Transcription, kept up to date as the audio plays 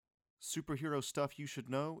Superhero Stuff You Should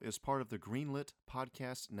Know is part of the Greenlit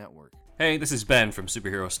Podcast Network. Hey, this is Ben from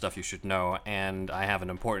Superhero Stuff You Should Know, and I have an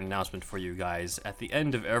important announcement for you guys. At the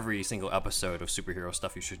end of every single episode of Superhero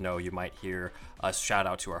Stuff You Should Know, you might hear us shout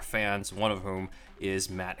out to our fans, one of whom is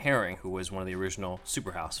Matt Herring, who was one of the original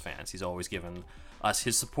Superhouse fans. He's always given us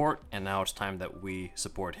his support, and now it's time that we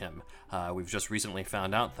support him. We've just recently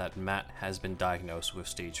found out that Matt has been diagnosed with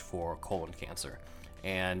stage 4 colon cancer.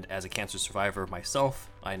 And as a cancer survivor myself,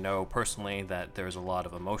 I know personally that there's a lot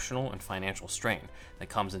of emotional and financial strain that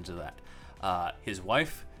comes into that. His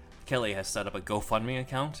wife, Kelly, has set up a GoFundMe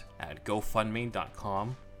account at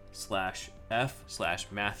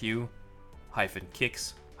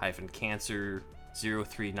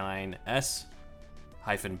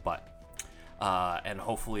gofundme.com/F/Matthew-Kicks-Cancer039S-Butt. And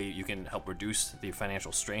hopefully you can help reduce the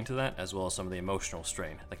financial strain to that, as well as some of the emotional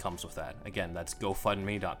strain that comes with that. Again, that's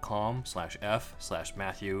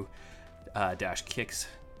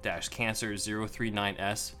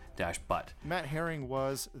gofundme.com/F/Matthew-Kicks-Cancer039S-Butt. Matt Herring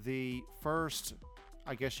was the first,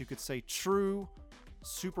 I guess you could say, true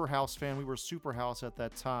Superhouse fan. We were Superhouse at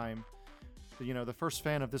that time. You know, the first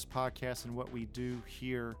fan of this podcast and what we do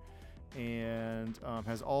here, and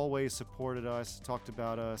has always supported us, talked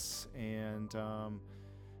about us, and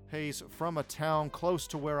he's from a town close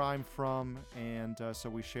to where I'm from, and so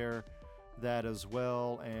we share that as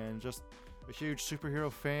well, and just a huge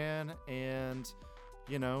superhero fan, and,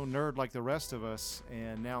 you know, nerd like the rest of us,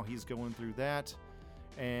 and now he's going through that,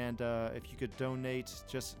 and if you could donate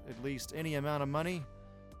just at least any amount of money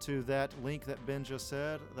to that link that Ben just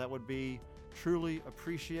said, that would be truly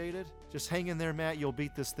appreciated. Just hang in there, Matt. You'll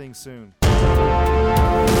beat this thing soon.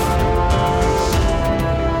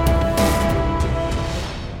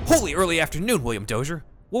 Holy early afternoon, William Dozier.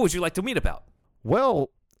 What would you like to meet about? Well,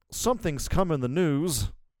 something's come in the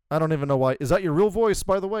news. I don't even know why. Is that your real voice,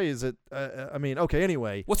 by the way? Is it? Okay,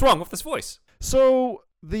 anyway. What's wrong with this voice? So,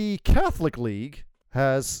 the Catholic League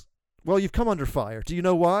has... Well, you've come under fire. Do you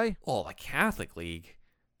know why? Oh, the Catholic League?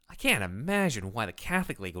 I can't imagine why the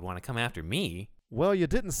Catholic League would want to come after me. Well, you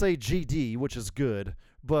didn't say GD, which is good,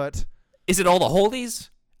 but... Is it all the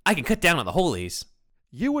holies? I can cut down on the holies.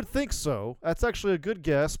 You would think so. That's actually a good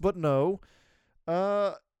guess, but no.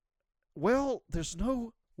 Well, there's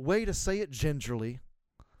no way to say it gingerly,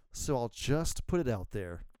 so I'll just put it out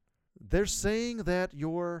there. They're saying that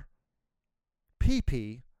your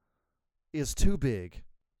pee-pee is too big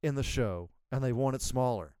in the show, and they want it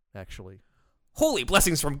smaller, actually. Holy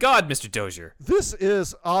blessings from God, Mr. Dozier. This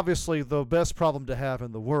is obviously the best problem to have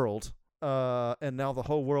in the world, and now the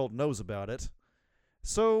whole world knows about it.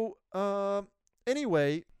 So,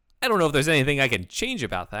 anyway... I don't know if there's anything I can change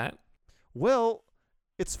about that. Well,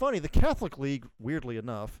 it's funny. The Catholic League, weirdly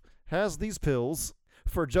enough, has these pills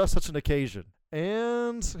for just such an occasion.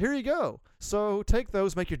 And here you go. So take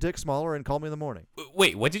those, make your dick smaller, and call me in the morning.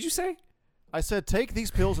 Wait, what did you say? I said take these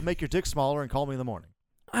pills and make your dick smaller and call me in the morning.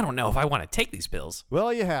 I don't know if I want to take these pills.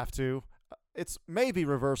 Well, you have to. It's maybe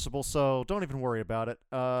reversible, so don't even worry about it.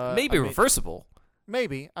 Reversible?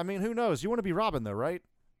 Maybe. I mean, who knows? You want to be Robin, though, right?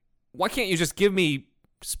 Why can't you just give me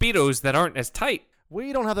Speedos that aren't as tight?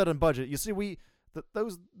 We don't have that in budget. You see,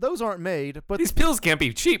 those aren't made, but... These pills can't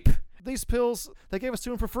be cheap. These pills, they gave us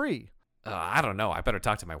to him for free. I don't know. I better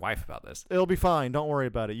talk to my wife about this. It'll be fine. Don't worry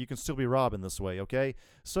about it. You can still be Robin this way, okay?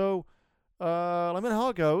 So, let me know how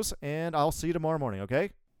it goes, and I'll see you tomorrow morning,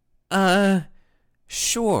 okay?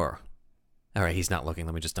 Sure. All right, he's not looking.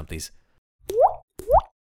 Let me just dump these.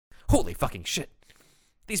 Holy fucking shit.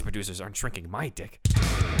 These producers aren't shrinking my dick.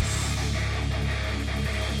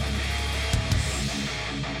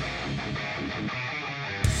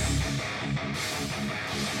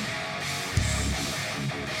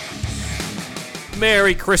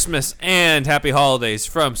 Merry Christmas and Happy Holidays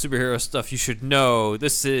from Superhero Stuff You Should Know.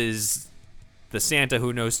 This is the Santa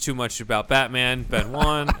who knows too much about Batman, Ben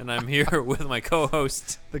Wan, and I'm here with my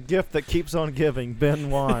co-host. The gift that keeps on giving, Ben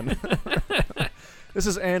Wan. This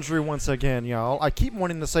is Andrew once again, y'all. I keep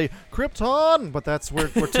wanting to say Krypton, but it's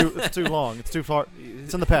too long. It's too far.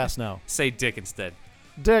 It's in the past now. Say Dick instead.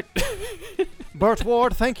 Dick. Burt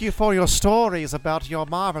Ward, thank you for your stories about your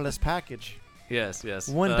marvelous package. Yes.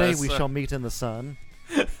 One day we shall meet in the sun.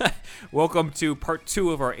 Welcome to part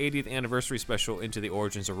 2 of our 80th anniversary special, Into the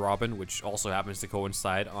Origins of Robin, which also happens to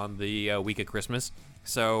coincide on the week of Christmas.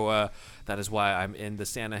 So that is why I'm in the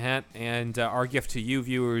Santa hat. And our gift to you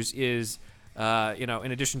viewers is, in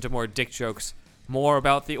addition to more dick jokes, more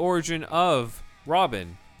about the origin of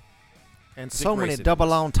Robin. And so many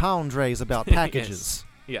double entendres about packages.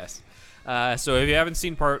 Yes. So if you haven't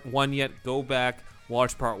seen part 1 yet, go back,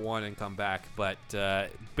 watch part 1 and come back. But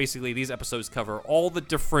basically these episodes cover all the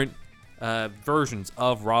different versions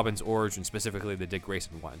of Robin's origin, specifically the Dick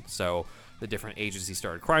Grayson one. So the different ages he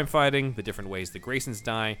started crime fighting, the different ways the Graysons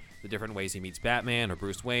die, the different ways he meets Batman or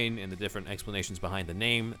Bruce Wayne, and the different explanations behind the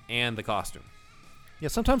name and the costume. Yeah,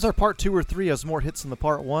 sometimes our part 2 or 3 has more hits than the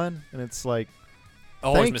part 1, and it's like,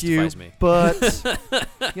 Always thank you, mystifies me.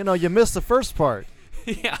 but you missed the first part.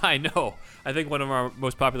 Yeah, I know. I think one of our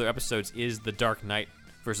most popular episodes is The Dark Knight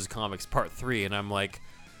versus Comics Part 3, and I'm like,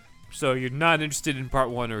 so you're not interested in Part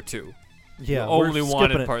 1 or 2? Yeah, you we're only skipping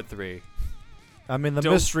wanted it. Part 3. I mean, the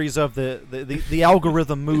Don't- mysteries of the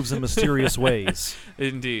algorithm moves in mysterious ways.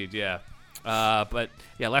 Indeed, yeah. But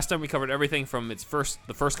yeah, last time we covered everything from the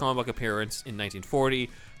first comic book appearance in 1940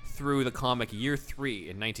 through the comic year 3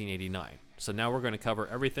 in 1989. So now we're going to cover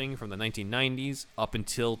everything from the 1990s up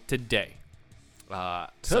until today.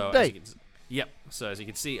 Today. So as you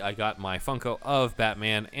can see, I got my Funko of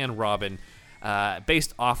Batman and Robin,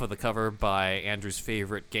 based off of the cover by Andrew's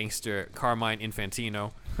favorite gangster, Carmine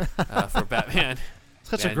Infantino, for Batman.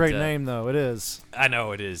 Such a And, great name, though. It is. I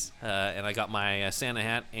know it is. And I got my Santa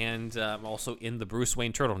hat, and I'm also in the Bruce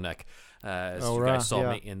Wayne turtleneck, as you guys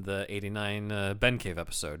saw me in the 89 Ben Cave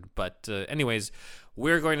episode. But anyways,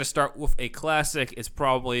 we're going to start with a classic. It's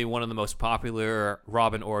probably one of the most popular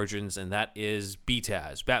Robin origins, and that is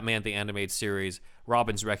BTAS, Batman the Animated Series,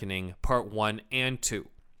 Robin's Reckoning, Part 1 and 2.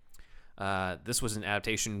 This was an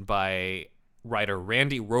adaptation by writer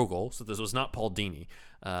Randy Rogel, so this was not Paul Dini.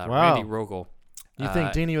 Wow. Randy Rogel. You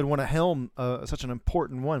think Dini would want to helm such an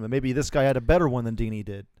important one, but maybe this guy had a better one than Dini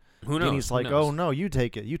did. Who knows? Dini's like, oh, no, you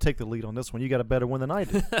take it. You take the lead on this one. You got a better one than I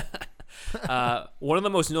did. One of the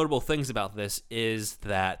most notable things about this is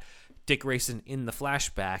that Dick Grayson in the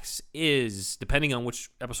flashbacks is, depending on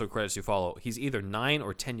which episode credits you follow, he's either 9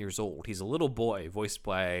 or 10 years old. He's a little boy voiced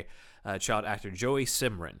by child actor Joey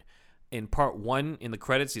Simran. In Part 1, in the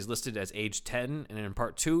credits, he's listed as age 10, and in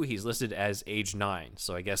Part 2, he's listed as age 9.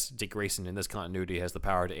 So I guess Dick Grayson in this continuity has the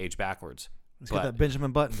power to age backwards. He's got that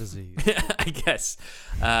Benjamin Button disease. I guess.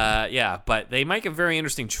 Yeah, but they make a very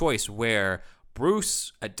interesting choice where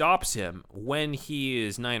Bruce adopts him when he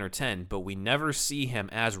is 9 or 10, but we never see him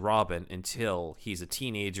as Robin until he's a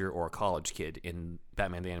teenager or a college kid in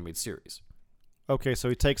Batman the Animated Series. Okay, so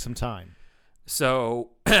he takes some time.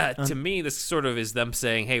 So, to me, this sort of is them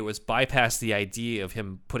saying, hey, let's bypass the idea of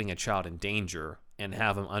him putting a child in danger and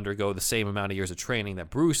have him undergo the same amount of years of training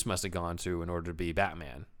that Bruce must have gone to in order to be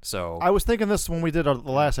Batman. So I was thinking this when we did the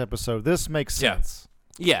last episode. This makes sense.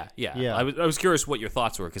 Yeah. Yeah. I was curious what your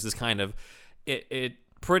thoughts were, because this kind of, it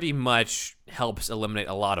pretty much helps eliminate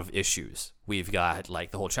a lot of issues. We've got,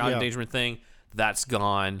 like, the whole child endangerment thing. That's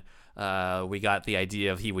gone. We got the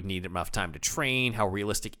idea of he would need enough time to train. How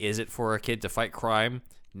realistic is it for a kid to fight crime?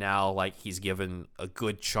 Now, like, he's given a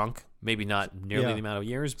good chunk, maybe not nearly the amount of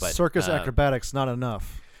years, but circus acrobatics, not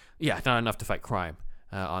enough. Yeah, not enough to fight crime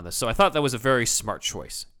on this. So I thought that was a very smart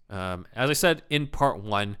choice. As I said, in Part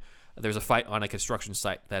 1, there's a fight on a construction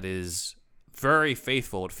site that is very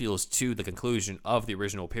faithful, it feels, to the conclusion of the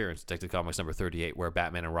original appearance, Detective Comics number 38, where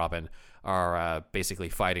Batman and Robin are basically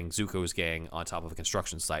fighting Zuko's gang on top of a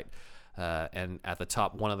construction site. And at the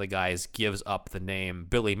top, one of the guys gives up the name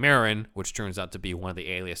Billy Marin, which turns out to be one of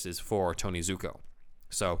the aliases for Tony Zuko.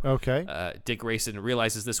 So Dick Grayson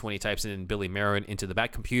realizes this when he types in Billy Marin into the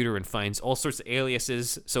Bat computer and finds all sorts of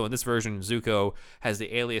aliases. So in this version, Zuko has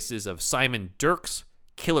the aliases of Simon Dirks,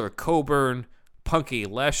 Killer Coburn, Punky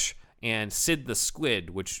Lesh, and Sid the Squid,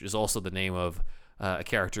 which is also the name of a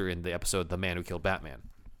character in the episode The Man Who Killed Batman.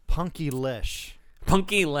 Punky Lesh.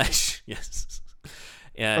 Punky Lesh, yes.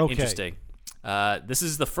 Interesting. This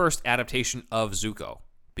is the first adaptation of Zuko,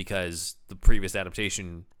 because the previous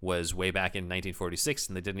adaptation was way back in 1946,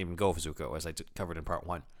 and they didn't even go for Zuko, as I covered in Part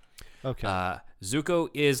 1. Okay. Zuko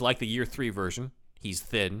is like the Year 3 version. He's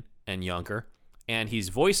thin and younger, and he's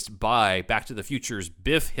voiced by Back to the Future's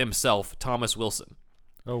Biff himself, Thomas Wilson.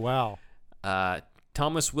 Oh, wow.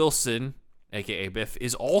 Thomas Wilson, a.k.a. Biff,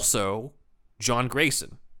 is also John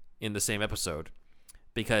Grayson in the same episode,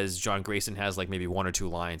 because John Grayson has like maybe 1 or 2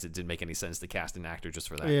 lines. It didn't make any sense to cast an actor just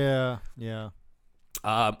for that. Yeah.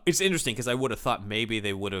 It's interesting because I would have thought maybe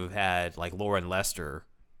they would have had like Lauren Lester,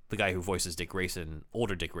 the guy who voices Dick Grayson,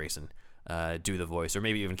 older Dick Grayson, do the voice, or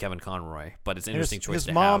maybe even Kevin Conroy. But it's an interesting choice.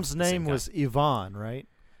 His mom's name was Yvonne, right?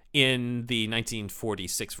 In the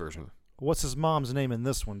 1946 version. What's his mom's name in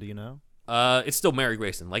this one? Do you know? It's still Mary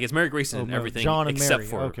Grayson. Like, it's Mary Grayson and everything, John and except Mary.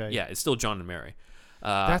 for Okay. it's still John and Mary.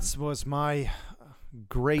 That was my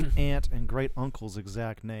great aunt and great uncle's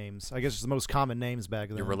exact names. I guess it's the most common names back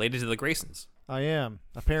then. You're related to the Graysons. I am,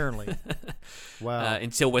 apparently. Wow.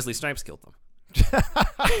 Until Wesley Snipes killed them.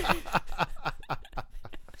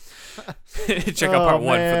 Check out part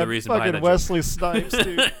 1 for the reason behind fucking that Wesley Snipes,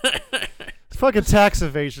 dude. Fucking tax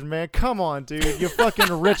evasion, man. Come on, dude. You're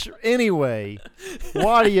fucking rich anyway.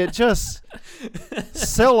 Why do you just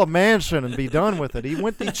sell a mansion and be done with it? He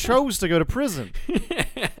chose to go to prison.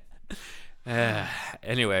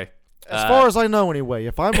 Anyway. As far as I know, anyway.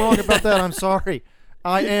 If I'm wrong about that, I'm sorry.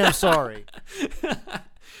 I am sorry.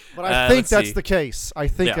 But I think that's the case. I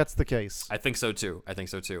think that's the case. I think so too.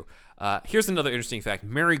 Here's another interesting fact.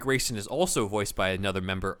 Mary Grayson is also voiced by another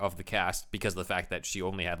member of the cast because of the fact that she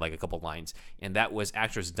only had like a couple lines, and that was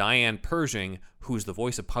actress Diane Pershing, who's the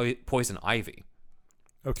voice of Poison Ivy.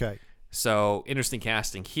 Okay. So interesting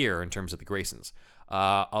casting here in terms of the Graysons.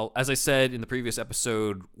 As I said in the previous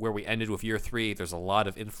episode where we ended with Year 3, there's a lot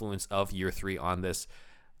of influence of Year 3 on this.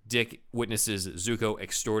 Dick witnesses Zuko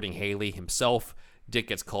extorting Haley himself. Dick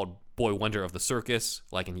gets called Boy Wonder of the Circus,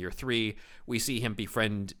 like in Year 3. We see him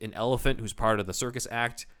befriend an elephant who's part of the circus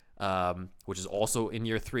act, which is also in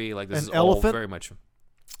Year 3. Like this is all very much...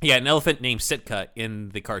 Yeah, an elephant named Sitka in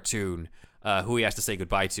the cartoon, who he has to say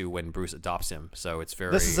goodbye to when Bruce adopts him. So it's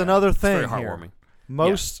very... This is another thing very heartwarming. Here.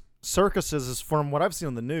 Most circuses, is from what I've seen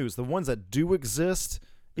on the news, the ones that do exist,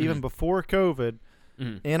 even before COVID,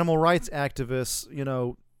 animal rights activists, you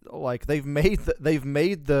know, like they've made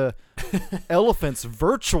the elephants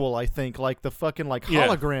virtual. I think like the fucking like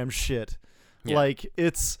hologram shit. Yeah. Like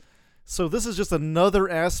it's so this is just another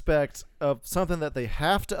aspect of something that they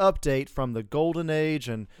have to update from the golden age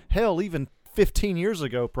and hell even 15 years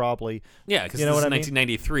ago probably. Yeah, because this is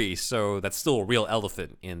 1993, so that's still a real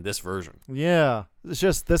elephant in this version. Yeah, it's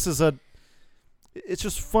just it's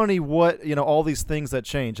just funny what, you know, all these things that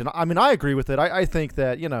change. And I mean, I agree with it. I think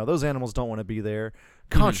that, you know, those animals don't want to be there.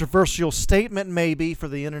 Controversial statement maybe for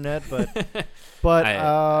the internet, but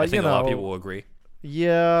I think you know, a lot of people will agree.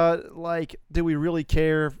 Yeah, like, do we really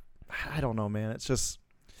care? I don't know, man. It's just...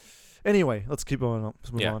 Anyway, let's keep going.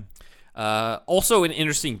 Let's move on. Also an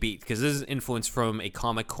interesting beat, because this is influenced from a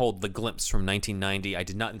comic called The Glimpse from 1990. I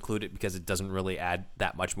did not include it because it doesn't really add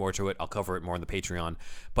that much more to it. I'll cover it more in the Patreon.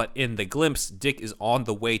 But in The Glimpse, Dick is on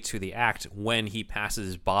the way to the act when he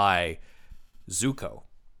passes by Zuko.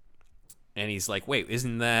 And he's like, wait,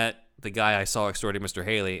 isn't that the guy I saw extorting Mr.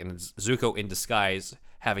 Haley? And it's Zuko in disguise,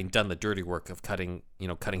 having done the dirty work of cutting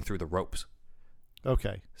through the ropes.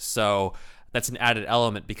 Okay. So that's an added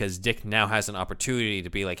element because Dick now has an opportunity to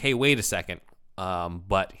be like, hey, wait a second.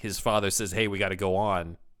 But his father says, hey, we got to go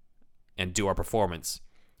on and do our performance.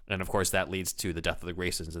 And, of course, that leads to the death of the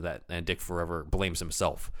Graysons, and Dick forever blames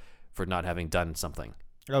himself for not having done something.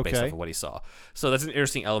 Okay. Based off of what he saw. So that's an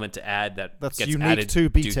interesting element to add that's gets unique added to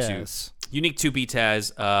BTAS. Unique to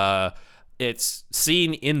BTAS. It's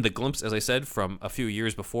seen in The Glimpse, as I said, from a few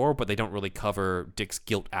years before, but they don't really cover Dick's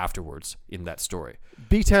guilt afterwards in that story.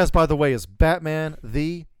 BTAS, by the way, is Batman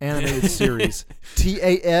the Animated Series.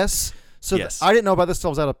 TAS. So yes. I didn't know about this until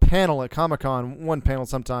I was at a panel at Comic-Con, one panel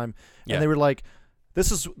sometime, and they were like, it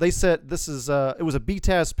was a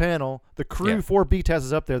BTAS panel. The crew for BTAS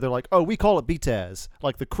is up there. They're like, oh, we call it BTAS.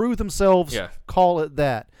 Like the crew themselves call it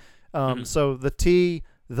that. So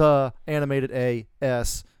the Animated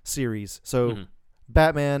AS series. So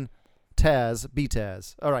Batman, Taz,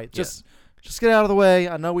 BTAS. All right, just get out of the way.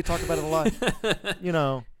 I know we talk about it a lot. You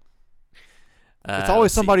know, it's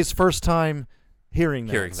always somebody's first time hearing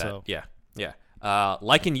that. So. Yeah.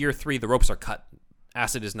 Like in Year 3, the ropes are cut.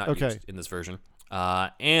 Acid is not used in this version.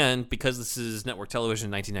 And because this is network television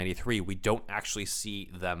in 1993, we don't actually see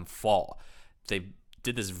them fall. They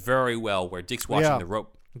did this very well where Dick's watching the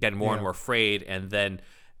rope get more and more frayed, and then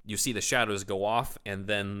you see the shadows go off, and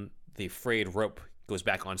then the frayed rope goes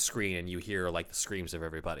back on screen, and you hear like the screams of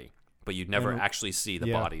everybody. But you'd never actually see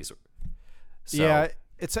the bodies. So, yeah,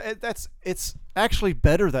 it's actually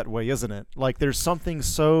better that way, isn't it? Like there's something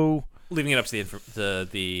so... Leaving it up to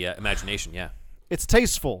the imagination, yeah. It's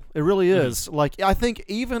tasteful. It really is. Like, I think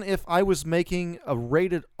even if I was making a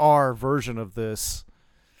rated R version of this,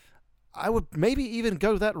 I would maybe even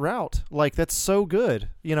go that route. Like, that's so good.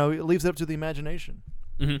 You know, it leaves it up to the imagination.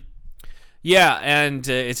 Mm-hmm. Yeah, and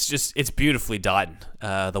it's beautifully done,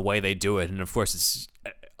 the way they do it. And, of course, it's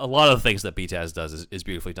a lot of the things that BTAS does is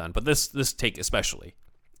beautifully done. But this take especially.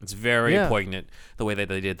 It's very poignant, the way that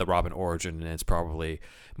they did the Robin origin, and it's probably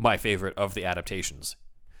my favorite of the adaptations.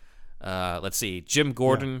 Let's see. Jim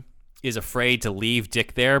Gordon is afraid to leave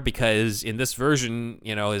Dick there because in this version,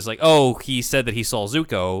 you know, is like, oh, he said that he saw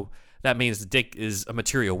Zuko. That means that Dick is a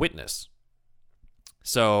material witness.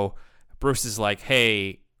 So Bruce is like,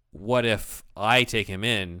 hey, what if I take him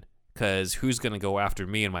in? Because who's going to go after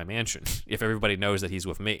me in my mansion if everybody knows that he's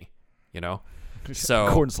with me? You know?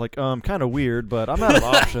 So Gordon's like, kind of weird, but I'm out of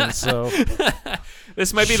options, so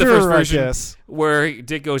this might be sure, the first I version guess. where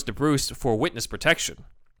Dick goes to Bruce for witness protection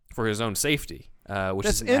for his own safety, which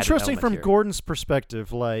That's is an added interesting element from here. Gordon's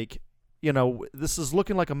perspective. Like, this is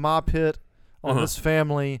looking like a mob hit on Uh-huh. this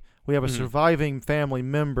family. We have a Mhm. surviving family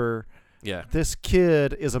member. Yeah. This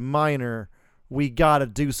kid is a minor. We got to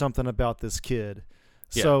do something about this kid.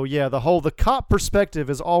 Yeah. So yeah, the cop perspective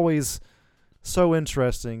is always so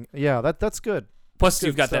interesting. Yeah, that's good. Plus, Good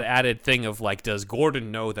you've got that stuff. added thing of like, does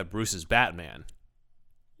Gordon know that Bruce is Batman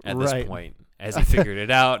at this Right. point? As he figured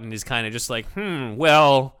it out, and he's kind of just like,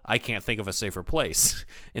 well, I can't think of a safer place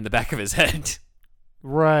in the back of his head.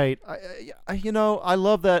 Right. I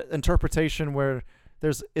love that interpretation where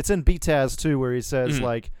it's in BTAS too, where he says Mhm.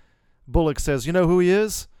 like, Bullock says, "You know who he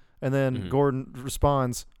is?" And then Mhm. Gordon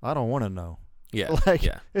responds, "I don't want to know." Yeah. Like,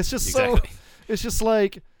 yeah. it's just Exactly. it's just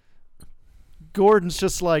like Gordon's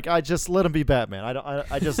just like, I just let him be Batman.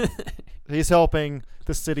 I just he's helping.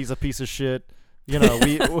 This city's a piece of shit.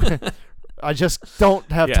 I just don't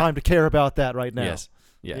have Yeah. time to care about that right now. Yes.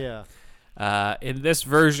 Yeah. Yeah. In this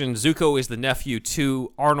version, Zuko is the nephew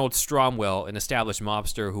to Arnold Stromwell, an established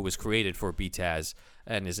mobster who was created for BTAS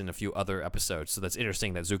and is in a few other episodes. So that's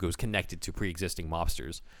interesting that Zuko is connected to pre-existing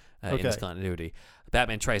mobsters in this Okay. continuity.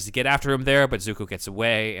 Batman tries to get after him there, but Zuko gets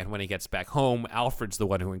away. And when he gets back home, Alfred's the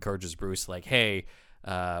one who encourages Bruce, like, hey,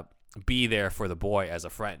 be there for the boy as a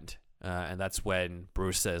friend. And that's when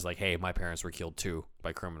Bruce says, like, hey, my parents were killed too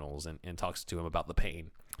by criminals, and talks to him about the pain.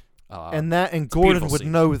 And it's a Gordon beautiful would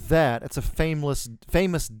scene. know that. It's a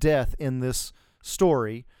famous death in this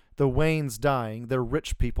story. The Waynes dying. They're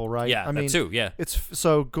rich people, right? Yeah, I mean, that too, yeah.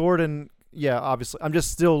 so Gordon. Yeah, obviously. I'm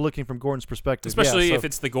just still looking from Gordon's perspective. Especially yeah, if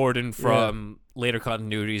it's the Gordon from later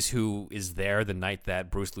continuities who is there the night that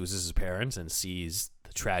Bruce loses his parents and sees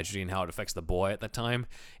the tragedy and how it affects the boy at that time.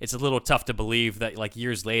 It's a little tough to believe that, like,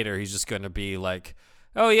 years later, he's just going to be like,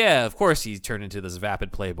 oh, yeah, of course he turned into this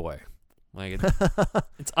vapid playboy. Like,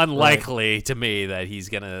 it's unlikely to me that he's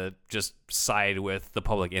going to just side with the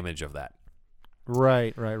public image of that.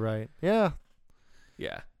 Right. Yeah,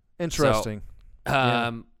 Yeah. interesting.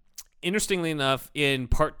 Yeah. Interestingly enough, in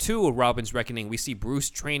part 2 of Robin's Reckoning, we see Bruce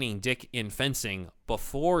training Dick in fencing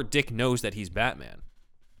before Dick knows that he's Batman.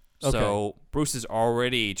 So Bruce is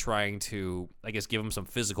already trying to, I guess, give him some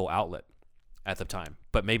physical outlet at the time,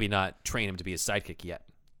 but maybe not train him to be his sidekick yet.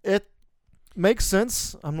 It makes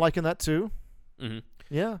sense. I'm liking that too. Mm-hmm.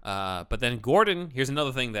 Yeah. But then Gordon, here's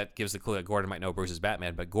another thing that gives the clue that Gordon might know Bruce is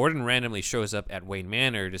Batman, but Gordon randomly shows up at Wayne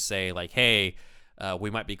Manor to say, like, hey,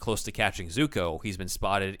 we might be close to catching Zuko. He's been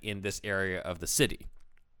spotted in this area of the city.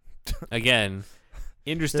 Again,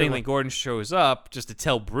 interestingly, Gordon shows up just to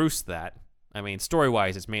tell Bruce that. I mean,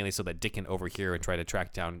 story-wise, it's mainly so that Dick can overhear and try to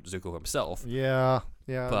track down Zuko himself. Yeah.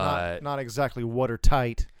 But- not exactly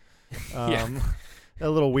watertight. Yeah. A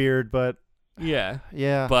little weird, but Yeah.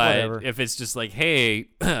 yeah. But whatever. if it's just like, hey,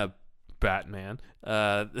 Batman,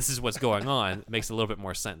 this is what's going on, it makes a little bit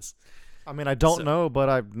more sense. I mean, I don't so- know, but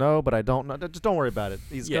I know, but I don't know. Just don't worry about it.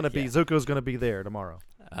 Yeah. Zuko's gonna be there tomorrow.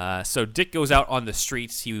 So Dick goes out on the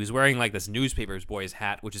streets. He was wearing like this newspaper's boy's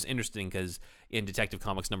hat, which is interesting because in Detective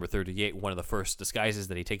Comics number 38, one of the first disguises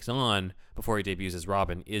that he takes on before he debuts as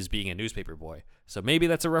Robin is being a newspaper boy. So maybe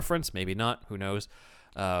that's a reference, maybe not. Who knows?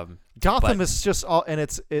 Gotham But- is just all, and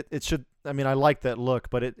it should. I mean, I like that look,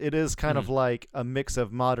 but it is kind of like a mix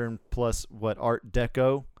of modern plus Art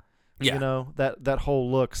Deco. Yeah. You know, that whole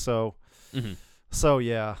look. So Mhm. so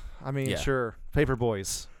yeah. I mean, Yeah. sure, Paper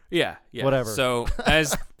Boys. Yeah. Whatever. So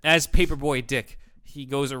as Paperboy Dick, he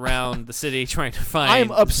goes around the city trying to find. I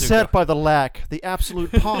am upset Zuko. by the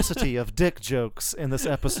absolute paucity of dick jokes in this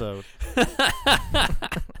episode.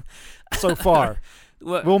 So far,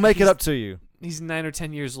 Well, we'll make it up to you. He's 9 or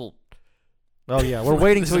 10 years old. Oh yeah, we're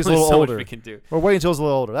waiting till There's he's a only little so much older. we can do. We're waiting till he's a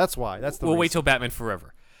little older. That's why. That's the We'll wait reason. till Batman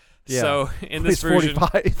Forever. Yeah. So in this He's version,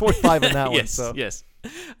 45 in that one. yes, So yes.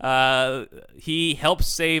 He helps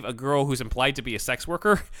save a girl who's implied to be a sex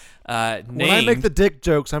worker. when I make the dick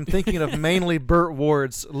jokes, I'm thinking of mainly Burt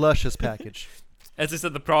Ward's Luscious package. as I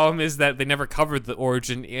said, the problem is that they never covered the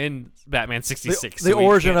origin in Batman 66. The so we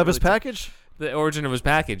origin can't of his really package? the origin of his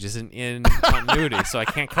package isn't in continuity, so I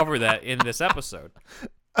can't cover that in this episode.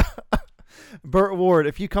 Burt Ward,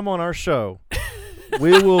 if you come on our show,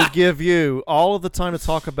 we will give you all of the time to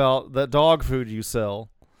talk about that dog food you sell.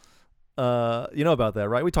 You know about that,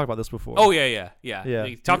 right? We talked about this before. Oh, yeah. Yeah.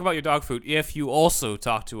 You talk about your dog food if you also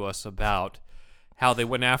talk to us about how they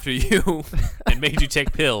went after you and made you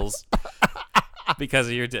take pills because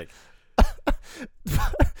of your dick.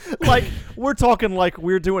 Like, we're talking like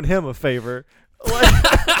we're doing him a favor.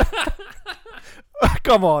 Like,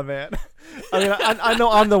 come on, man. I mean, I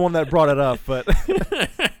know I'm the one that brought it up, but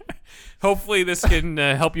Hopefully this can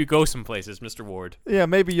help you go some places, Mr. Ward. yeah,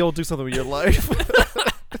 maybe you'll do something with your life.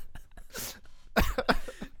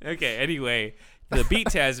 Okay, anyway, the Beat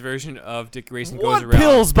Taz version of Dick Grayson goes What around.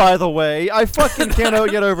 pills, by the way? I fucking can't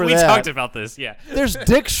get over We that. talked about this, yeah. There's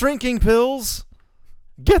dick shrinking pills.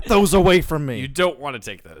 Get those away from You me. don't want to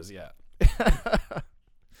take those, yeah.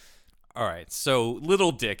 All right, so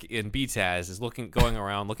Little Dick in Beat-Taz is going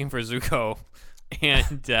around looking for Zuko,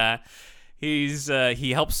 and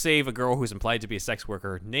he helps save a girl who's implied to be a sex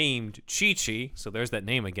worker named Chi-Chi. So there's that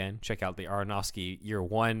name again. Check out the Aronofsky Year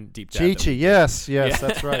 1 deep dive. Chi-Chi, yes, Yeah.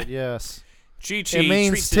 that's right, yes. Chi-Chi It means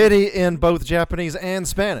treats him- titty in both Japanese and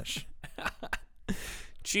Spanish.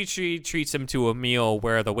 Chi-Chi treats him to a meal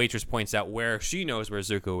where the waitress points out where she knows where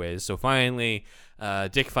Zuko is. So finally,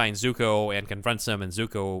 Dick finds Zuko and confronts him, and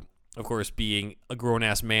Zuko, of course, being a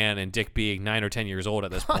grown-ass man and Dick being 9 or 10 years old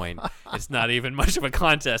at this point, it's not even much of a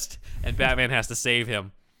contest, and Batman has to save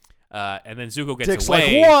him. And then Zuko gets Dick's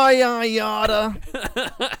away. like, why I yada?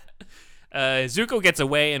 Zuko gets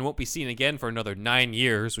away and won't be seen again for another 9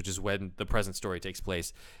 years, which is when the present story takes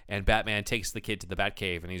place. And Batman takes the kid to the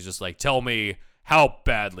Batcave, and he's just like, tell me, how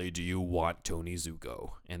badly do you want Tony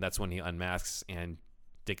Zuko? And that's when he unmasks, and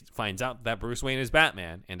Dick finds out that Bruce Wayne is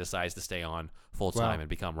Batman and decides to stay on full-time Wow. and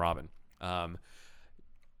become Robin.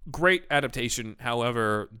 Great adaptation.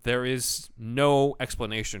 However, there is no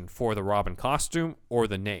explanation for the Robin costume or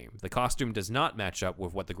the name. The costume does not match up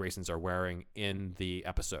with what the Graysons are wearing in the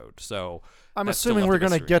episode. So I'm that's still assuming left we're a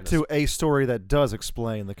going to mystery get in to a story that does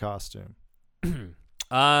explain the costume. this.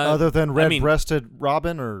 Other than I mean, red-breasted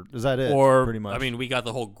Robin, or is that it? or pretty much. I mean, we got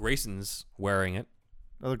the whole Graysons wearing it.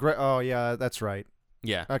 Oh yeah, that's right.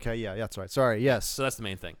 Yeah. Okay, yeah, that's right. Sorry, yes. So that's the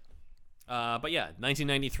main thing. But yeah,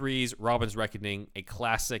 1993's Robin's Reckoning, a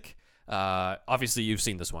classic. Obviously, you've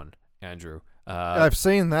seen this one, Andrew. I've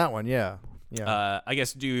seen that one. Yeah, yeah. I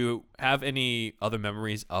guess, do you have any other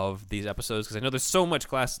memories of these episodes? Because I know there's so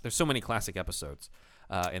many classic episodes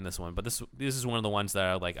in this one, but this is one of the ones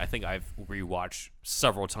that I think I've rewatched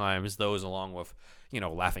several times. Those along with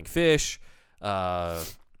Laughing Fish. God,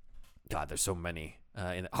 there's so many.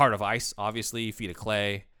 In Heart of Ice, obviously, Feet of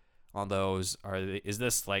Clay. On those, is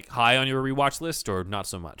this like high on your rewatch list or not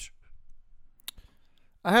so much?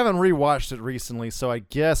 I haven't rewatched it recently, so I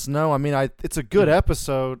guess no. I mean, it's a good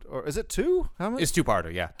episode. Or is it two? How many? It's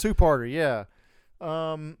two-parter, yeah. Two-parter, yeah.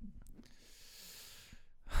 I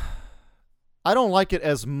don't like it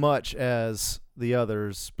as much as the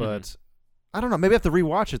others, but I don't know. Maybe I have to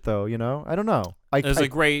rewatch it though. I don't know. There's I- a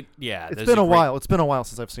great, yeah. It's there's been a great- while. It's been a while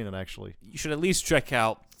since I've seen it actually. You should at least check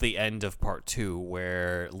out the end of part 2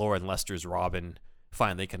 where Lauren Lester's Robin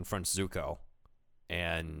finally confronts Zuko,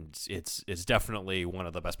 and it's definitely one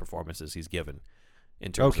of the best performances he's given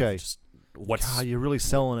in terms Okay. of just what's God, you're really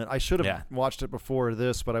selling it. I should have Yeah. watched it before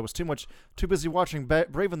this, but I was too busy watching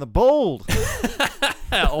Brave and the Bold.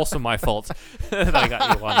 also my fault that I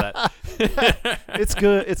got you on that. It's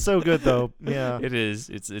good. It's so good though. Yeah. It is.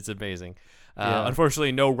 It's amazing. Yeah.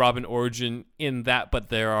 Unfortunately, no Robin origin in that, but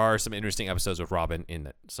there are some interesting episodes with Robin in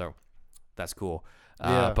it, so that's cool.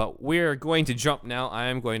 Yeah. But we're going to jump now. I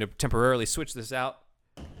am going to temporarily switch this out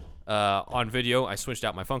on video. I switched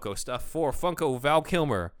out my Funko stuff for Funko Val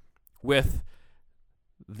Kilmer with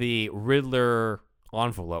the Riddler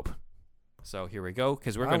envelope. So here we go,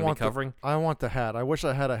 because we're going to be covering I want the hat. I wish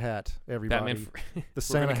I had a hat. Everybody, Batman. the we're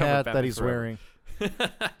Santa gonna cover hat Batman that he's Forever. wearing.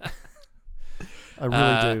 I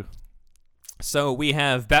really do. So we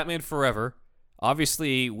have Batman Forever.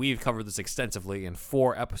 Obviously, we've covered this extensively in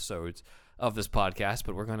 4 episodes of this podcast,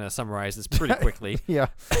 but we're going to summarize this pretty quickly. Yeah.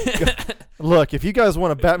 Look, if you guys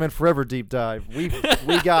want a Batman Forever deep dive, we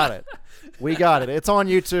got it. We got it. It's on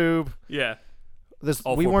YouTube. Yeah. We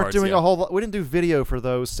 4 weren't parts, doing yeah. a whole lot. We didn't do video for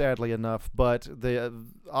those, sadly enough, but the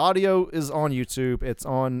audio is on YouTube. It's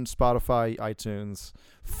on Spotify, iTunes.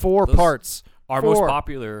 4 Those parts. Our 4. most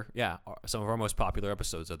popular, some of our most popular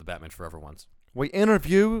episodes are the Batman Forever ones. We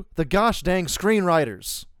interview the gosh dang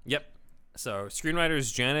screenwriters. Yep. So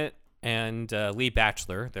screenwriters Janet and Lee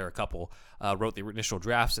Batchelor, they're a couple, wrote the initial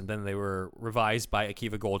drafts, and then they were revised by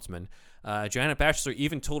Akiva Goldsman. Janet Batchelor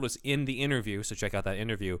even told us in the interview, so check out that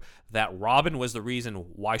interview, that Robin was the reason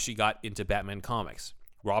why she got into Batman comics.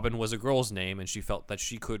 Robin was a girl's name, and she felt that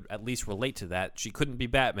she could at least relate to that. She couldn't be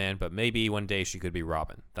Batman, but maybe one day she could be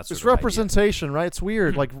Robin. That's It's sort of representation, right? It's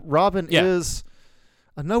weird. Like Robin Yeah. is.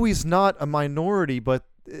 I know he's not a minority, but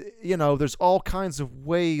there's all kinds of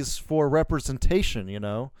ways for representation.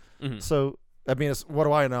 Mhm. So I mean, what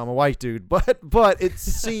do I know? I'm a white dude, but it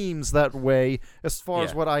seems that way as far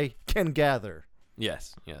as Yeah. what I can gather.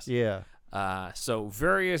 Yes. Yeah. So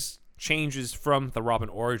various changes from the Robin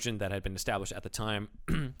origin that had been established at the time.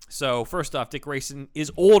 So first off, Dick Grayson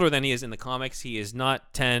is older than he is in the comics. He is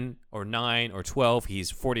not 10 or 9 or 12. He's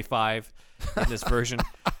 45 in this version.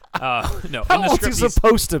 No, How in the old script, is he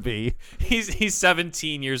supposed to be? he's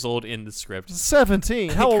 17 years old in the script. 17.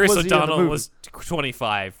 How old Chris was he in the O'Donnell movie? was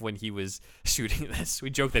 25 when he was shooting this. We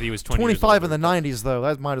joked that he was 20 25 years in the 90s, though.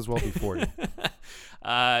 That might as well be 40.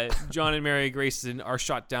 John and Mary Grayson are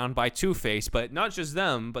shot down by Two-Face, but not just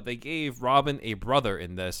them, but they gave Robin a brother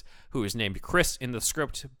in this who is named Chris in the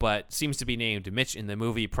script, but seems to be named Mitch in the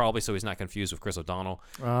movie, probably so he's not confused with Chris O'Donnell.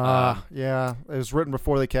 Yeah, it was written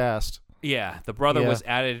before they cast. Yeah, the brother Yeah. was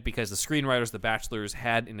added because the screenwriters, The Bachelors,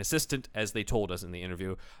 had an assistant, as they told us in the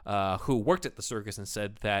interview, who worked at the circus and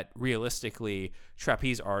said that realistically,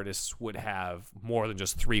 trapeze artists would have more than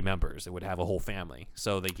just 3 members. It would have a whole family.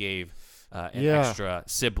 So they gave an extra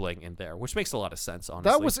sibling in there, which makes a lot of sense,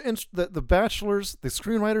 honestly. That was the Bachelors, the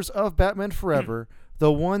screenwriters of Batman Forever,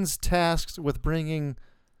 the ones tasked with bringing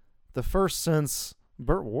the first since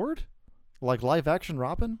Burt Ward, like live action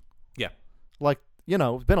Robin. Yeah. Like,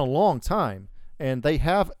 it's been a long time, and they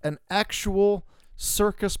have an actual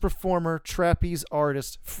circus performer, trapeze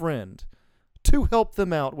artist friend to help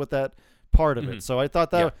them out with that part of it. So I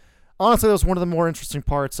thought that, honestly, that was one of the more interesting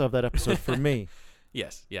parts of that episode for me.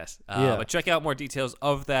 Yes. Yeah. But check out more details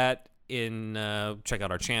of that check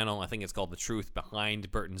out our channel. I think it's called The Truth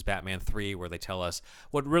Behind Burton's Batman 3, where they tell us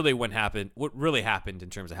what really happened in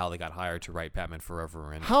terms of how they got hired to write Batman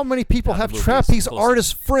Forever. And how many people have the movie trapeze is close.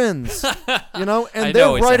 artist friends? And I they're know, it's a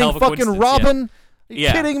hell writing of a fucking coincidence, Robin? Are you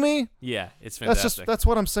Yeah. kidding me? Yeah, it's fantastic. That's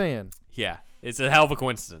what I'm saying. Yeah, it's a hell of a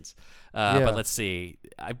coincidence. Yeah. But let's see.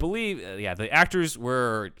 I believe, the actors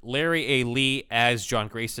were Larry A. Lee as John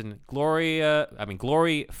Grayson, Glory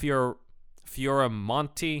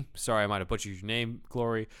Fioramonte, sorry, I might have butchered your name,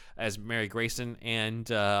 Glory, as Mary Grayson,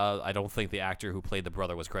 and I don't think the actor who played the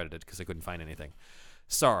brother was credited because I couldn't find anything.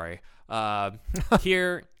 Sorry.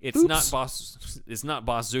 Here, it's not Boss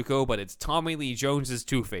Zuko, but it's Tommy Lee Jones's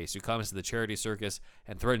Two-Face, who comes to the charity circus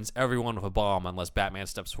and threatens everyone with a bomb unless Batman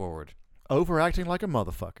steps forward. Overacting like a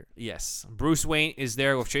motherfucker. Yes. Bruce Wayne is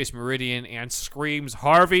there with Chase Meridian and screams,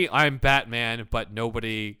 "Harvey, I'm Batman," but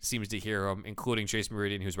nobody seems to hear him, including Chase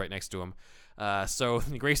Meridian, who's right next to him. So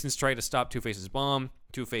the Graysons try to stop Two-Face's bomb.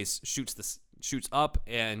 Two-Face shoots up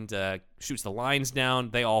and shoots the lines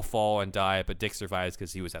down. They all fall and die, but Dick survives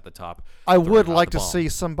because he was at the top. I would throwing out like the to bomb. see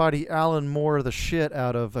somebody Alan Moore the shit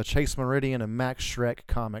out of a Chase Meridian and Max Schreck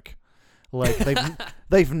comic. Like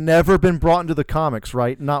they've never been brought into the comics,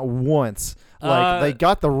 right? Not once. Like they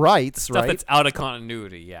got the rights, Stuff right? that's out of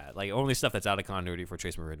continuity, yeah. Like only stuff that's out of continuity for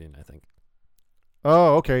Chase Meridian, I think.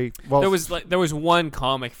 Oh, okay. Well, There was one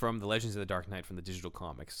comic from the Legends of the Dark Knight from the digital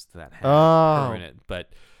comics that had her in it,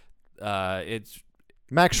 but it's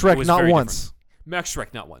Max it Schreck was not very once. Max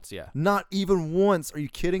Schreck not once, yeah. Not even once. Are you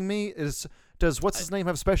kidding me? Does what's his name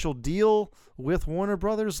have a special deal with Warner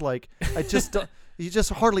Brothers? Like I just don't, you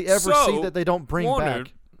just hardly ever see So, that they don't bring Warner,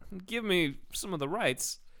 back. give me some of the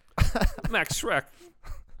rights. Max Schreck,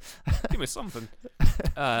 give me something.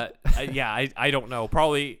 I don't know.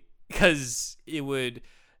 Probably because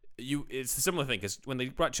it's a similar thing. Because when they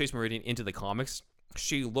brought Chase Meridian into the comics,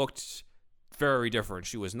 she looked very different.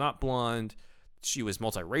 She was not blonde. She was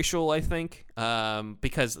multiracial, I think,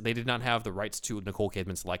 because they did not have the rights to Nicole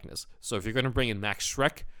Kidman's likeness. So if you're going to bring in Max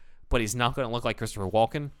Schreck, but he's not going to look like Christopher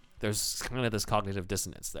Walken, there's kind of this cognitive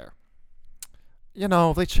dissonance there.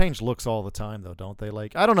 They change looks all the time, though, don't they?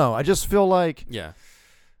 Like, I don't know. I just feel like, Yeah.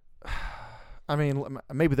 I mean,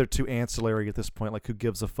 maybe they're too ancillary at this point. Like, who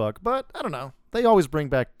gives a fuck? But I don't know. They always bring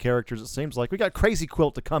back characters, it seems like. We got Crazy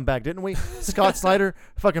Quilt to come back, didn't we? Scott Snyder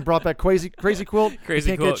fucking brought back Crazy Quilt.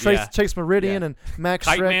 Crazy You can't Quilt, get Chase Meridian Yeah. and Max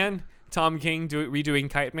Kite Schreck. Man, Tom King redoing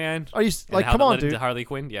Kite Man. Are you and like, how come that on, led into dude? Harley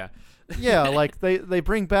Quinn, yeah. Yeah, like they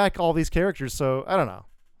bring back all these characters, so I don't know.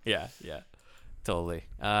 Yeah, totally.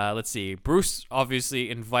 Let's see. Bruce obviously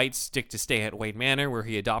invites Dick to stay at Wayne Manor, where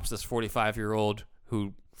he adopts this 45-year-old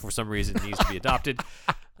who, for some reason, needs to be adopted.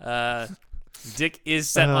 Dick is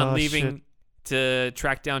set on leaving shit. to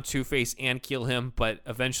track down Two-Face and kill him, but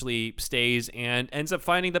eventually stays and ends up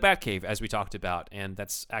finding the Batcave, as we talked about, and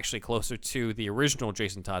that's actually closer to the original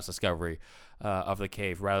Jason Todd's discovery of the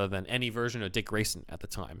cave rather than any version of Dick Grayson at the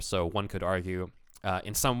time. So one could argue,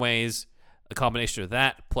 in some ways, a combination of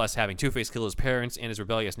that, plus having Two-Face kill his parents and his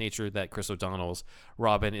rebellious nature, that Chris O'Donnell's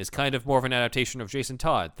Robin is kind of more of an adaptation of Jason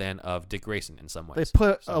Todd than of Dick Grayson in some They ways.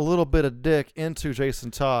 put a little bit of dick into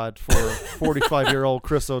Jason Todd for 45-year-old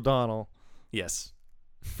Chris O'Donnell Yes.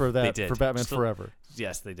 for that did. for Batman Still- Forever.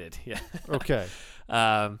 Yes, they did. Yeah. Okay.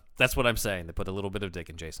 That's what I'm saying. They put a little bit of dick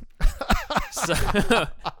in Jason. So,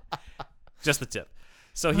 Just the tip.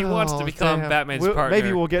 So he wants to become damn. Batman's partner.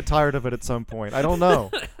 Maybe we'll get tired of it at some point. I don't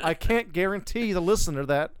know. I can't guarantee the listener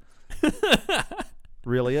that.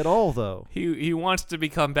 Really at all, though. He wants to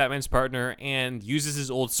become Batman's partner and uses his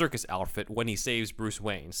old circus outfit when he saves Bruce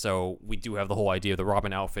Wayne. So we do have the whole idea of the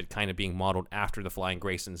Robin outfit kind of being modeled after the Flying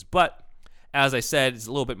Graysons. But as I said, it's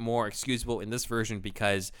a little bit more excusable in this version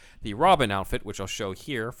because the Robin outfit, which I'll show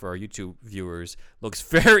here for our YouTube viewers, looks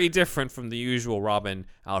very different from the usual Robin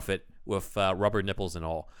outfit with rubber nipples and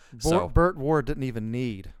all. Burt Ward didn't even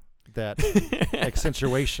need that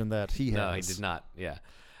accentuation that he has. No, he did not. Yeah.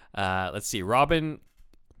 Let's see. Robin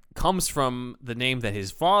comes from the name that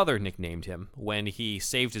his father nicknamed him when he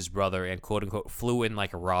saved his brother and quote-unquote flew in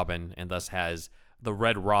like a robin and thus has the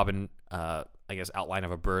red robin, outline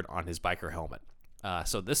of a bird on his biker helmet.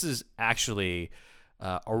 So this is actually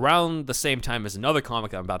around the same time as another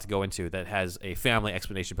comic I'm about to go into that has a family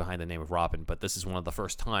explanation behind the name of Robin, but this is one of the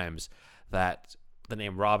first times that the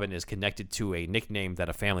name Robin is connected to a nickname that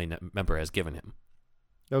a family member has given him.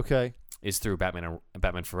 Okay. Is through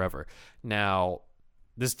Batman Forever. Now,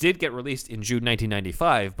 this did get released in June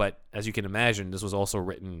 1995, but as you can imagine, this was also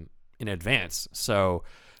written in advance. So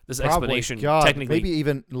this explanation technically... maybe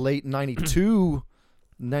even late 92,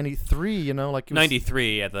 93, like...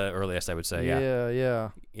 93 at the earliest, I would say, yeah.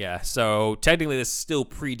 Yeah, so technically this still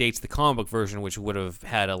predates the comic book version, which would have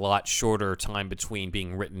had a lot shorter time between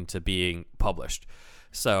being written to being published.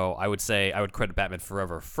 So I would say I would credit Batman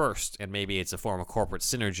Forever first, and maybe it's a form of corporate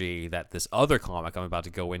synergy that this other comic I'm about to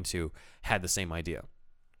go into had the same idea.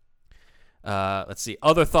 Let's see.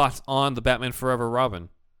 Other thoughts on the Batman Forever Robin?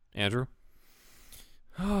 Andrew?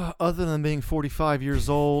 Other than being 45 years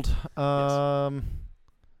old, Yes.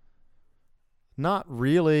 Not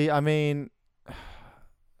really. I mean,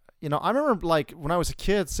 I remember when I was a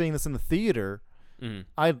kid seeing this in the theater,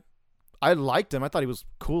 I liked him. I thought he was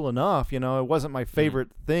cool enough. It wasn't my favorite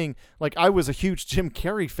thing. I was a huge Jim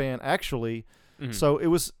Carrey fan, actually. So it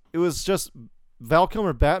was just Val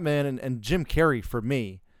Kilmer Batman and Jim Carrey for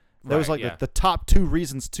me. That was the top two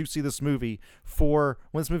reasons to see this movie. For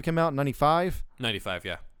when this movie came out in 95? 95,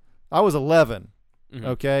 yeah. I was 11,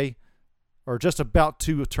 okay? Or just about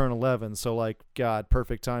to turn 11. So, God,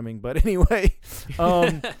 perfect timing. But anyway.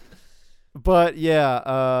 But,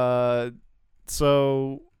 yeah.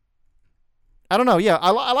 So... I don't know. Yeah,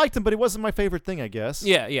 I liked him, but it wasn't my favorite thing, I guess.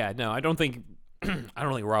 Yeah. No, I don't think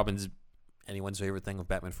Robin's anyone's favorite thing of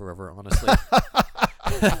Batman Forever, honestly.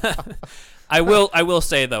 I will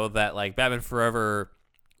say though that Batman Forever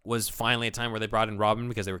was finally a time where they brought in Robin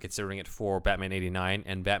because they were considering it for Batman 89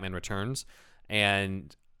 and Batman Returns,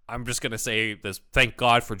 and I'm just gonna say this: thank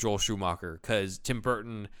God for Joel Schumacher, because Tim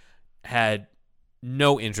Burton had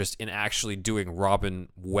no interest in actually doing Robin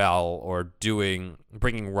well or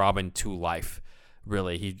bringing Robin to life.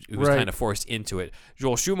 Really, he was kind of forced into it.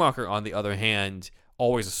 Joel Schumacher, on the other hand,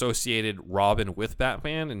 always associated Robin with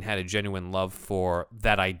Batman and had a genuine love for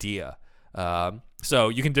that idea. So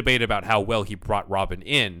you can debate about how well he brought Robin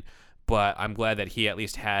in, but I'm glad that he at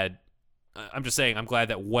least had... I'm just saying, I'm glad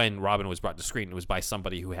that when Robin was brought to screen, it was by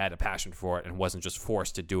somebody who had a passion for it and wasn't just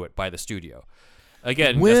forced to do it by the studio.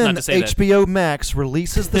 Again, when that's not to say HBO Max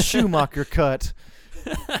releases the Schumacher cut,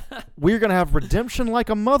 we're going to have redemption like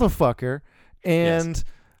a motherfucker, and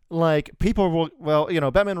people will,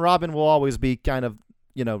 Batman and Robin will always be kind of,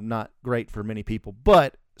 not great for many people,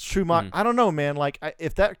 but Schumacher, I don't know, man,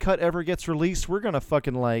 if that cut ever gets released, we're going to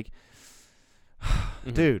fucking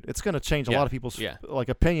dude, it's going to change a lot of people's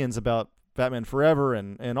opinions about Batman Forever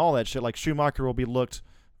and all that shit. Schumacher will be looked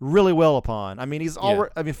really well upon. I mean,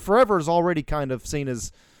 Forever is already kind of seen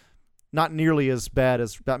as not nearly as bad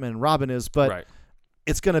as Batman and Robin is, but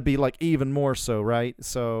it's going to be even more so, right?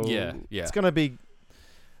 So it's going to be,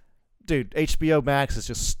 dude, HBO Max is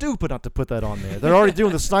just stupid not to put that on there. They're already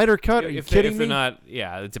doing the Snyder cut. Are you kidding me? If they're not,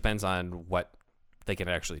 it depends on what they can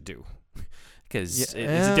actually do. Because it's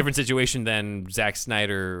a different situation than Zack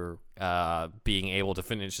Snyder being able to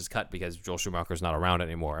finish his cut because Joel Schumacher's not around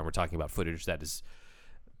anymore, and we're talking about footage that is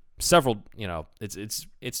several, it's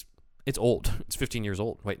old. It's 15 years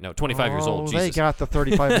old. Wait, no, 25 years old. Jesus. They got the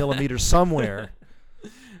 35 millimeters somewhere.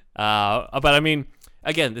 But I mean,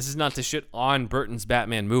 again, this is not to shit on Burton's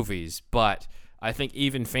Batman movies, but I think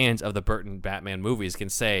even fans of the Burton Batman movies can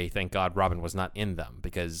say, thank God Robin was not in them,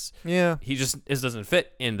 because he just doesn't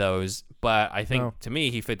fit in those. But I think, to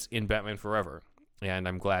me, he fits in Batman Forever. And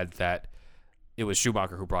I'm glad that it was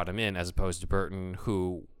Schumacher who brought him in as opposed to Burton,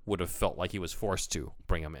 who would have felt like he was forced to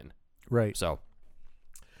bring him in. Right. So,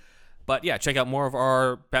 But yeah, check out more of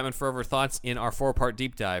our Batman Forever thoughts in our 4-part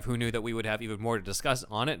deep dive. Who knew that we would have even more to discuss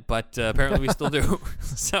on it? But apparently we still do.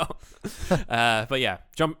 But yeah,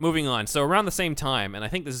 moving on. So around the same time, and I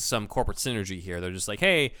think this is some corporate synergy here. They're just like,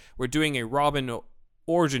 hey, we're doing a Robin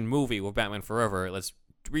origin movie with Batman Forever. Let's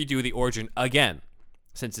redo the origin again,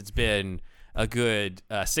 since it's been a good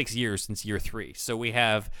 6 years since year 3. So we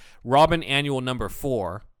have Robin Annual number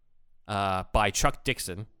 4 by Chuck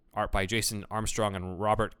Dixon, art by Jason Armstrong and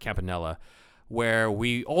Robert Campanella, where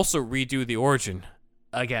we also redo the origin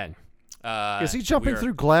again. Is he jumping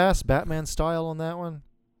through glass Batman style on that one?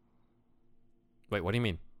 Wait, what do you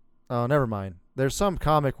mean? Oh, never mind. There's some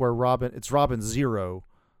comic where it's Robin Zero.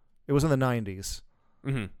 It was in the 90s.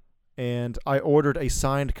 Mm-hmm. And I ordered a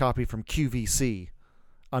signed copy from QVC.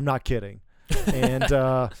 I'm not kidding. And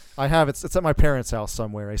I have it. It's at my parents' house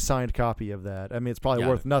somewhere, a signed copy of that. I mean, it's probably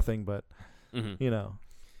worth nothing, but, you know.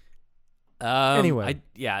 Anyway,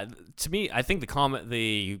 to me, I think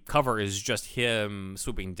the cover is just him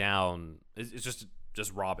swooping down. It's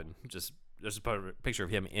just Robin, just a picture of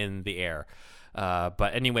him in the air.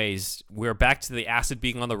 But anyways, we're back to the acid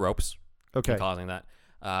being on the ropes. Okay, causing that.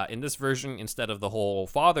 In this version, instead of the whole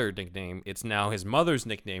father nickname, it's now his mother's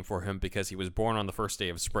nickname for him because he was born on the first day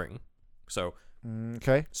of spring. So,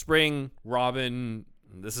 okay, spring, Robin.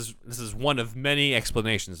 This is one of many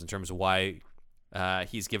explanations in terms of why.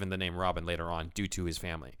 He's given the name Robin later on due to his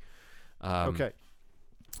family. Okay.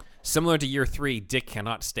 Similar to year 3, Dick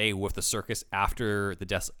cannot stay with the circus after the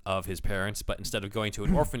deaths of his parents, but instead of going to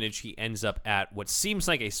an orphanage, he ends up at what seems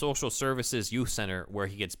like a social services youth center where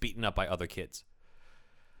he gets beaten up by other kids.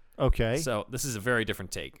 Okay. So this is a very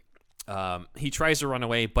different take. He tries to run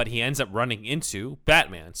away, but he ends up running into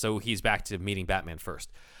Batman, so he's back to meeting Batman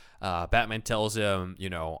first. Batman tells him,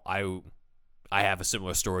 I have a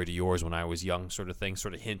similar story to yours when I was young, sort of thing,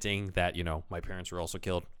 sort of hinting that, my parents were also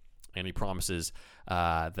killed. And he promises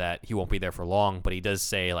that he won't be there for long, but he does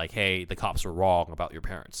say, like, hey, the cops were wrong about your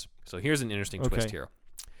parents. So here's an interesting twist here.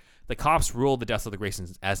 The cops ruled the death of the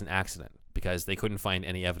Graysons as an accident because they couldn't find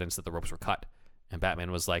any evidence that the ropes were cut. And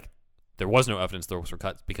Batman was like, there was no evidence the ropes were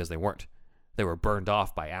cut because they weren't. They were burned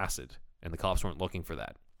off by acid, and the cops weren't looking for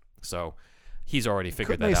that. So he's already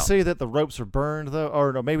figured Couldn't that out. they say that the ropes are burned, though?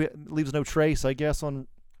 Or no, maybe it leaves no trace, I guess, on...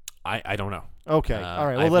 I don't know. Okay, all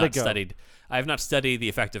right, we'll let it go. I have not studied the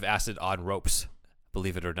effect of acid on ropes,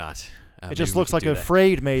 believe it or not. It just looks like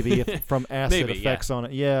afraid, maybe, from acid effects on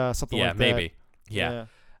it. Yeah, something like that. Maybe. Yeah.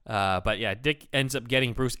 But yeah, Dick ends up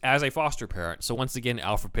getting Bruce as a foster parent. So once again,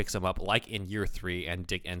 Alfred picks him up like in year 3, and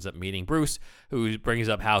Dick ends up meeting Bruce, who brings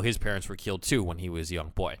up how his parents were killed too when he was a young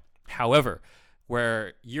boy. However,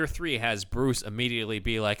 where year 3 has Bruce immediately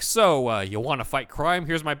be like, so you want to fight crime?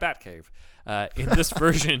 Here's my Batcave. In this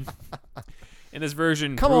version,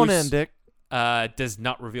 come Bruce, on in, Dick. Does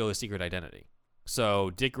not reveal his secret identity. So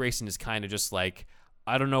Dick Grayson is kind of just like,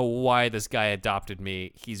 I don't know why this guy adopted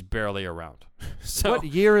me. He's barely around. So what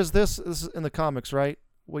year is this? This is in the comics, right?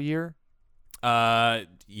 What year?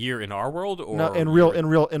 Year in our world, or no, in real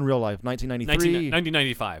life, 1993,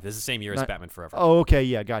 1995. This is the same year as Batman Forever. Oh, okay,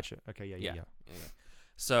 yeah, gotcha. Okay, yeah.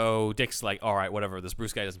 So Dick's like, all right, whatever. This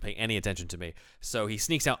Bruce guy doesn't pay any attention to me. So he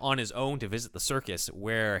sneaks out on his own to visit the circus,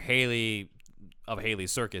 where Haley of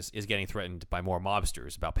Haley's Circus is getting threatened by more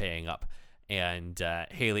mobsters about paying up, and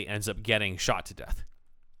Haley ends up getting shot to death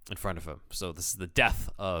in front of him. So this is the death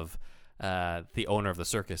of the owner of the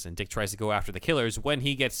circus, and Dick tries to go after the killers when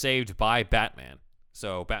he gets saved by Batman.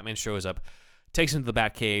 So Batman shows up, takes him to the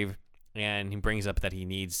Batcave, and he brings up that he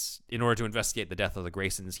needs, in order to investigate the death of the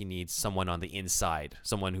Graysons, he needs someone on the inside,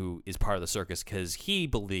 someone who is part of the circus, because he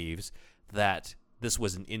believes that this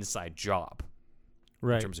was an inside job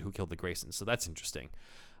in terms of who killed the Graysons. So that's interesting.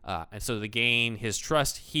 And so to gain his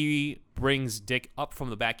trust, he brings Dick up from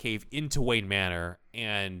the Batcave into Wayne Manor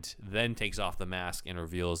and then takes off the mask and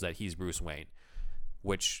reveals that he's Bruce Wayne,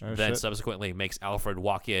 which subsequently makes Alfred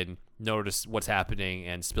walk in, notice what's happening,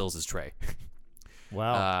 and spills his tray.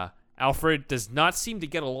 Wow. Alfred does not seem to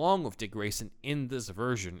get along with Dick Grayson in this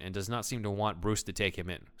version and does not seem to want Bruce to take him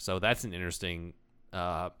in. So that's an interesting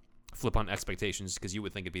flip on expectations, because you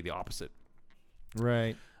would think it'd be the opposite.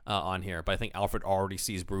 Right. On here. But I think Alfred already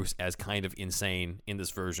sees Bruce as kind of insane in this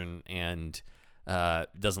version and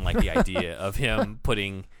doesn't like the idea of him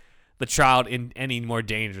putting the child in any more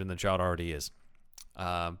danger than the child already is.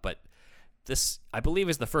 But this, I believe,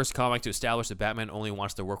 is the first comic to establish that Batman only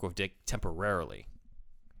wants to work with Dick temporarily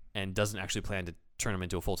and doesn't actually plan to turn him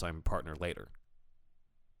into a full-time partner later.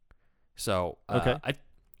 So,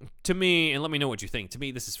 to me, and let me know what you think, to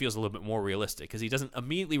me this feels a little bit more realistic, because he doesn't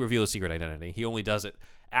immediately reveal his secret identity. He only does it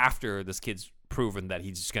after this kid's proven that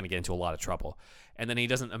he's just going to get into a lot of trouble. And then he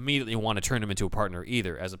doesn't immediately want to turn him into a partner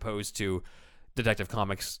either, as opposed to Detective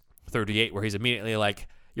Comics 38, where he's immediately like,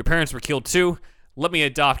 your parents were killed too, let me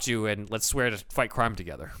adopt you and let's swear to fight crime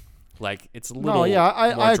together. Like, it's a little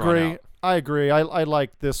I more drawn agree. out. I agree. I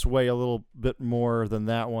like this way a little bit more than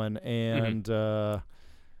that one. And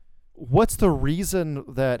what's the reason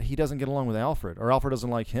that he doesn't get along with Alfred, or Alfred doesn't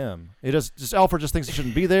like him? Alfred just thinks he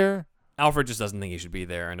shouldn't be there. Alfred just doesn't think he should be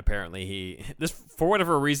there, and apparently for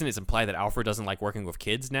whatever reason, it's implied that Alfred doesn't like working with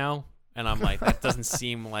kids now, and I'm like, that doesn't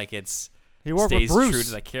seem like he worked with stays Bruce. true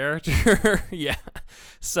to that character. Yeah.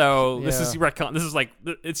 So this is Yeah. retcon. This is like,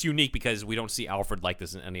 it's unique because we don't see Alfred like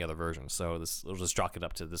this in any other version. So we'll just chalk it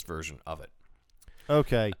up to this version of it.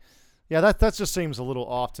 Okay. Yeah, that just seems a little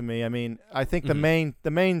off to me. I mean, I think the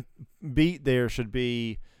main beat there should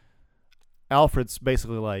be Alfred's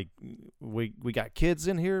basically like, we got kids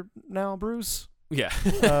in here now, Bruce. Yeah.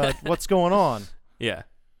 What's going on? Yeah.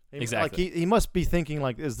 Exactly. Like he must be thinking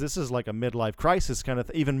like, this is like a midlife crisis kind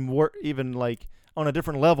of even like on a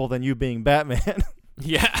different level than you being Batman.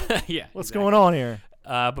 Yeah. Yeah. What's going on here?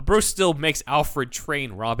 But Bruce still makes Alfred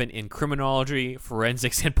train Robin in criminology,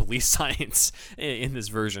 forensics, and police science in this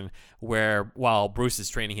version, while Bruce is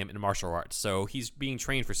training him in martial arts. So he's being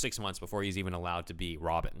trained for 6 months before he's even allowed to be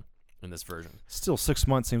Robin in this version. Still 6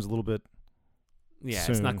 months seems a little bit Yeah,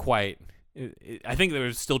 soon. it's not quite. I think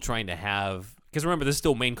they're still trying to have, because remember, this is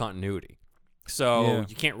still main continuity. So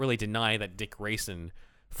you can't really deny that Dick Grayson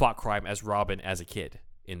fought crime as Robin as a kid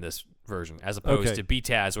in this version, as opposed to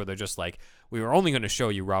BTAS, where they're just like, we were only going to show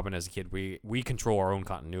you Robin as a kid. We control our own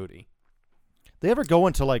continuity. They ever go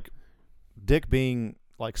into like Dick being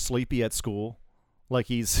like sleepy at school, like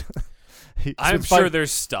he's I'm sure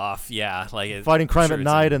there's stuff, yeah, like fighting crime sure at it's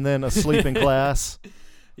night and then asleep in class.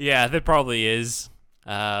 Yeah, there probably is.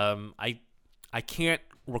 I can't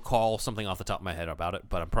recall something off the top of my head about it,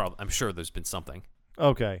 but I'm sure there's been something.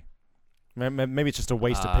 Okay, maybe it's just a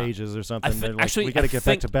waste of pages or something. They're like, actually, we got to I get back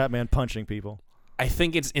think- to Batman punching people. I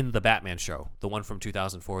think it's in the Batman show, the one from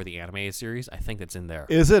 2004, the animated series. I think that's in there.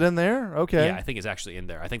 Is it in there? Okay. Yeah, I think it's actually in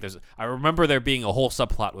there. I remember there being a whole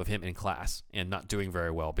subplot with him in class and not doing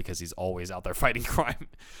very well because he's always out there fighting crime.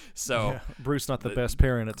 So Yeah, Bruce not the best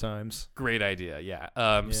parent at times. great idea,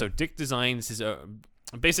 yeah. So Dick designs his.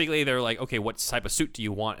 Basically, they're like, okay, what type of suit do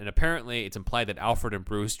you want? And apparently, it's implied that Alfred and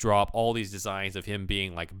Bruce draw up all these designs of him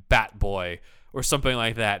being like Batboy or something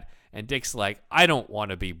like that. And Dick's like, I don't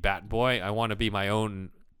want to be Batboy. I want to be my own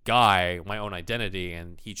guy, my own identity.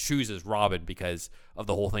 And he chooses Robin because of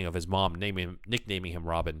the whole thing of his mom nicknaming him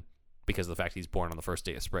Robin because of the fact he's born on the first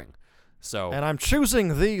day of spring. So, And I'm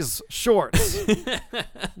choosing these shorts.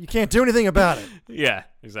 You can't do anything about it. yeah,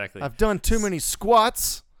 exactly. I've done too many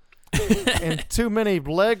squats and too many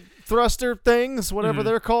leg thruster things, whatever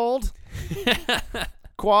they're called.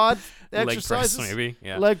 Quad exercises. Leg press, maybe.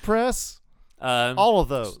 Yeah. Leg press. All of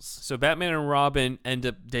those. So Batman and Robin end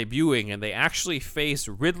up debuting, and they actually face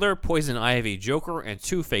Riddler, Poison Ivy, Joker, and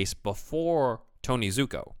Two-Face before Tony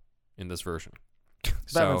Zuko in this version.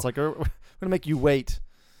 Batman's like, we're going to make you wait.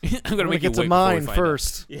 I'm going to make you get to wait mine before we find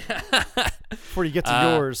first. out. Yeah. Before you get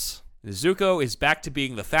to yours. Zuko is back to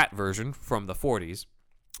being the fat version from the 40s,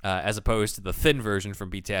 as opposed to the thin version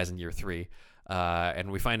from BTAS in Year 3.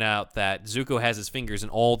 And we find out that Zuko has his fingers in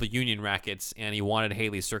all the union rackets, and he wanted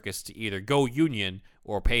Haley Circus to either go union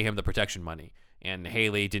or pay him the protection money. And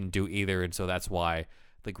Haley didn't do either, and so that's why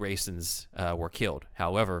the Graysons were killed.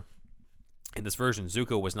 However, in this version,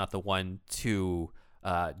 Zuko was not the one to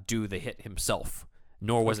do the hit himself,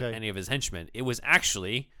 nor was it any of his henchmen. It was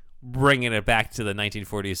actually, bringing it back to the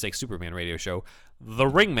 1946 Superman radio show, the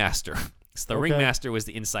Ringmaster. So the Ringmaster was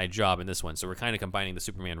the inside job in this one, so we're kind of combining the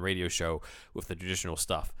Superman radio show with the traditional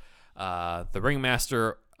stuff. The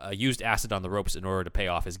Ringmaster used acid on the ropes in order to pay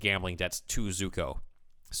off his gambling debts to Zuko.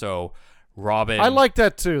 So Robin... I like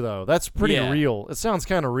that too, though. That's pretty real. It sounds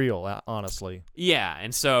kind of real, honestly. Yeah,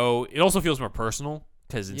 and so it also feels more personal,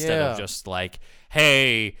 because instead of just like,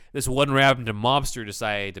 hey, this one random mobster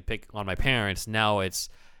decided to pick on my parents, now it's,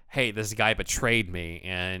 hey, this guy betrayed me,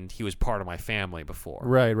 and he was part of my family before.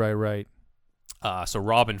 Right. So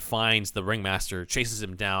Robin finds the Ringmaster, chases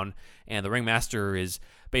him down, and the Ringmaster is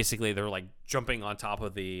basically, they're like jumping on top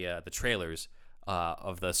of the trailers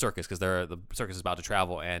of the circus, because the circus is about to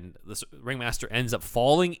travel, and the Ringmaster ends up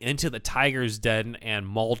falling into the tiger's den and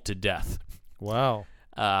mauled to death. Wow.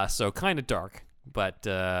 So kind of dark, but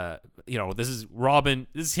this is Robin.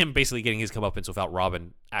 This is him basically getting his comeuppance without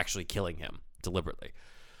Robin actually killing him deliberately.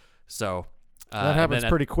 So that happens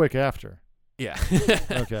pretty quick after. Yeah.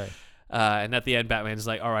 Okay. And at the end, Batman's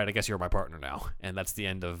like, all right, I guess you're my partner now. And that's the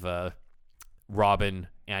end of Robin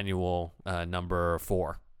Annual number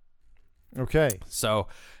 4. Okay. So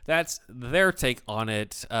that's their take on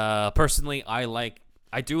it. Personally,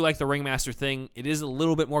 I do like the Ringmaster thing. It is a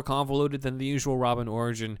little bit more convoluted than the usual Robin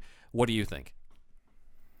origin. What do you think?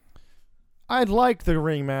 I'd like the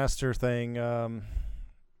Ringmaster thing.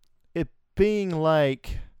 It being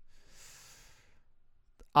like,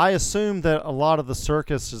 I assume that a lot of the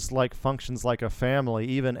circus is like functions like a family,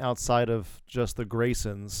 even outside of just the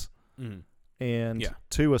Graysons. Mm. And Yeah.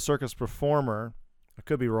 to a circus performer, I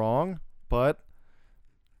could be wrong, but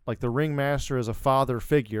like the Ringmaster is a father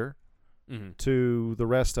figure Mm-hmm. to the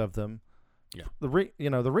rest of them. Yeah. The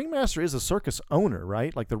Ringmaster is a circus owner,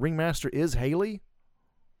 right? Like the Ringmaster is Haley.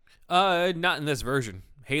 Not in this version.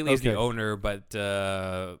 Haley's the Okay. owner, but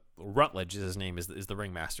Rutledge is his name, is the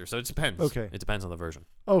Ringmaster. So it depends. Okay. It depends on the version.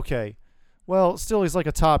 Okay. Well, still he's like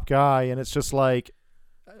a top guy, and it's just like,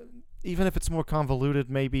 even if it's more convoluted,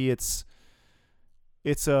 maybe it's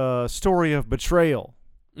a story of betrayal.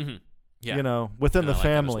 Mm-hmm. Yeah. You know, within And the I like that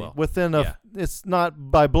as family, well. within Yeah. it's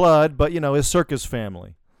not by blood, but his circus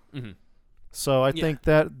family. Mm-hmm. So I Yeah. think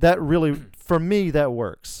that really, for me, that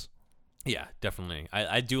works. Yeah, definitely.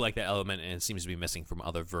 I do like that element, and it seems to be missing from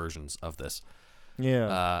other versions of this.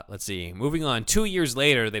 Yeah. Let's see. Moving on. 2 years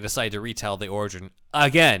later, they decide to retell the origin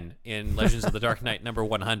again in Legends of the Dark Knight number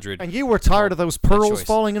 100. And you were tired of those pearls choice.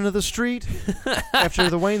 falling into the street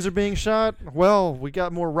after the Waynes are being shot? Well, we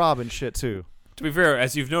got more Robin shit, too. To be fair,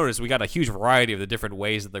 as you've noticed, we got a huge variety of the different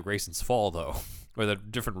ways that the Graysons fall, though, or the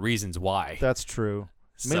different reasons why. That's true.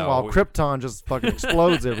 So- Meanwhile, Krypton just fucking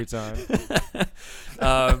explodes every time.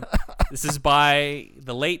 This is by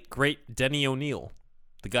the late, great Denny O'Neil,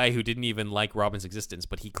 the guy who didn't even like Robin's existence,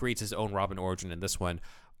 but he creates his own Robin origin in this one.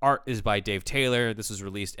 Art is by Dave Taylor. This was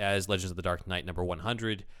released as Legends of the Dark Knight number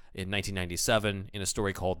 100 in 1997 in a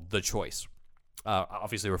story called The Choice,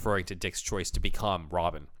 obviously referring to Dick's choice to become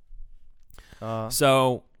Robin.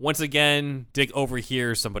 So, once again, Dick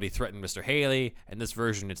overhears somebody threaten Mr. Haley. In this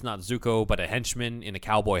version, it's not Zuko, but a henchman in a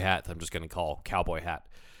cowboy hat that I'm just going to call Cowboy Hat.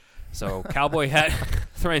 So, Cowboy Hat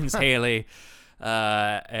threatens Haley.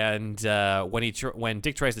 And when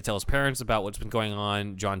Dick tries to tell his parents about what's been going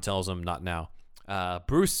on, John tells him, not now.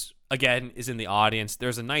 Bruce, again, is in the audience.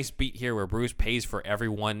 There's a nice beat here where Bruce pays for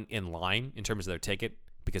everyone in line in terms of their ticket,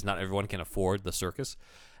 because not everyone can afford the circus.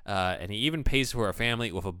 And he even pays for a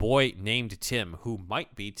family with a boy named Tim, who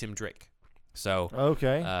might be Tim Drake. So,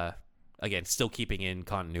 Okay. again, still keeping in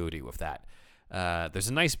continuity with that. There's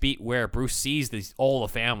a nice beat where Bruce sees all the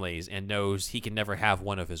families and knows he can never have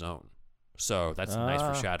one of his own. So that's nice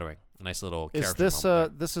foreshadowing. A nice little Is character this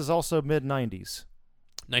moment this is also mid-90s? there.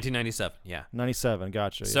 1997, yeah. 97,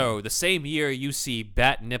 gotcha. Yeah. So the same year you see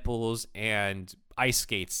bat nipples and ice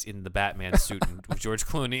skates in the Batman suit with George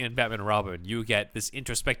Clooney and Batman and Robin, you get this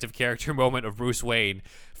introspective character moment of Bruce Wayne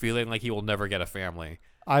feeling like he will never get a family.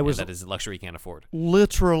 I was that is a luxury he can't afford.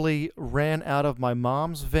 literally ran out of my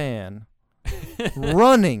mom's van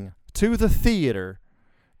running to the theater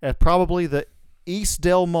at probably the East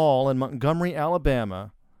Del Mall in Montgomery,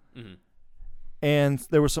 Alabama. Mhm. And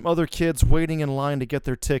there were some other kids waiting in line to get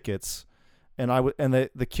their tickets. And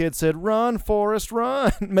the kid said, "Run, Forrest,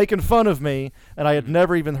 run," making fun of me. And I had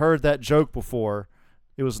never even heard that joke before.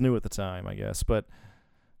 It was new at the time, I guess. But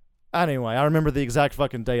anyway, I remember the exact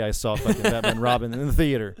fucking day I saw fucking Batman and Robin in the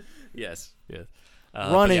theater. Yes.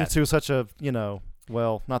 Running to such a,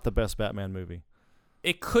 not the best Batman movie.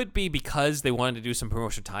 It could be because they wanted to do some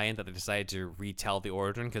promotion tie-in that they decided to retell the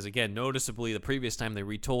origin. Because again, noticeably, the previous time they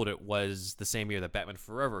retold it was the same year that Batman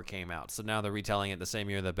Forever came out. So now they're retelling it the same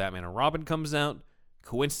year that Batman and Robin comes out.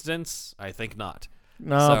 Coincidence? I think not.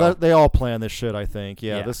 No, So- they all plan this shit, I think.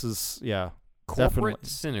 Yeah, Yeah. this is, Corporate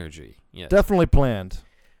definitely. synergy. Yes. Definitely planned,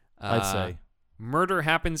 I'd Uh, say. Murder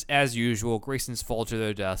happens as usual. Graysons fall to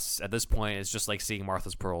their deaths. At this point, it's just like seeing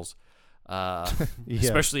Martha's pearls. Yeah.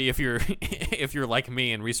 Especially if you're if you're like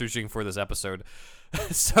me and researching for this episode.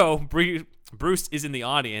 So Bruce is in the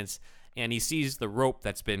audience and he sees the rope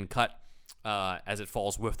that's been cut as it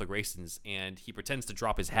falls with the Graysons, and he pretends to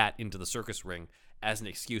drop his hat into the circus ring as an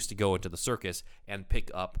excuse to go into the circus and pick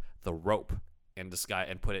up the rope and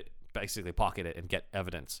put it, basically pocket it and get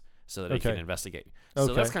evidence so that he can Okay. investigate.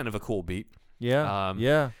 So that's Okay. kind of a cool beat. Yeah,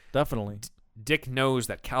 Yeah. definitely. Dick knows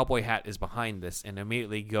that Cowboy Hat is behind this and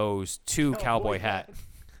immediately goes to Cowboy Hat.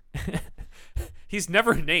 He's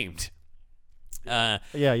never named. Yeah.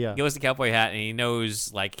 He goes to Cowboy Hat and he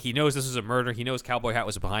knows this was a murder. He knows Cowboy Hat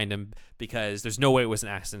was behind him because there's no way it was an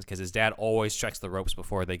accident, because his dad always checks the ropes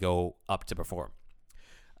before they go up to perform.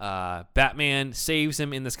 Batman saves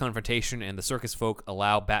him in this confrontation, and the circus folk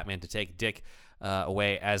allow Batman to take Dick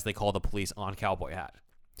away as they call the police on Cowboy Hat.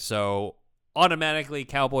 So automatically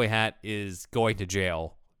Cowboy Hat is going to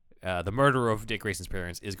jail. The murderer of Dick Grayson's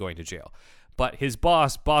parents is going to jail. But his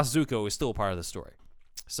boss Zuko, is still part of the story.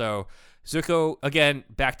 So Zuko, again,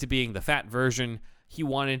 back to being the fat version. He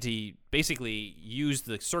wanted to basically use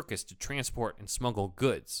the circus to transport and smuggle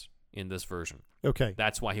goods in this version. Okay.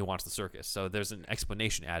 That's why he wants the circus. So there's an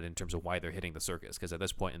explanation added in terms of why they're hitting the circus, because at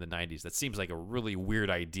this point in the 90s, that seems like a really weird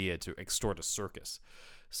idea to extort a circus.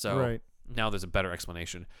 So now there's a better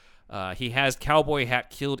explanation. He has Cowboy Hat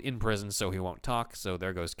killed in prison, so he won't talk. So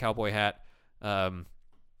there goes Cowboy Hat.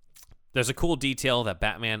 There's a cool detail that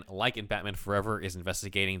Batman, like in Batman Forever, is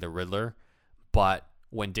investigating the Riddler, but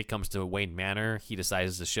when Dick comes to Wayne Manor, he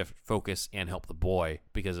decides to shift focus and help the boy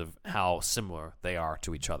because of how similar they are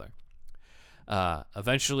to each other.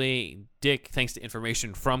 Eventually, Dick, thanks to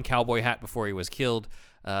information from Cowboy Hat before he was killed,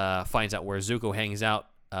 finds out where Zuko hangs out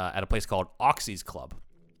at a place called Oxy's Club.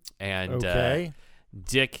 And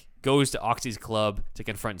Dick goes to Oxy's Club to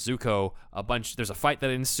confront Zuko. There's a fight that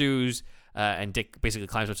ensues, and Dick basically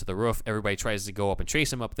climbs up to the roof. Everybody tries to go up and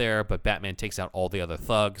chase him up there, but Batman takes out all the other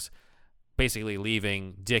thugs, basically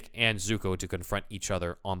leaving Dick and Zuko to confront each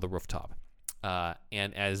other on the rooftop.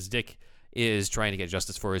 And as Dick is trying to get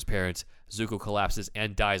justice for his parents, Zuko collapses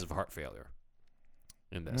and dies of heart failure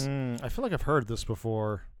in this. I feel like I've heard this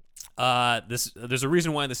before. There's a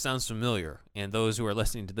reason why this sounds familiar, and those who are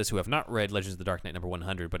listening to this who have not read Legends of the Dark Knight number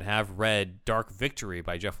 100 but have read Dark Victory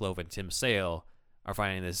by Jeff Loeb and Tim Sale are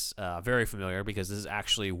finding this very familiar, because this is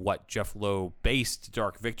actually what Jeff Loeb based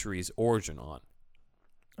Dark Victory's origin on.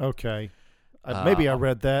 Okay. Maybe I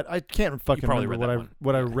read that. I can't fucking remember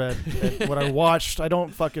what I read and what I watched. I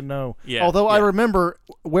don't fucking know. Yeah, Although I remember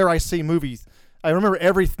where I see movies. I remember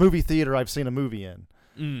every movie theater I've seen a movie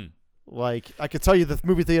in. Like, I could tell you the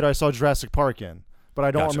movie theater I saw Jurassic Park in, but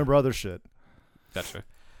I don't remember other shit. Gotcha.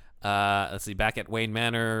 Let's see. Back at Wayne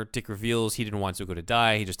Manor, Dick reveals he didn't want Zuko to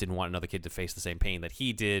die. He just didn't want another kid to face the same pain that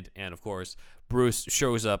he did. And, of course, Bruce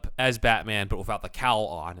shows up as Batman, but without the cowl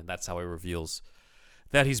on, and that's how he reveals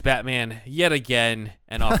that he's Batman yet again,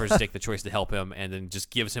 and offers Dick the choice to help him, and then just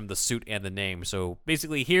gives him the suit and the name. So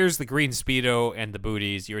basically, here's the green Speedo and the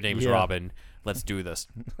booties. Your name's Robin. Let's do this.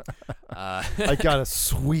 I got a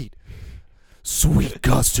sweet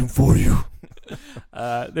costume for you.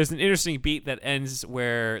 There's an interesting beat that ends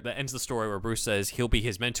the story where Bruce says he'll be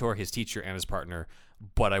his mentor, his teacher, and his partner,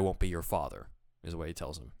 but I won't be your father, is what he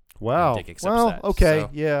tells him. Wow. Dick accepts that. Okay, so,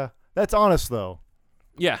 yeah. That's honest, though.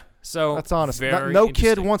 Yeah, so that's honest. No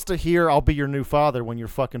kid wants to hear "I'll be your new father" when your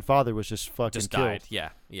fucking father was just fucking just killed. died.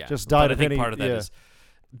 Yeah. Just died. But I think part of that is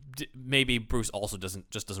maybe Bruce also doesn't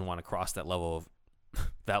want to cross that level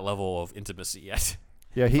of intimacy yet.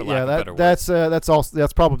 Yeah,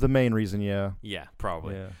 that's probably the main reason. Yeah. Yeah,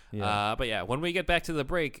 probably. Yeah. But yeah, when we get back from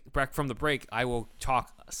the break, I will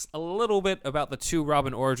talk a little bit about the two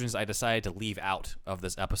Robin origins I decided to leave out of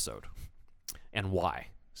this episode and why.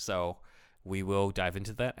 So we will dive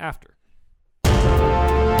into that after.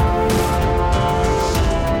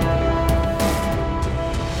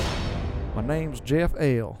 My name's Jeff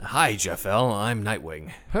L. Hi, Jeff L. I'm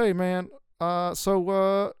Nightwing. Hey, man.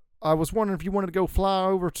 So I was wondering if you wanted to go fly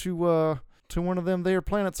over to one of them there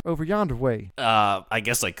planets over yonder way. I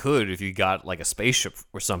guess I could if you got like a spaceship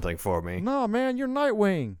or something for me. No, man, you're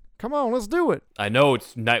Nightwing. Come on, let's do it. I know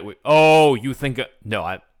it's Nightwing. Oh, you think...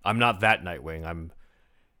 No, I'm not that Nightwing.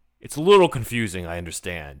 It's a little confusing, I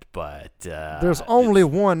understand, but... There's only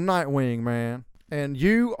one Nightwing, man, and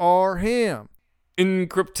you are him. In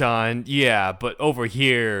Krypton, yeah, but over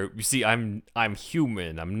here, you see, I'm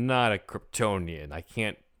human. I'm not a Kryptonian. I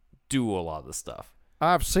can't do a lot of the stuff.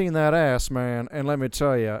 I've seen that ass, man, and let me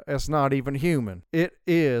tell you, it's not even human. It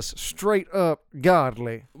is straight up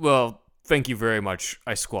godly. Well, thank you very much,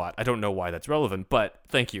 I Squat. I don't know why that's relevant, but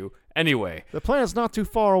thank you. Anyway. The planet's not too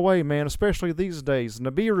far away, man, especially these days.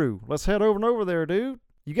 Nibiru. Let's head over there, dude.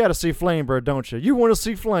 You got to see Flamebird, don't you? You want to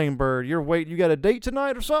see Flamebird. You got a date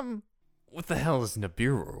tonight or something? What the hell is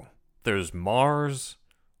Nibiru? There's Mars.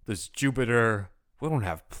 There's Jupiter. We don't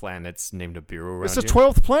have planets named Nibiru around It's the here.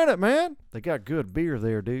 12th planet, man. They got good beer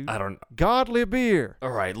there, dude. I don't... Godly beer.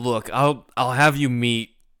 All right, look, I'll have you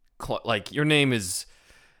meet... your name is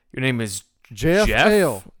Jeff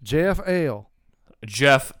L. Jeff L.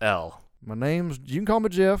 Jeff L. My name's... You can call me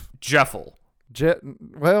Jeff. Jeffel.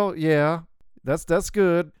 Well, yeah. That's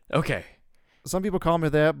good. Okay. Some people call me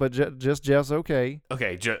that, but just Jeff's okay.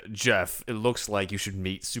 Okay, Jeff, it looks like you should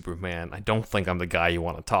meet Superman. I don't think I'm the guy you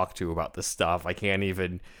want to talk to about this stuff. I can't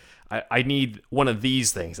even... I need one of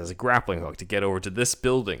these things as a grappling hook to get over to this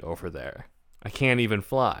building over there. I can't even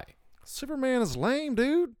fly. Superman is lame,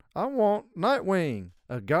 dude. I want Nightwing,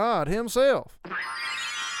 a god himself.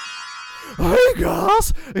 Hey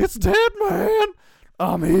guys, it's Dead Man.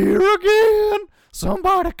 I'm here again.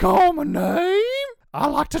 Somebody call my name. I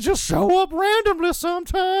like to just show up randomly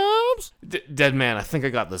sometimes. Dead Man, I think I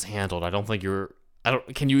got this handled.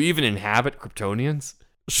 Can you even inhabit Kryptonians?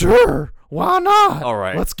 Sure, why not? All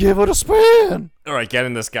right. Let's give it a spin. All right, get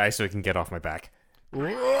in this guy so he can get off my back.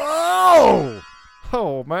 Whoa!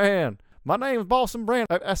 Oh, man. My name's Boston Brand.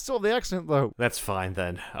 I still have the accent, though. That's fine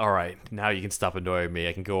then. All right, now you can stop annoying me.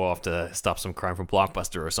 I can go off to stop some crime from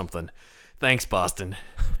Blockbuster or something. Thanks, Boston.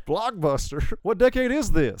 Blockbuster? What decade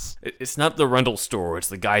is this? It's not the rental store. It's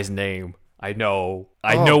the guy's name. I know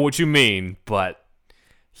what you mean, but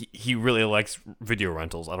he really likes video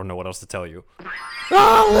rentals. I don't know what else to tell you.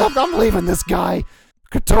 Oh, I'm leaving this guy.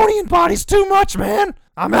 Kryptonian body's too much, man.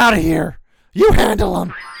 I'm out of here. You handle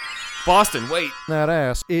him. Boston, wait. That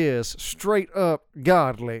ass is straight up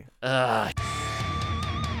godly. All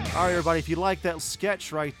right, everybody, if you like that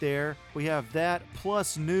sketch right there, we have that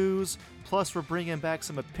plus news, plus we're bringing back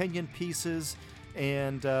some opinion pieces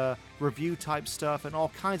and review type stuff and all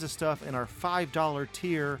kinds of stuff in our $5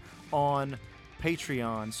 tier on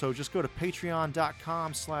Patreon. So just go to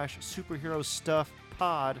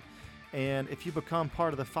patreon.com/superherostuffpod, and if you become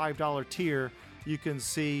part of the $5 tier, you can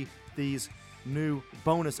see these new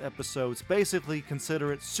bonus episodes. Basically,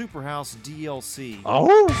 consider it Superhouse DLC.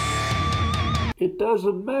 It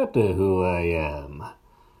doesn't matter who I am.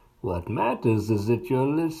 What matters is that you're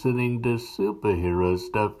listening to Superhero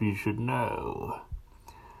Stuff You Should Know.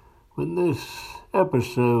 When this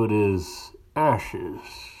episode is ashes,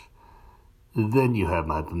 then you have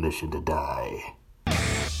my permission to die.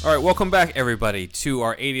 All right, welcome back, everybody, to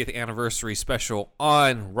our 80th anniversary special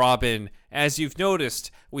on Robin. As you've noticed,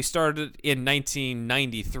 we started in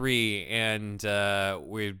 1993, and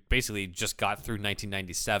we basically just got through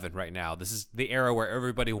 1997 right now. This is the era where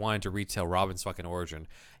everybody wanted to retell Robin's fucking origin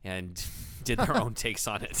and did their own takes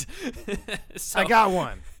on it. So, I got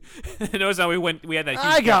one. Notice how we had that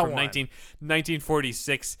huge gap from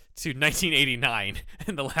 1946 to 1989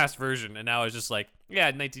 in the last version, and now it's just like, yeah,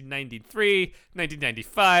 1993,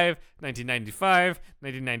 1995, 1995,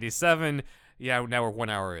 1997. Yeah, now we're 1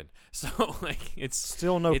 hour in. So, like, it's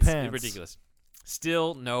Still no it's pants. ridiculous.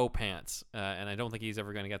 Still no pants. And I don't think he's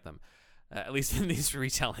ever going to get them, at least in these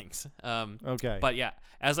retellings. Okay. But yeah,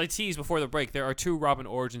 as I teased before the break, there are two Robin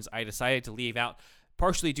origins I decided to leave out,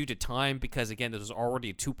 partially due to time, because, again, this was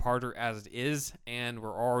already a two-parter as it is, and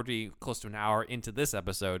we're already close to an hour into this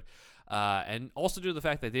episode. And also due to the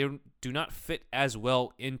fact that they do not fit as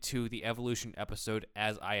well into the Evolution episode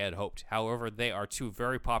as I had hoped. However, they are two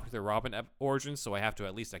very popular Robin origins, so I have to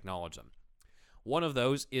at least acknowledge them. One of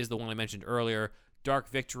those is the one I mentioned earlier, Dark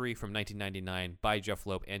Victory from 1999 by Jeff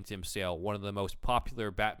Loeb and Tim Sale, one of the most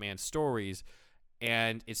popular Batman stories,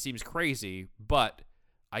 and it seems crazy, but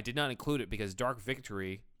I did not include it because Dark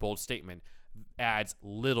Victory, bold statement, adds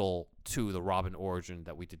little to the Robin origin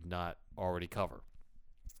that we did not already cover.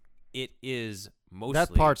 It is mostly...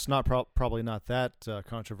 That part's not probably not that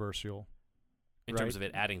controversial. In right? terms of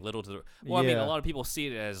it adding little to the... Well, I mean, Yeah. a lot of people see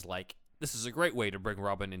it as, like, this is a great way to bring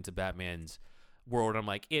Robin into Batman's world. I'm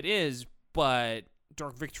like, it is, but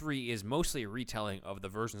Dark Victory is mostly a retelling of the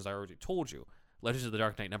versions I already told you. Legends of the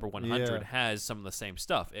Dark Knight number 100 has some of the same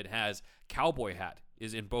stuff. It has Cowboy Hat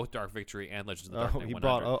is in both Dark Victory and Legends of the Dark Knight 100. He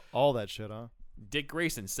brought all that shit, huh? Dick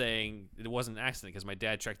Grayson saying it wasn't an accident because my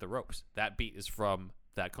dad checked the ropes. That beat is from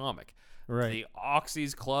that comic. Right. The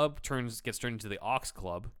Oxys Club gets turned into the Ox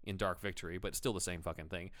Club in Dark Victory, but still the same fucking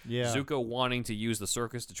thing. Yeah. Zuko wanting to use the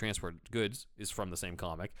circus to transport goods is from the same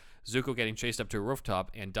comic. Zuko getting chased up to a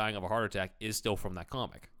rooftop and dying of a heart attack is still from that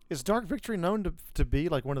comic. Is Dark Victory known to be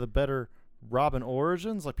like one of the better Robin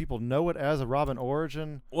origins? Like people know it as a Robin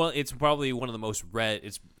origin? Well, it's probably one of the most read.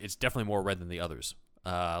 It's definitely more read than the others.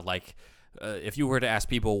 If you were to ask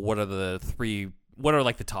people what are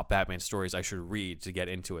like the top Batman stories I should read to get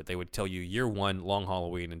into it, they would tell you Year One, Long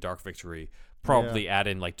Halloween, and Dark Victory. Probably add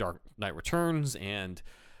in like Dark Knight Returns and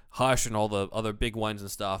Hush and all the other big ones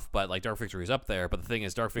and stuff. But like Dark Victory is up there. But the thing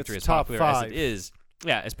is, Dark Victory, It's as top popular as 5. it is,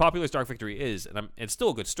 as popular as Dark Victory is, and it's still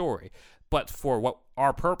a good story. But for what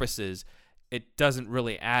our purposes, it doesn't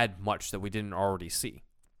really add much that we didn't already see,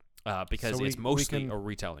 because So it's we mostly can- a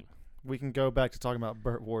retelling. We can go back to talking about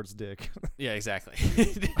Burt Ward's dick. Yeah, exactly.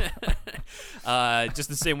 Just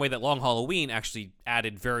the same way that Long Halloween actually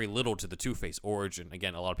added very little to the Two-Face origin.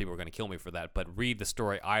 Again, a lot of people are going to kill me for that, but read the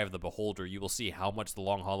story Eye of the Beholder. You will see how much the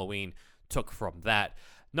Long Halloween took from that.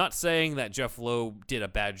 Not saying that Jeff Loeb did a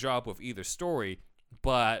bad job with either story,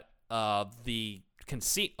 but the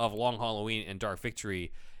conceit of Long Halloween and Dark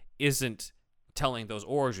Victory isn't telling those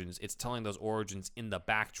origins. It's telling those origins in the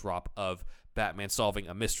backdrop of Batman solving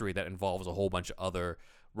a mystery that involves a whole bunch of other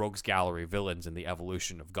rogues gallery villains and the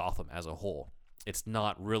evolution of Gotham as a whole. It's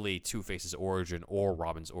not really Two-Face's origin or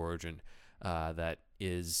Robin's origin that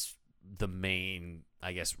is the main,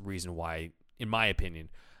 I guess, reason why, in my opinion,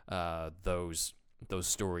 those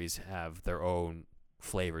stories have their own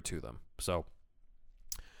flavor to them. So,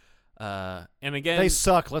 and again, They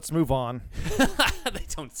suck. Let's move on. they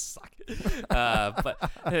don't suck. But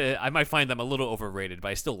I might find them a little overrated, but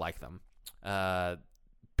I still like them.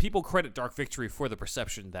 People credit Dark Victory for the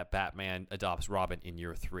perception that Batman adopts Robin in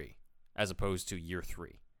year 3, as opposed to year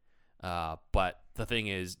 3. But the thing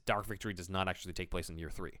is, Dark Victory does not actually take place in year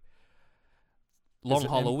 3. Long Is it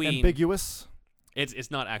Halloween. ambiguous?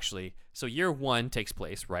 It's not actually. So year 1 takes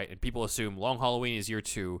place, right? And people assume Long Halloween is year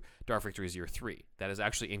 2, Dark Victory is year 3. That is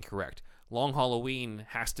actually incorrect. Long Halloween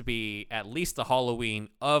has to be at least the Halloween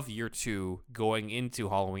of year 2 going into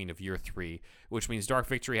Halloween of year 3, which means Dark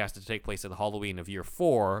Victory has to take place at the Halloween of year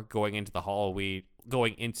 4 going into the Halloween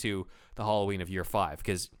of year 5,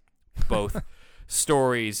 because both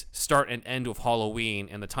stories start and end with Halloween,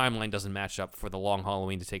 and the timeline doesn't match up for the Long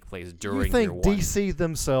Halloween to take place during You think year 1. DC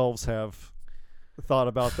themselves have thought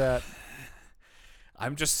about that?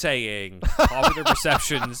 I'm just saying, popular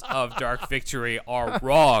perceptions of Dark Victory are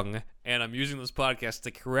wrong, and I'm using this podcast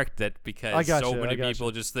to correct it because so many people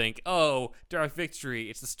just think, oh, Dark Victory,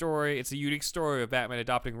 it's a unique story of Batman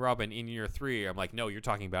adopting Robin in year 3. I'm like, no, you're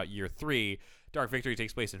talking about year 3. Dark Victory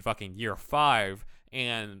takes place in fucking year 5,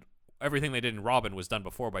 and everything they did in Robin was done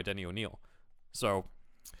before by Denny O'Neil. So,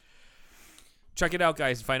 check it out,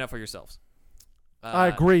 guys, and find out for yourselves. I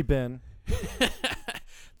agree, Ben.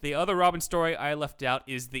 The other Robin story I left out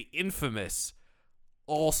is the infamous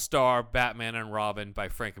All-Star Batman and Robin by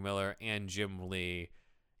Frank Miller and Jim Lee.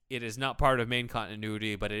 It is not part of main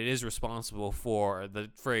continuity, but it is responsible for the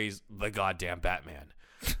phrase, the goddamn Batman.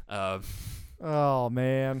 Oh,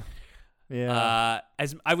 man. Yeah.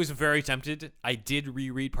 As I was very tempted, I did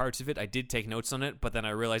reread parts of it. I did take notes on it, but then I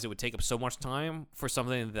realized it would take up so much time for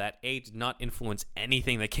something that, A, did not influence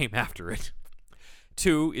anything that came after it.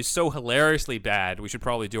 2, is so hilariously bad, we should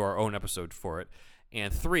probably do our own episode for it.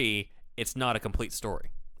 And 3, it's not a complete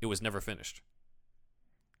story. It was never finished.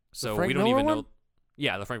 So we don't even know.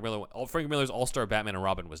 Yeah, the Frank Miller one. Frank Miller's All-Star Batman and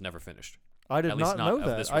Robin was never finished. I did not know of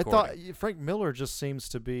that. this I thought recording. Frank Miller just seems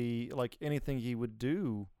to be like anything he would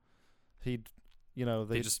do, they'd have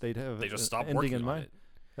They just stopped ending working in on mind. it.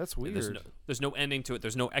 That's And weird. There's no ending to it.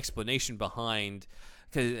 There's no explanation behind.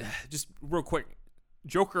 Cause just real quick,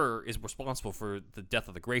 Joker is responsible for the death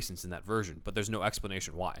of the Graysons in that version, but there's no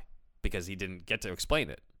explanation why, because he didn't get to explain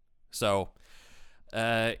it. So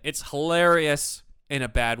it's hilarious in a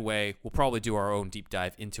bad way. We'll probably do our own deep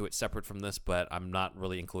dive into it separate from this, but I'm not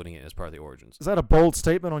really including it as part of the origins. Is that a bold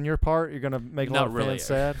statement on your part? You're gonna make a lot Not of really. fans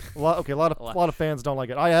sad. A lot of fans don't like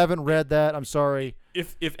it. I haven't read that. I'm sorry.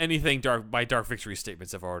 If anything, my Dark Victory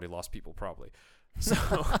statements have already lost people, probably. So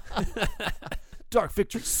Dark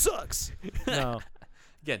Victory sucks. No.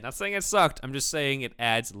 again, not saying it sucked. I'm just saying it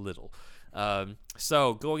adds little.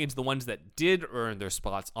 So going into the ones that did earn their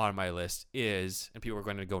spots on my list is, and people are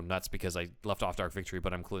going to go nuts because I left off Dark Victory,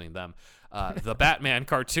 but I'm including them. The Batman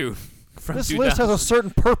cartoon from This 2000. list has a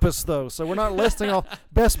certain purpose, though, so we're not listing off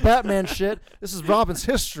best Batman shit. This is Robin's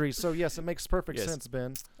history, so yes, it makes perfect Yes. sense,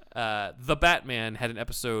 Ben. The Batman had an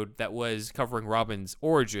episode that was covering Robin's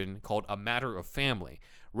origin called A Matter of Family,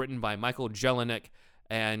 written by Michael Jelenic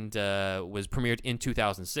and was premiered in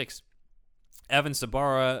 2006. Evan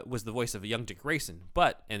Sabara was the voice of young Dick Grayson,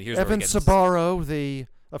 but, and here's Evan where it gets Sabaro, the,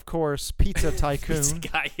 of course, pizza tycoon, Pizza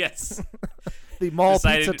guy, yes. the mall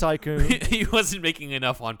decided- pizza tycoon. He wasn't making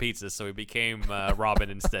enough on pizzas, so he became Robin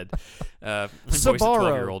instead. Voiced a Sabaro.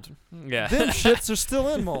 12-year-old. Yeah. Them shits are still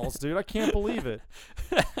in malls, dude. I can't believe it.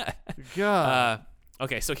 God.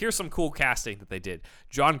 Okay, so here's some cool casting that they did.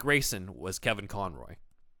 John Grayson was Kevin Conroy.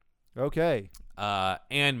 Okay.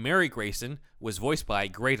 And Mary Grayson was voiced by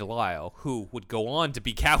Grey DeLisle, who would go on to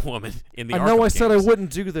be Catwoman in the I know Arkham I said I games.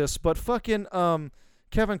 wouldn't do this, but fucking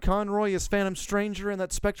Kevin Conroy is Phantom Stranger in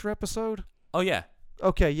that Spectre episode? Oh, yeah.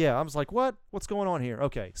 Okay, yeah. I was like, what? What's going on here?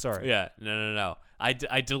 Okay, sorry. Yeah, no. I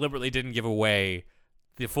deliberately didn't give away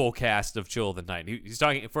the full cast of Chill of the Night. He's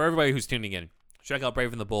talking, for everybody who's tuning in, check out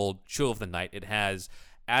Brave and the Bold, Chill of the Night. It has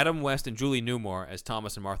Adam West and Julie Newmar as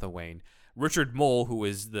Thomas and Martha Wayne. Richard Mole, who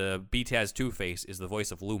is the BTAS Two-Face, is the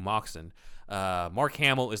voice of Lou Moxon. Mark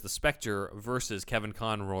Hamill is the Spectre versus Kevin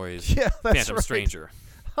Conroy's Yeah, that's Phantom right. Stranger.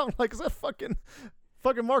 I'm like, is that fucking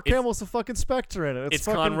Mark Hamill's the fucking Spectre in it? It's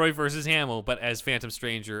fucking, Conroy versus Hamill, but as Phantom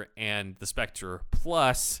Stranger and the Spectre,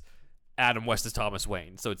 plus Adam West as Thomas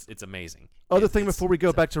Wayne. So it's amazing. Other thing before we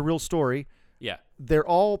go back to real story, Yeah. they're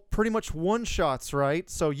all pretty much one-shots, right?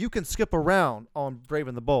 So you can skip around on Brave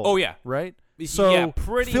and the Bold. Oh, yeah. Right? Yeah, So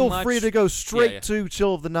pretty feel much. free to go straight yeah. to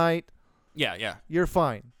Chill of the Night. Yeah. You're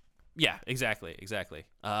fine. Yeah, exactly.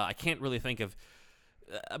 I can't really think of.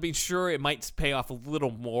 I mean, sure, it might pay off a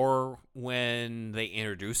little more when they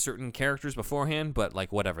introduce certain characters beforehand, but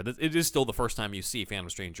like whatever. It is still the first time you see Phantom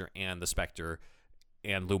Stranger and the Spectre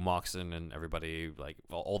and Lou Moxon and everybody, like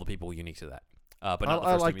all the people unique to that. But not the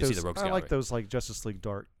first time you see the Rogues I Gallery. like those like Justice League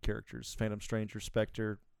Dark characters. Phantom Stranger,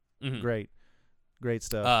 Spectre. Mhm. Great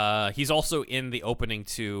stuff. He's also in the opening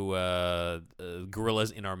to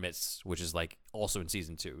Gorillas in Our Midst, which is like also in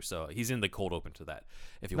season 2. So he's in the cold open to that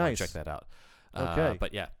if you want Nice. to check that out. Okay.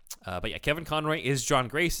 But yeah, Kevin Conroy is John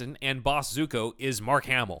Grayson, and Boss Zuko is Mark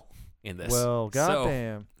Hamill in this. Well, So,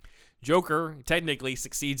 goddamn. Joker technically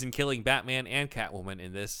succeeds in killing Batman and Catwoman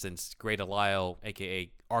in this, since Great Alile, aka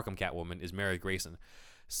Arkham Catwoman, is Mary Grayson.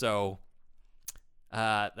 So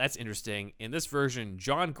that's interesting. In this version,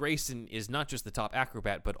 John Grayson is not just the top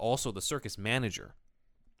acrobat, but also the circus manager.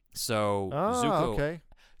 So Okay.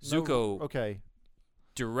 Zuko Okay.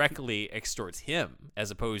 directly extorts him, as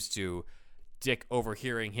opposed to Dick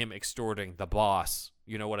overhearing him extorting the boss.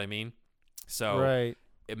 You know what I mean? So Right.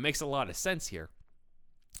 it makes a lot of sense here.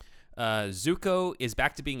 Zuko is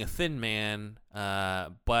back to being a thin man,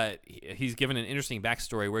 but he's given an interesting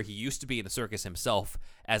backstory where he used to be in the circus himself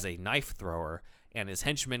as a knife thrower, and his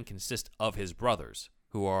henchmen consist of his brothers,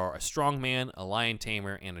 who are a strong man, a lion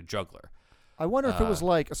tamer, and a juggler. I wonder if it was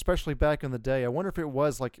like, especially back in the day, I wonder if it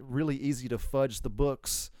was like really easy to fudge the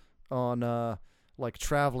books on like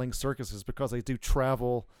traveling circuses, because they do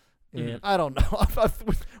travel. And I don't know.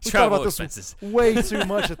 We talked Travel about expenses. this way too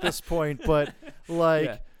much at this point, but like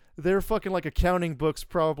Yeah. they're fucking like accounting books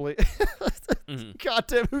probably.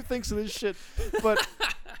 Goddamn, who thinks of this shit? But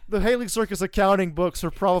the Haley Circus accounting books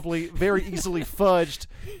are probably very easily fudged,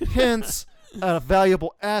 hence a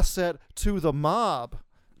valuable asset to the mob.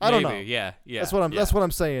 I don't know. Yeah. That's what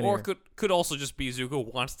I'm saying. Or here. could also just be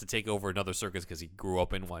Zuko wants to take over another circus because he grew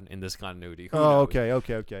up in one in this continuity. Who Oh, knows?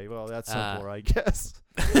 okay. Well, that's simpler, I guess.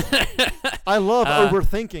 I love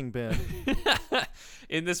overthinking, Ben.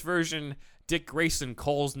 In this version, Dick Grayson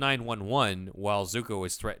calls 911 while Zuko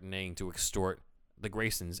is threatening to extort the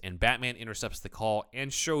Graysons, and Batman intercepts the call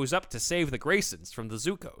and shows up to save the Graysons from the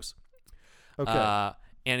Zukos. Okay.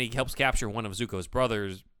 And he helps capture one of Zuko's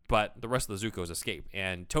brothers, but the rest of the Zukos escape.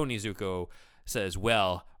 And Tony Zuko says,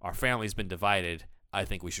 well, our family's been divided. I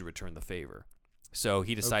think we should return the favor. So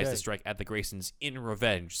he decides to strike at the Graysons in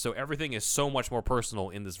revenge. So everything is so much more personal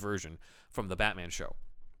in this version from the Batman show.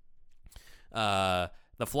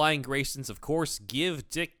 The Flying Graysons, of course, give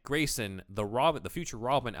Dick Grayson the future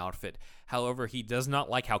Robin outfit. However, he does not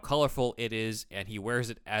like how colorful it is, and he wears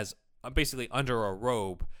it as basically under a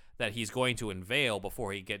robe that he's going to unveil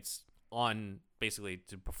before he gets on basically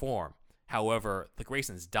to perform. However, the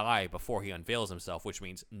Graysons die before he unveils himself, which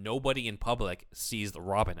means nobody in public sees the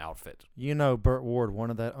Robin outfit. You know, Burt Ward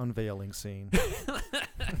wanted that unveiling scene.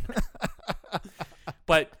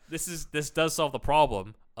 But this does solve the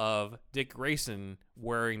problem of Dick Grayson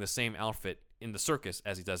wearing the same outfit in the circus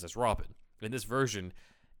as he does as Robin. In this version,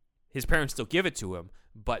 his parents still give it to him,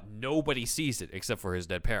 but nobody sees it except for his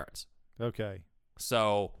dead parents. Okay.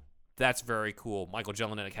 So that's very cool. Michael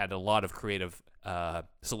Jelenic had a lot of creative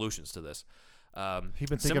solutions to this. He's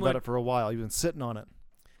been thinking about it for a while. He's been sitting on it.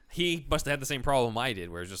 He must have had the same problem I did,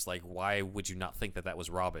 where it's just like, why would you not think that was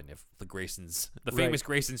Robin if the Graysons, the famous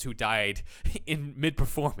Graysons who died in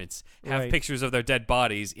mid-performance, have pictures of their dead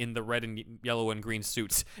bodies in the red and yellow and green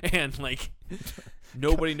suits, and like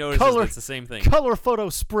nobody notices it's the same thing. Color photo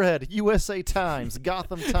spread, USA Times,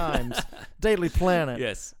 Gotham Times, Daily Planet.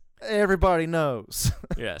 Yes. Everybody knows.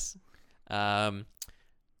 Yes.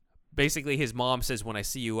 Basically, his mom says, when I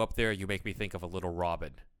see you up there, you make me think of a little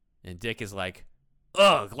Robin. And Dick is like,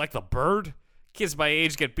 ugh, like the bird? Kids my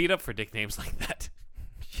age get beat up for nicknames like that.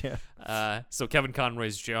 Yeah. So Kevin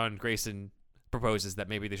Conroy's John Grayson proposes that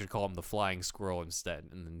maybe they should call him the Flying Squirrel instead,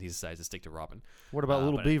 and then he decides to stick to Robin. What about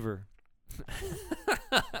Little Beaver?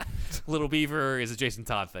 Little Beaver is a Jason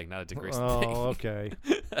Todd thing, not a Dick Grayson thing. Oh, okay.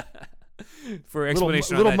 For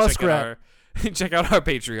explanation little on that, muskrat. check out our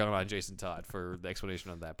Patreon on Jason Todd for the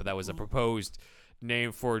explanation on that. But that was a proposed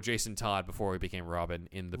name for Jason Todd before he became Robin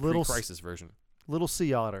in the pre-Crisis version. Little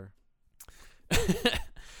Sea Otter.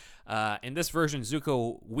 In this version,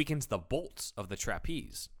 Zuko weakens the bolts of the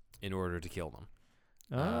trapeze in order to kill them.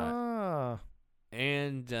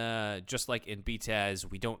 And just like in BTAS,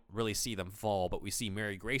 we don't really see them fall, but we see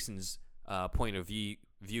Mary Grayson's point of view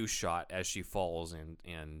view shot as she falls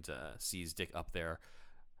and sees Dick up there.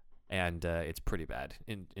 And it's pretty bad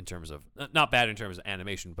in terms of, not bad in terms of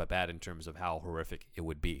animation, but bad in terms of how horrific it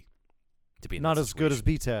would be to be in Not that as good as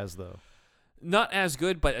situation. BTAS, though. Not as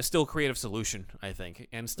good, but a still creative solution, I think,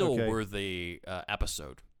 and still Okay. a worthy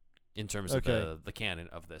episode in terms of the canon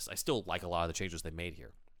of this. I still like a lot of the changes they made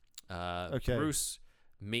here. Okay. Bruce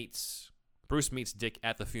meets Dick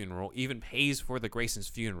at the funeral, even pays for the Grayson's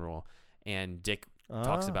funeral, and Dick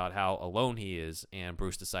talks about how alone he is, and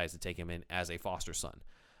Bruce decides to take him in as a foster son.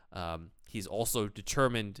 He's also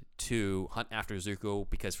determined to hunt after Zuko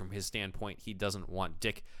because from his standpoint, he doesn't want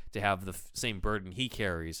Dick to have the same burden he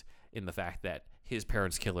carries in the fact that his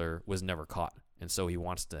parents' killer was never caught. And so he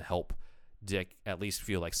wants to help Dick at least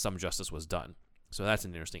feel like some justice was done. So that's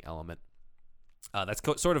an interesting element. That's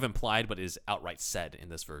sort of implied, but is outright said in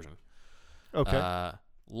this version. Okay.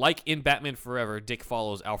 Like in Batman Forever, Dick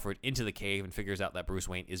follows Alfred into the cave and figures out that Bruce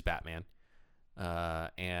Wayne is Batman.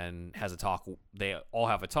 And has a talk. They all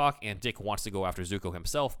have a talk, and Dick wants to go after Zuko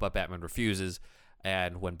himself, but Batman refuses.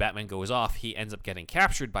 And when Batman goes off, he ends up getting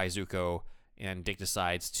captured by Zuko, and Dick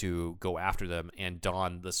decides to go after them and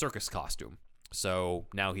don the circus costume. So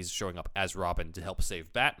now he's showing up as Robin to help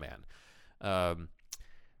save Batman.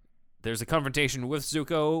 There's a confrontation with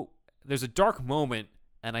Zuko. There's a dark moment,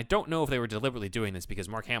 and I don't know if they were deliberately doing this because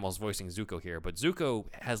Mark Hamill's voicing Zuko here, but Zuko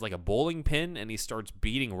has like a bowling pin, and he starts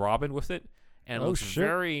beating Robin with it. And it looks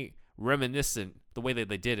very reminiscent, the way that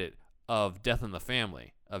they did it, of Death in the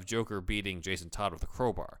Family, of Joker beating Jason Todd with a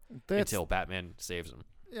crowbar until Batman saves him.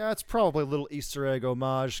 Yeah, it's probably a little Easter egg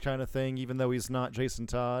homage kind of thing, even though he's not Jason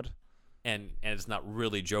Todd. And it's not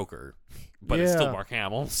really Joker, but it's still Mark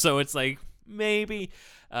Hamill. So it's like, maybe.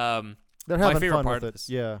 They're my having favorite fun part with of it. this.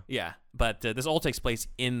 Yeah. Yeah, but this all takes place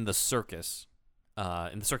in the circus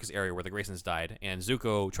area where the Graysons died. And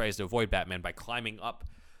Zuko tries to avoid Batman by climbing up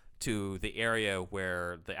to the area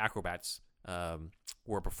where the acrobats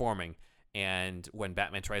were performing, and when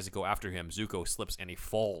Batman tries to go after him, Zuko slips and he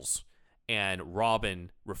falls, and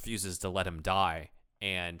Robin refuses to let him die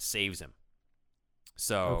and saves him.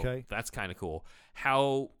 So that's kind of cool.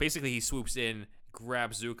 How basically he swoops in,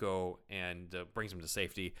 grabs Zuko, and brings him to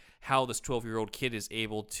safety. How this 12-year-old kid is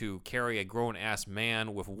able to carry a grown-ass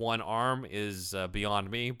man with one arm is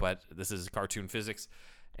beyond me, but this is cartoon physics.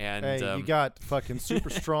 And hey, you got fucking super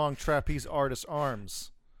strong trapeze artist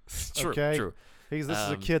arms. True, okay? true. This is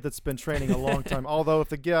a kid that's been training a long time. Although if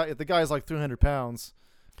the guy's like 300 pounds,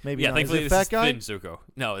 maybe not. Thankfully is it this fat is guy? thin Zuko.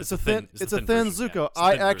 No, It's a thin version. Zuko. Yeah,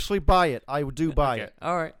 I actually buy it. I do buy okay. it.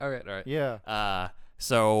 All right. Yeah.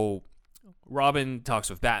 So Robin talks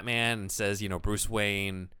with Batman and says, Bruce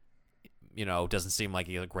Wayne, doesn't seem like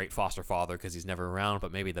he's a great foster father because he's never around,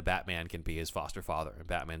 but maybe the Batman can be his foster father. And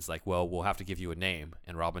Batman's like, well, we'll have to give you a name.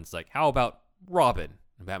 And Robin's like, how about Robin?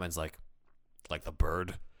 And Batman's like the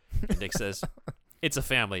bird. And Dick says, it's a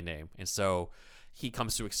family name. And so he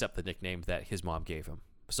comes to accept the nickname that his mom gave him.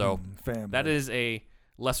 So that is a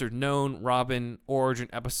lesser known Robin origin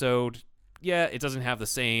episode. Yeah, it doesn't have the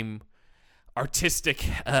same artistic,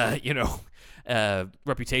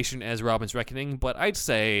 reputation as Robin's Reckoning, but I'd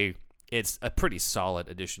say it's a pretty solid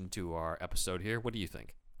addition to our episode here. What do you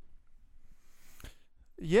think?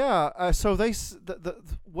 Yeah. So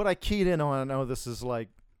what I keyed in on, I know this is like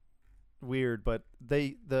weird, but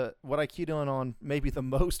what I keyed in on maybe the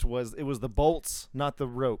most was it was the bolts, not the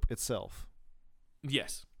rope itself.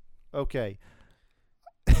 Yes. Okay.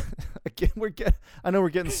 Again, I know we're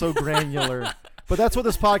getting so granular, but that's what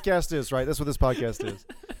this podcast is, right? That's what this podcast is.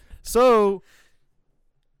 So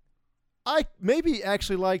I maybe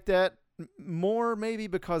actually like that more, maybe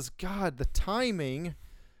because God, the timing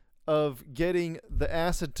of getting the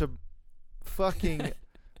acid to fucking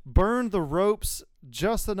burn the ropes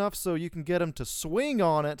just enough so you can get them to swing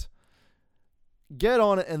on it, get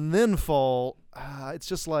on it, and then fall. It's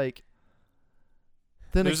just like.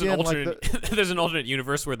 Then there's again, there's an alternate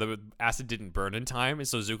universe where the acid didn't burn in time, and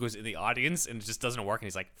so Zuko's in the audience, and it just doesn't work, and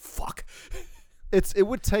he's like, "Fuck." It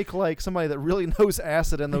would take like somebody that really knows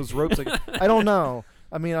acid and those ropes. Like, I don't know.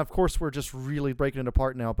 I mean, of course, we're just really breaking it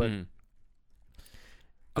apart now, but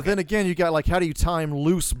then again, you got like, how do you time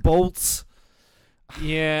loose bolts?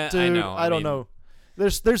 Yeah, dude, I know. I don't know.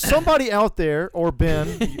 There's somebody out there, or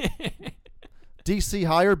Ben, DC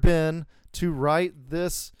hire Ben to write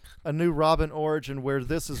a new Robin origin where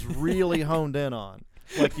this is really honed in on.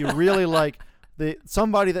 Like you really like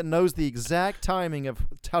somebody that knows the exact timing of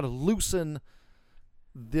how to loosen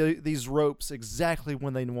these ropes exactly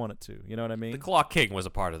when they want it to. You know what I mean? The Clock King was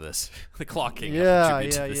a part of this. The Clock King. Yeah. To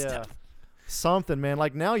this step. Something, man.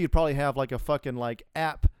 Like now you'd probably have like a fucking like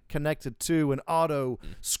app connected to an auto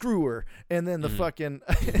screwer, and then the fucking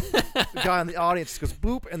the guy in the audience goes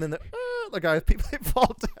boop, and then the guy they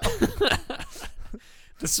fall down.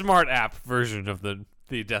 The smart app version of the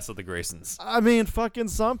Deaths of the Graysons. I mean, fucking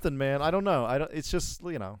something, man. I don't know. It's just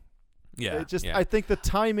Yeah. It just yeah. I think the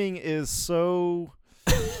timing is so.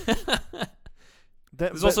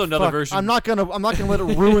 There's also another version. I'm not gonna let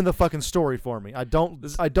it ruin the fucking story for me. I don't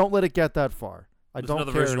let it get that far. There's don't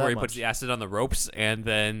another care version that where he much. puts the acid on the ropes, and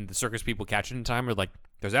then the circus people catch it in time are like,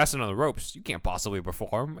 "There's acid on the ropes. You can't possibly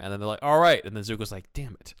perform." And then they're like, "All right." And then Zuko's like,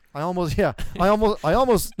 "Damn it." I almost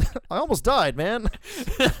died, man.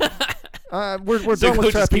 We're done Zuko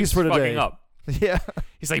with just trapeze keeps for today. fucking up. Yeah,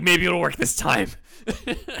 He's like, "Maybe it'll work this time."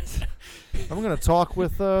 I'm gonna talk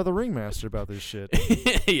with the ringmaster about this shit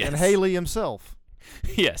Yes. and Haley himself.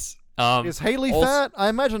 Yes. Is Haley also- fat? I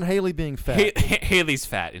imagine Haley being fat. Haley's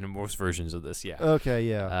fat in most versions of this. Yeah. Okay,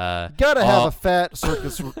 yeah. all- Gotta have a fat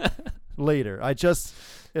circus leader.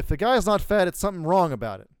 If the guy's not fat, it's something wrong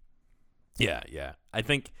about it. Yeah, yeah. I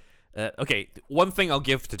think, okay, one thing I'll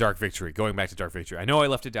give to Dark Victory, going back to Dark Victory, I know I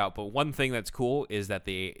left it out, but one thing that's cool is that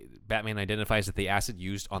the Batman identifies that the acid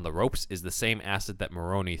used on the ropes is the same acid that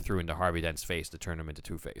Maroni threw into Harvey Dent's face to turn him into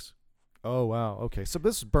Two-Face. Oh, wow. Okay, so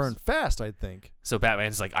this burned fast, I think. So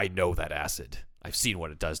Batman's like, I know that acid. I've seen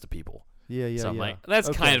what it does to people. Yeah, So I'm yeah. like, that's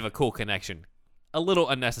Okay. kind of a cool connection. A little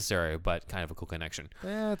unnecessary, but kind of a cool connection.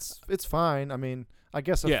 Yeah, it's fine. I mean, I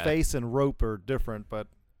guess a Yeah. face and rope are different, but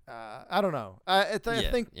I don't know. I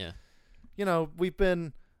think yeah. we've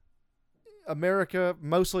been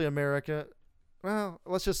mostly America. Well,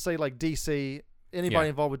 let's just say like DC. Anybody Yeah.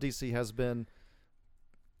 involved with DC has been,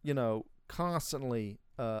 constantly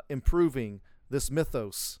improving this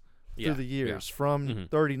mythos through the years from Mhm.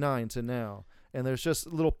 39 to now, and there's just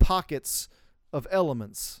little pockets of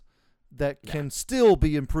elements that can still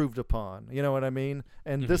be improved upon. You know what I mean?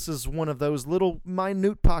 And this is one of those little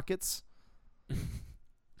minute pockets.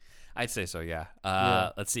 I'd say so, yeah.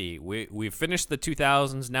 Yeah. Let's see. We've finished the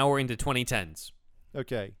 2000s. Now we're into 2010s.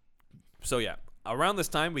 Okay. So, yeah. Around this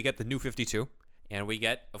time, we get the New 52. And we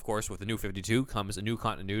get, of course, with the New 52 comes a new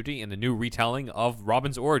continuity and a new retelling of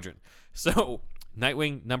Robin's origin. So,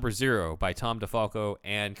 Nightwing #0 by Tom DeFalco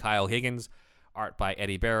and Kyle Higgins. Art by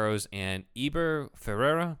Eddie Barrows and Eber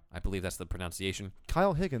Ferreira. I believe that's the pronunciation.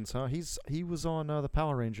 Kyle Higgins, huh? He was on the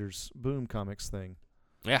Power Rangers Boom Comics thing.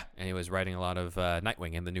 Yeah, and he was writing a lot of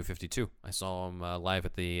Nightwing in the New 52. I saw him live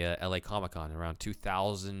at the LA Comic-Con around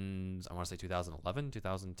 2000, I want to say 2011,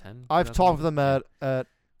 2010. I've talked with him 2011.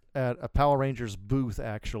 at a Power Rangers booth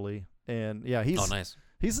actually, and yeah, Oh, nice.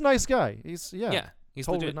 he's a nice guy. He's He's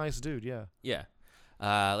totally legit. nice dude. Yeah. Yeah.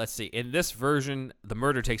 Let's see. In this version, the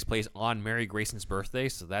murder takes place on Mary Grayson's birthday,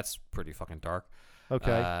 so that's pretty fucking dark.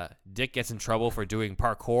 Okay. Dick gets in trouble for doing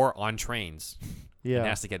parkour on trains and Yeah.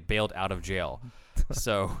 has to get bailed out of jail.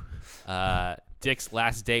 So, Dick's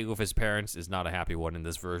last date with his parents is not a happy one in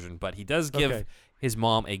this version, but he does give Okay. his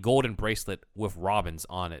mom a golden bracelet with robins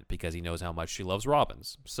on it because he knows how much she loves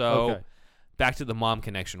robins. So, Okay. back to the mom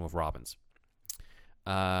connection with robins.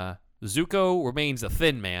 Zuko remains a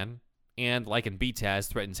thin man, and like in BTAS,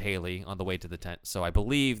 threatens Haley on the way to the tent. So I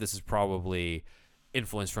believe this is probably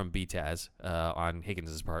influence from BTAS on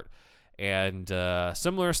Higgins' part. And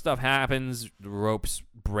similar stuff happens. The ropes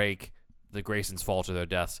break. The Graysons fall to their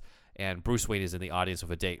deaths. And Bruce Wayne is in the audience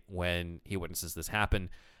with a date when he witnesses this happen.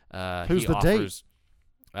 Who's he the offers,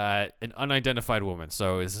 an unidentified woman.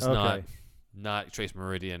 So this is Okay. not Trace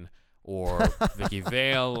Meridian or Vicky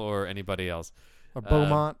Vale or anybody else. Or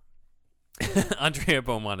Beaumont. Andrea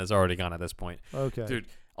Beaumont is already gone at this point. Okay. Dude,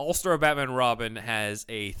 All-Star Batman Robin has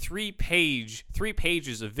a three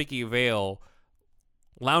pages of Vicky Vale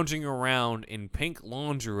lounging around in pink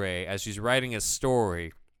lingerie as she's writing a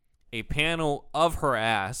story. A panel of her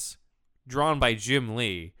ass drawn by Jim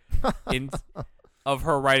Lee of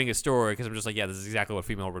her writing a story, because I'm just like, yeah, this is exactly what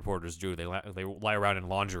female reporters do. They lie around in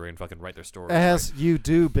lingerie and fucking write their stories. As you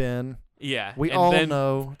do, Ben. Yeah. We and all then,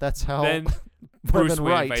 know that's how Then Bruce women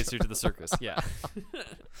Wayne write. invites her to the circus. Yeah.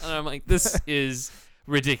 And I'm like, this is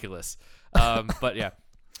ridiculous. But yeah.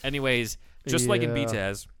 Anyways, just like in Yeah.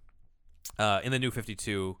 BTAS, in the New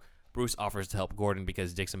 52, Bruce offers to help Gordon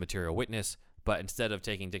because Dick's a material witness. But instead of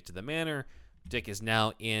taking Dick to the manor, Dick is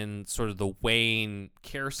now in sort of the Wayne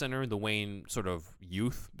Care Center, the Wayne sort of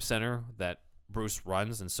youth center that Bruce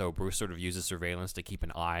runs. And so Bruce sort of uses surveillance to keep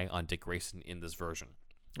an eye on Dick Grayson in this version.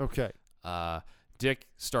 Okay. Dick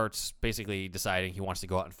starts basically deciding he wants to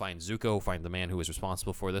go out and find Zuko, find the man who is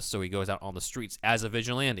responsible for this. So he goes out on the streets as a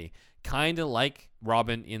vigilante, kind of like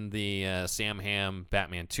Robin in the Sam Hamm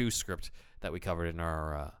Batman 2 script that we covered in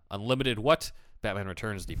our Unlimited What? Batman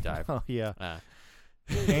Returns deep dive. Oh yeah.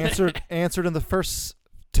 answered in the first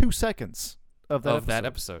 2 seconds of that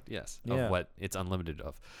episode. Yes, Yeah. of what it's unlimited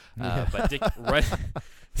of. Yeah. But Dick,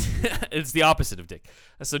 it's the opposite of Dick.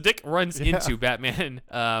 So Dick runs into Batman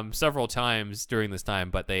several times during this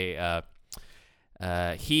time, but when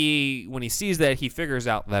he sees that, he figures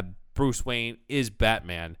out that Bruce Wayne is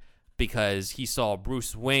Batman because he saw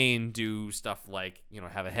Bruce Wayne do stuff like,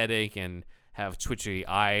 have a headache and have twitchy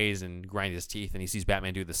eyes and grind his teeth, and he sees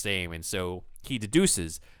Batman do the same, and so he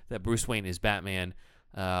deduces that Bruce Wayne is Batman,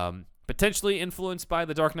 potentially influenced by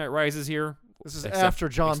The Dark Knight Rises here. This is after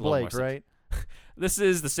John Blake, right? This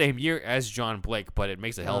is the same year as John Blake, but it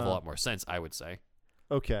makes a hell of a lot more sense, I would say.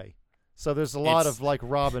 Okay. So there's a lot of like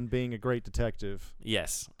Robin being a great detective.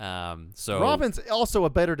 Yes. So Robin's also a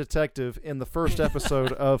better detective in the first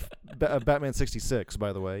episode of Batman 66,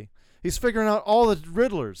 by the way. He's figuring out all the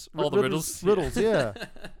riddles. Riddles, yeah.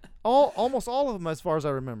 Almost all of them, as far as I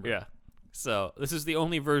remember. Yeah. So this is the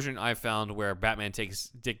only version I found where Batman takes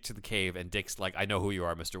Dick to the cave and Dick's like, "I know who you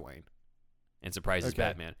are, Mr. Wayne," and surprises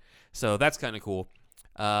Batman. So that's kind of cool.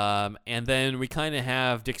 And then we kind of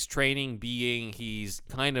have Dick's training being he's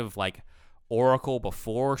kind of like Oracle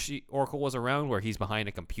before Oracle was around, where he's behind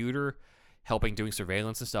a computer helping doing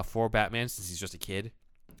surveillance and stuff for Batman since he's just a kid.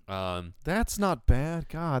 That's not bad.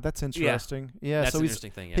 God, that's interesting. Yeah, that's so an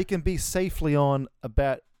interesting thing. Yeah. He can be safely on a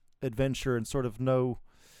Bat adventure and sort of know.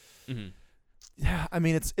 Mm-hmm. Yeah, I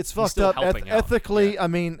mean it's fucked up ethically. Yeah. I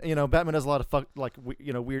mean, Batman does a lot of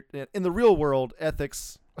weird in the real world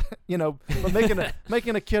ethics. But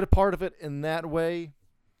making a kid a part of it in that way,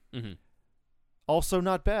 also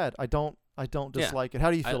not bad. I don't dislike it. How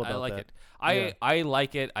do you feel about that? I like it. I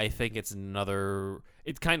like it. I think it's another.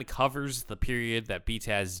 It kind of covers the period that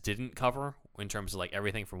BTAS didn't cover in terms of like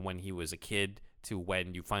everything from when he was a kid to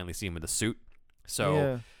when you finally see him in the suit.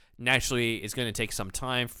 So naturally, it's going to take some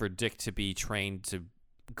time for Dick to be trained to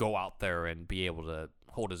go out there and be able to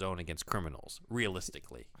hold his own against criminals.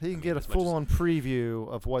 Realistically, he can get a full-on preview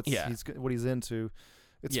of what he's into.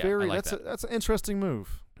 It's that's an interesting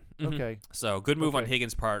move. Mm-hmm. Okay. So good move on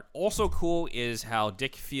Higgins' part. Also cool is how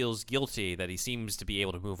Dick feels guilty that he seems to be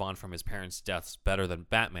able to move on from his parents' deaths better than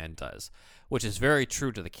Batman does, which is very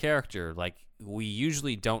true to the character. Like, we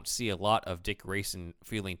usually don't see a lot of Dick Grayson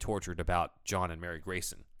feeling tortured about John and Mary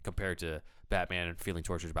Grayson compared to Batman feeling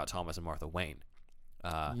tortured about Thomas and Martha Wayne.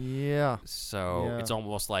 So it's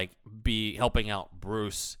almost like helping out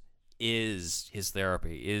Bruce is his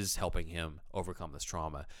therapy, is helping him overcome this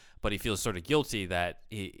trauma. But he feels sort of guilty that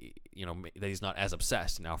that he's not as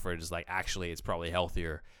obsessed. And Alfred is like, actually, it's probably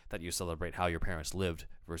healthier that you celebrate how your parents lived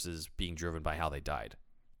versus being driven by how they died.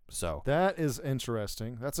 So that is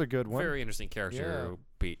interesting. That's a good one. Very interesting character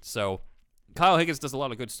beat. So Kyle Higgins does a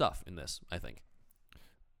lot of good stuff in this, I think.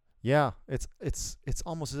 Yeah, it's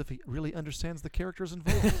almost as if he really understands the characters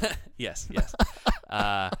involved. Yes.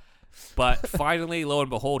 But finally, lo and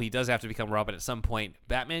behold, he does have to become Robin at some point.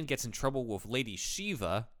 Batman gets in trouble with Lady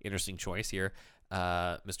Shiva. Interesting choice here,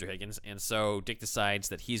 Mr. Higgins. And so Dick decides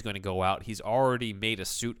that he's going to go out. He's already made a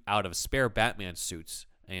suit out of spare Batman suits,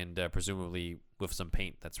 and presumably with some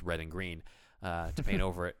paint that's red and green to paint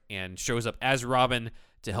over it, and shows up as Robin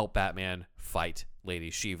to help Batman fight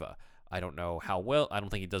Lady Shiva. I don't know how well. I don't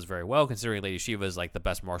think he does very well, considering Lady Shiva is like the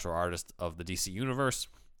best martial artist of the DC universe.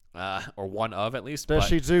 Or one of, at least. Does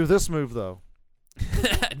she do this move, though?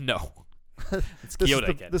 No. It's Kyoto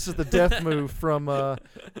again. This is the death move from,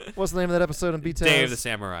 what's the name of that episode in BTAS? Day of the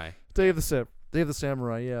Samurai. Day of the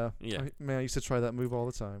Samurai, yeah. Yeah. Man, I used to try that move all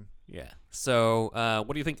the time. Yeah. So,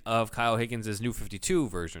 what do you think of Kyle Higgins' New 52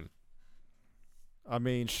 version? I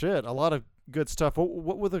mean, shit, a lot of good stuff.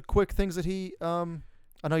 What were the quick things that he, I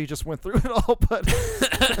know you just went through it all,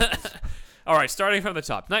 but... All right, starting from the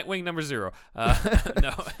top. Nightwing number 0.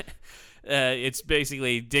 No. It's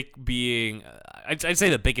basically Dick being... I'd say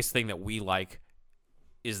the biggest thing that we like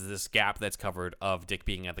is this gap that's covered of Dick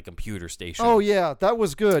being at the computer station. Oh, yeah, that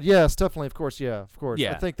was good. Yes, definitely, of course. Yeah,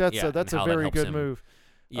 I think that's a very good move.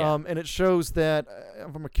 Yeah. And it shows that,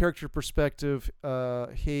 from a character perspective,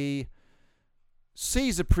 he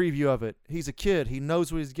sees a preview of it. He's a kid. He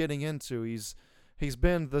knows what he's getting into. He's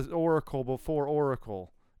been the Oracle before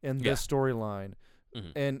Oracle in this storyline,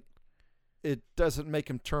 and it doesn't make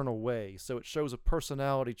him turn away. So it shows a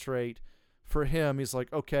personality trait for him. He's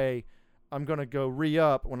like, okay, I'm going to go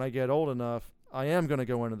re-up when I get old enough. I am going to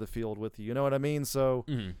go into the field with you. You know what I mean? So,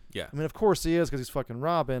 I mean, of course he is because he's fucking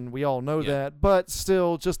Robin. We all know that. But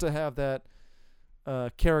still, just to have that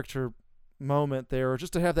character moment there, or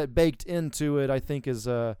just to have that baked into it, I think is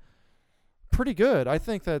pretty good. I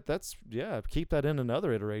think that's keep that in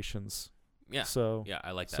other iterations. Yeah. So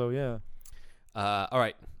I like that. So yeah. All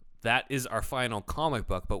right. that is our final comic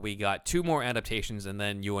book, but we got 2 more adaptations, and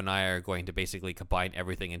then you and I are going to basically combine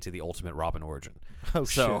everything into the Ultimate Robin origin. Oh,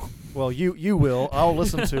 So- shit. Well, you will. I'll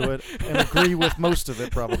listen to it and agree with most of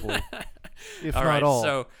it, probably. If All not right, all.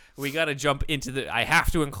 so we got to jump into the. I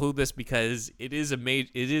have to include this because it is a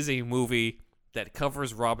movie that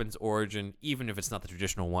covers Robin's origin, even if it's not the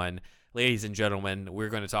traditional one. Ladies and gentlemen, we're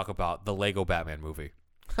going to talk about the Lego Batman movie.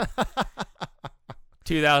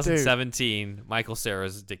 2017, Michael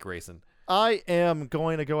Cera's Dick Grayson. I am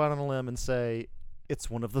going to go out on a limb and say it's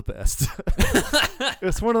one of the best.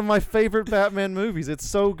 It's one of my favorite Batman movies. It's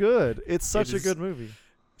so good. It's such a is- good movie.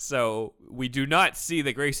 So we do not see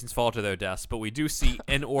the Graysons fall to their deaths, but we do see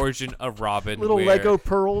an origin of Robin. Little where- Lego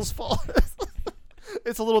pearls fall.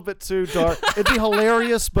 It's a little bit too dark. It'd be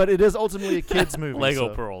hilarious, but it is ultimately a kids movie. Lego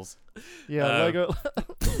so. pearls. Yeah, Lego.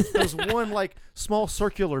 There's one like small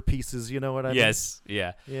circular pieces. You know what I mean? Yes,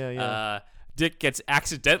 yeah. Yeah. Dick gets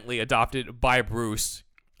accidentally adopted by Bruce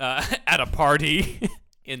at a party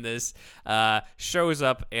in this. Shows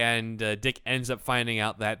up, and Dick ends up finding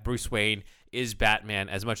out that Bruce Wayne is Batman,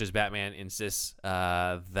 as much as Batman insists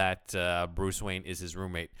that Bruce Wayne is his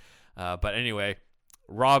roommate. But anyway,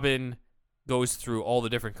 Robin goes through all the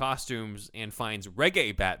different costumes and finds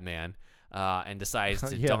Reggae Batman and decides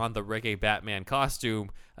to Yeah. don the Reggae Batman costume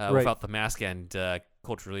Right. without the mask and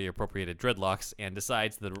culturally appropriated dreadlocks, and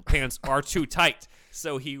decides the pants are too tight,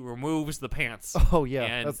 so he removes the pants. Oh yeah,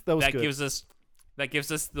 And that was good.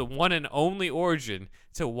 gives us the one and only origin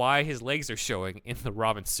to why his legs are showing in the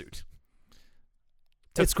Robin suit.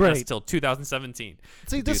 It's Took us great. till 2017.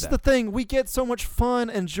 See, to do this is that. the thing. We get so much fun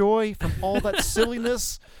and joy from all that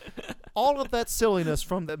silliness. All of that silliness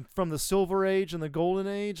from the Silver Age and the Golden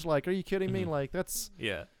Age. Like, are you kidding me? Mhm. Like, that's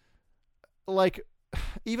Yeah. like,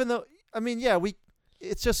 even though, I mean, yeah,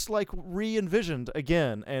 it's just like re-envisioned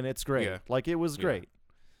again, and it's great. Yeah. Like, it was Yeah. great.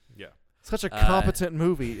 Yeah. Such a competent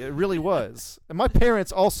movie. It really was. And my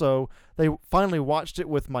parents also, they finally watched it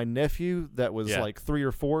with my nephew that was Yeah. like 3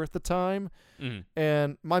 or 4 at the time. Mhm.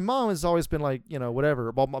 And my mom has always been like,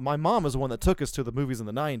 whatever. Well, my mom is the one that took us to the movies in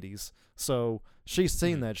the 90s. So she's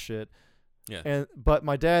seen that shit. Yeah. But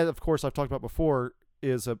my dad, of course, I've talked about before,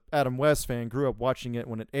 is a Adam West fan, grew up watching it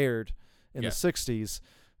when it aired in Yeah. the 60s.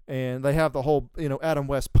 And they have the whole, Adam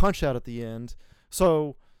West punch out at the end.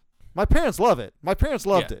 So my parents love it. My parents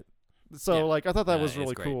loved Yeah. it. So, Yeah. like, I thought that was It's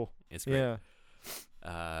really great. cool. It's great. Yeah.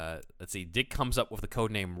 Let's see. Dick comes up with the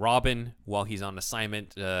codename Robin while he's on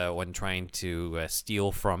assignment when trying to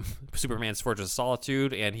steal from Superman's Fortress of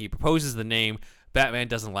Solitude, and he proposes the name. Batman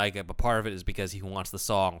doesn't like it, but part of it is because he wants the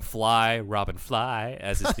song "Fly, Robin, Fly"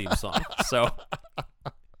 as his theme song. So,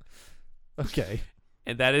 Okay.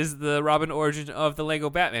 and that is the Robin origin of the Lego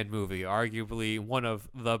Batman movie, arguably one of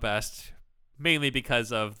the best, mainly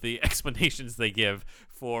because of the explanations they give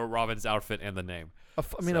for Robin's outfit and the name. A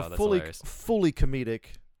So a that's fully hilarious. fully comedic.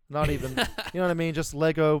 Not even, you know what I mean? Just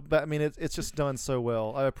Lego. But I mean, it's just done so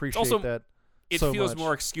well. I appreciate Also, that. It so feels much.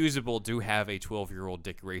 more excusable to have a 12-year-old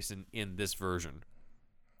Dick Grayson in this version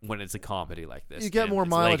when it's a comedy like this. You get and more it's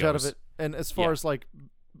mileage out of Legos. it. And as far Yeah. as like,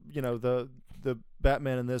 the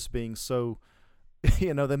Batman in this being so,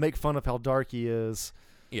 they make fun of how dark he is.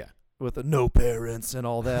 Yeah. With the no parents and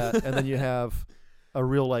all that, and then you have a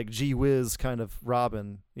real like gee whiz kind of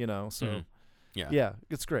Robin. So Mhm. Yeah. yeah,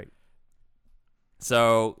 it's great.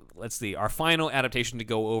 So let's see. Our final adaptation to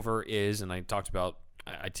go over is, and I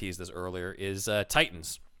teased this earlier, is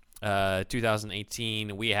Titans.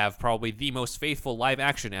 2018, we have probably the most faithful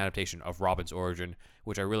live-action adaptation of Robin's origin,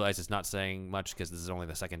 which I realize is not saying much because this is only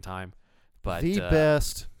the second time. But The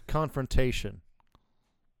best confrontation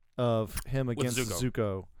of him against Zuko.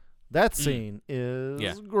 Zuko. That scene is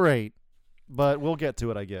Yeah. great, but we'll get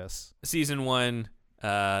to it, I guess. Season 1, the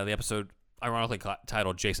episode ironically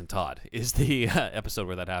titled Jason Todd is the episode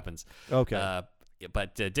where that happens. Okay.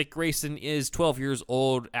 But Dick Grayson is 12 years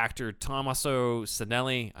old. Actor Tommaso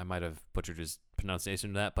Sanelli, I might have butchered his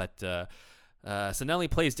pronunciation of that, but Sanelli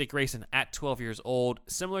plays Dick Grayson at 12 years old.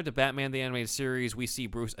 Similar to Batman the Animated Series, we see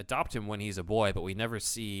Bruce adopt him when he's a boy, but we never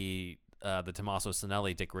see the Tommaso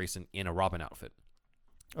Sanelli Dick Grayson in a Robin outfit.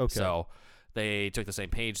 Okay. So they took the same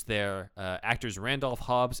page there. Actors Randolph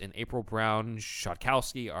Hobbs and April Brown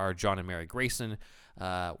Schatkowski are John and Mary Grayson.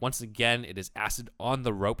 Once again, it is acid on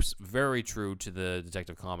the ropes, very true to the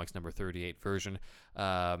Detective Comics number 38 version.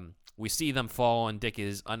 We see them fall, and Dick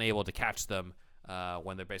is unable to catch them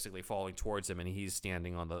when they're basically falling towards him, and he's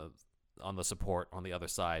standing on the support on the other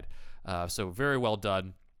side. So very well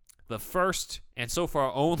done. The first and so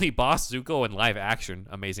far only Boss Zuko in live action,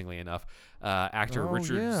 amazingly enough, actor Oh,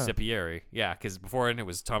 Richard yeah. Sipieri. Yeah, because before it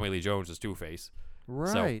was Tommy Lee Jones as Two-Face.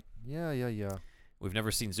 right. Yeah. We've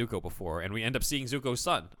never seen Zuko before, and we end up seeing Zuko's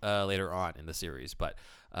son later on in the series. But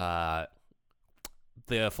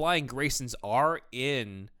the Flying Graysons are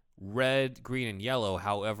in red, green, and yellow.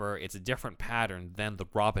 However, it's a different pattern than the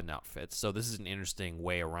Robin outfits. So this is an interesting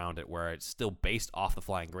way around it, where it's still based off the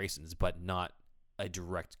Flying Graysons, but not a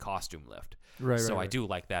direct costume lift. Right. So right. I do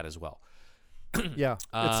like that as well. Yeah,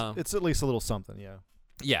 it's at least a little something. Yeah.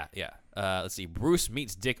 Yeah. Let's see. Bruce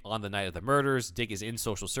meets Dick on the night of the murders. Dick is in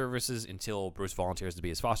social services until Bruce volunteers to be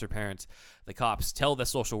his foster parent. The cops tell the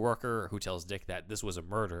social worker, who tells Dick that this was a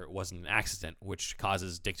murder, it wasn't an accident, which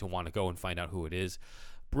causes Dick to want to go and find out who it is.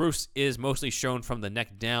 Bruce is mostly shown from the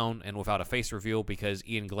neck down and without a face reveal because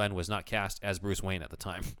Ian Glenn was not cast as Bruce Wayne at the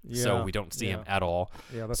time. So we don't see him at all.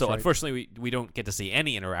 Yeah, that's so right. unfortunately, we don't get to see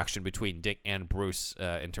any interaction between Dick and Bruce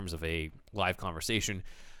in terms of a live conversation.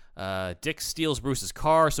 Dick steals Bruce's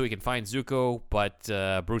car so he can find Zuko,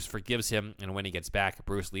 but Bruce forgives him, and when he gets back,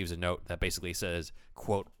 Bruce leaves a note that basically says,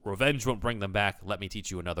 quote, "Revenge won't bring them back. Let me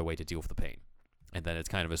teach you another way to deal with the pain." And then it's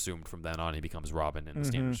kind of assumed from then on he becomes Robin and the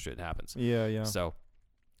standard shit happens. Yeah. So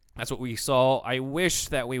that's what we saw. I wish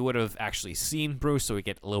that we would have actually seen Bruce so we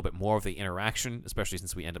get a little bit more of the interaction, especially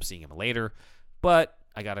since we end up seeing him later. But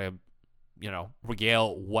I gotta,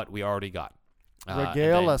 regale what we already got.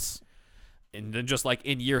 Regale us. And then just like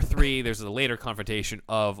in year 3, there's a later confrontation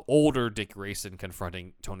of older Dick Grayson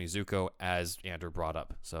confronting Tony Zuko, as Andrew brought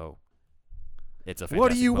up. So it's a fantastic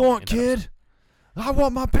What do you want, kid? I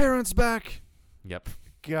want my parents back. Yep.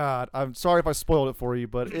 God, I'm sorry if I spoiled it for you,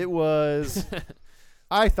 but it was...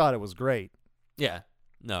 I thought it was great. Yeah.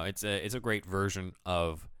 No, it's a great version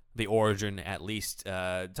of the origin, at least.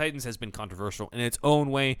 Titans has been controversial in its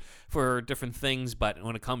own way for different things, but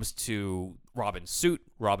when it comes to Robin's suit,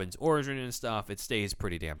 Robin's origin and stuff, it stays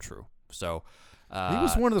pretty damn true. So he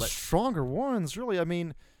was one of the stronger ones, really. I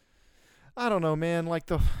mean, I don't know, man.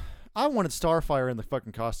 I wanted Starfire in the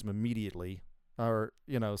fucking costume immediately, or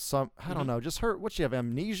I don't know, just her. What, she have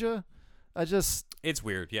amnesia? It's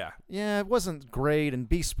weird, yeah. Yeah, it wasn't great, and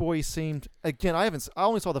Beast Boy seemed, again, I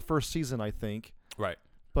only saw the first season, I think. Right.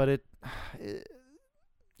 But it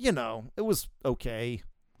was okay.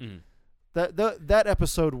 Mm. That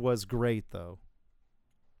episode was great, though.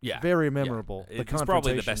 Yeah. Very memorable. Yeah. It's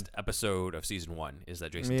probably the best episode of season 1 is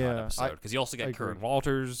that Jason Todd episode, because you also get Curran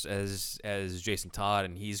Walters as Jason Todd,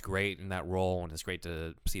 and he's great in that role, and it's great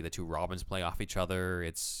to see the two Robins play off each other.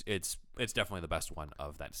 It's definitely the best one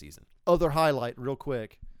of that season. Other highlight, real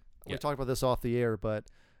quick. We talked about this off the air, but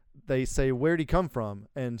they say, "Where'd he come from?"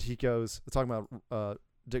 And he goes, they're talking about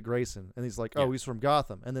Dick Grayson, and he's like, "Oh, he's from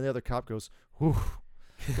Gotham." And then the other cop goes, "Whew,"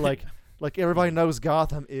 like everybody knows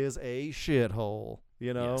Gotham is a shithole.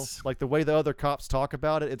 Yes. Like the way the other cops talk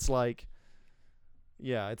about it, it's like,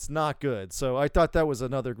 yeah, it's not good. So I thought that was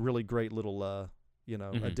another really great little,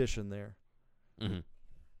 addition there. Mm-hmm.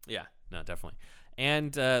 Yeah, no, definitely.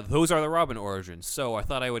 And those are the Robin origins. So I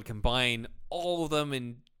thought I would combine all of them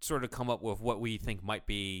and sort of come up with what we think might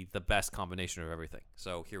be the best combination of everything.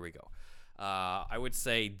 So here we go. I would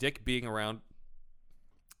say Dick being around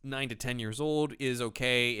 9 to 10 years old is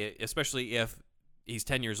okay, especially if he's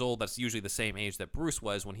 10 years old. That's usually the same age that Bruce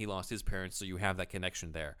was when he lost his parents, so you have that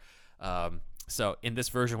connection there. So in this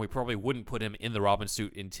version, we probably wouldn't put him in the Robin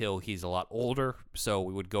suit until he's a lot older, so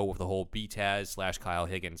we would go with the whole BTAS / Kyle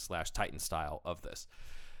Higgins / Titan style of this.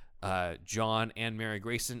 John and Mary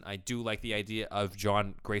Grayson, I do like the idea of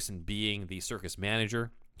John Grayson being the circus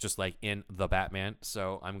manager, just like in The Batman,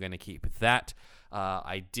 so I'm going to keep that.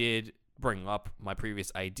 I did bring up my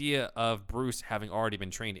previous idea of Bruce having already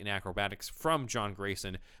been trained in acrobatics from John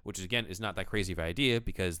Grayson, which again is not that crazy of an idea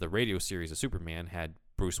because the radio series of Superman had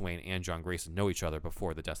Bruce Wayne and John Grayson know each other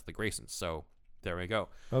before the death of the Graysons. So there we go.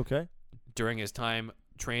 Okay. During his time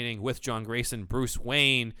training with John Grayson, Bruce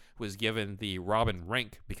Wayne was given the Robin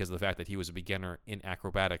rank because of the fact that he was a beginner in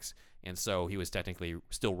acrobatics, and so he was technically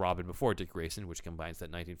still Robin before Dick Grayson, which combines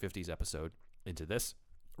that 1950s episode into this.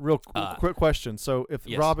 Real quick question. So if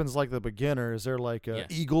yes. Robin's like the beginner, is there like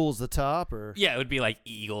Eagle's the top, or it would be like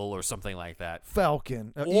Eagle or something like that.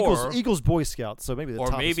 Falcon? Or Eagle's Boy Scout, so maybe the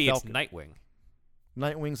top maybe is it's Falcon. Nightwing.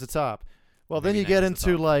 Nightwing's the top. Well, Maybe then you get Nightwing's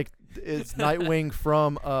into the top. like it's Nightwing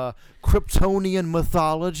from Kryptonian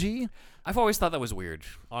mythology. I've always thought that was weird.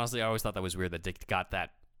 Honestly, I always thought that was weird that Dick got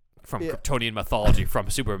that from Kryptonian mythology from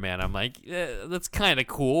Superman. I'm like, that's kind of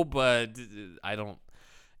cool, but I don't.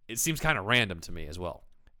 It seems kind of random to me as well.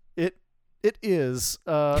 It is.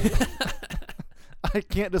 I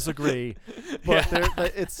can't disagree, but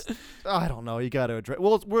it's. I don't know. You got to address.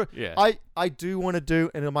 Well, I do want to do,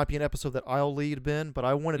 and it might be an episode that I'll lead, Ben. But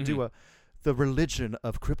I want to do the Religion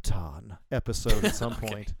of Krypton episode at some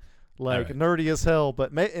point. like right. nerdy as hell.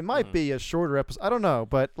 But it might be a shorter episode. I don't know,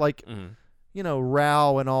 but like Mm-hmm.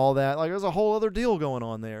 Rao and all that. Like there's a whole other deal going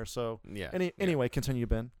on there. So Yeah. anyway, continue,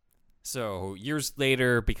 Ben. So years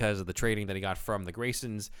later, because of the training that he got from the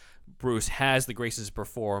Graysons, Bruce has the Graysons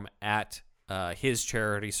perform at his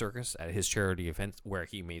charity circus, at his charity event where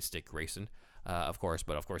he meets Dick Grayson, of course.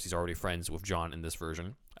 But of course, he's already friends with John in this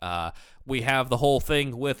version. We have the whole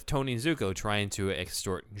thing with Tony and Zuko trying to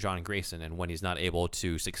extort John Grayson, and when he's not able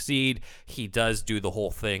to succeed, he does do the whole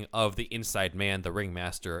thing of the inside man, the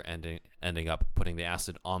ringmaster, ending up putting the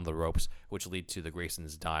acid on the ropes, which lead to the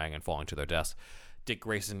Graysons dying and falling to their deaths. Dick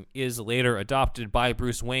Grayson is later adopted by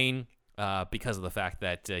Bruce Wayne because of the fact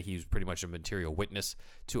that he's pretty much a material witness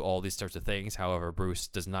to all these types of things. However, Bruce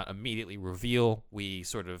does not immediately reveal. We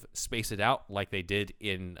sort of space it out like they did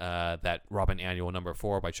in that Robin Annual number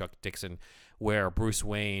 4 by Chuck Dixon, where Bruce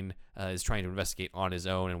Wayne is trying to investigate on his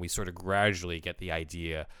own, and we sort of gradually get the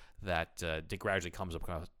idea that Dick gradually comes up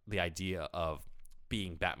with the idea of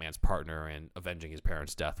being Batman's partner and avenging his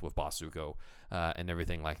parents' death with Boss Zuko and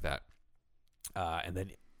everything like that. And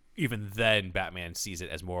then even then, Batman sees it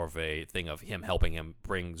as more of a thing of him helping him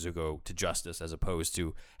bring Zuko to justice as opposed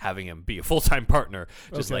to having him be a full-time partner,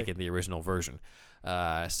 just like in the original version.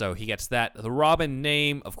 So he gets that. The Robin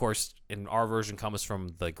name, of course, in our version comes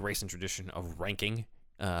from the Grayson tradition of ranking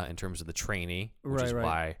in terms of the trainee, which is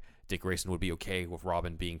why Dick Grayson would be okay with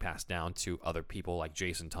Robin being passed down to other people like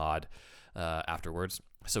Jason Todd afterwards.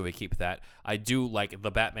 So we keep that. I do like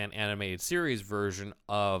the Batman animated series version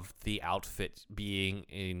of the outfit being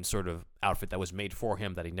in sort of outfit that was made for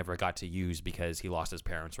him that he never got to use because he lost his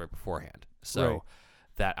parents right beforehand. So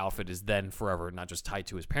that outfit is then forever not just tied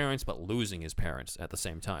to his parents, but losing his parents at the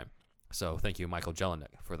same time. So thank you, Michael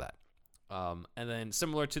Jelenic, for that. And then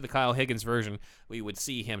similar to the Kyle Higgins version, we would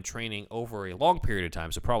see him training over a long period of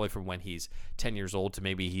time. So probably from when he's 10 years old to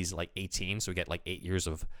maybe he's like 18. So we get like 8 years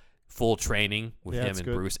of full training with him and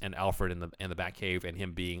Bruce and Alfred in the Batcave, and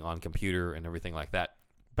him being on computer and everything like that.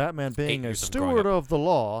 Batman being a steward of the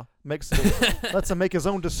law lets him make his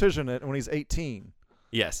own decision when he's 18.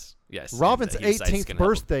 Yes. Robin's 18th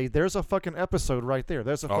birthday. There's a fucking episode right there.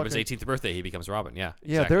 There's a Robin's 18th birthday. He becomes Robin. Yeah.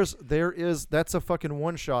 Yeah. Exactly. That's a fucking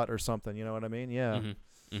one shot or something. You know what I mean? Yeah.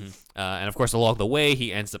 Mm-hmm. Mm-hmm. And of course, along the way,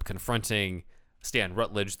 he ends up confronting Stan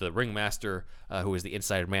Rutledge, the ringmaster, who is the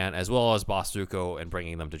inside man, as well as Boss Zuko, and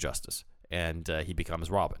bringing them to justice. And he becomes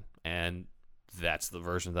Robin. And that's the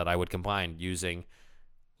version that I would combine, using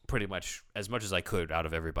pretty much as I could out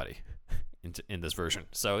of everybody in this version.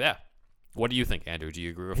 So yeah, what do you think, Andrew? Do you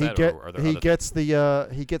agree with that? Or are there he gets the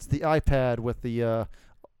iPad with the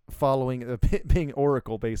following being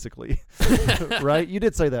Oracle, basically, right? You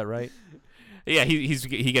did say that, right? Yeah, he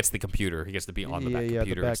gets the computer. He gets to be on the back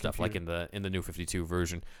computer and stuff, like in the New 52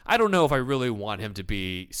 version. I don't know if I really want him to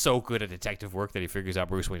be so good at detective work that he figures out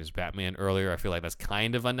Bruce Wayne is Batman earlier. I feel like that's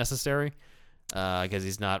kind of unnecessary because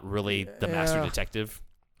he's not really the master detective.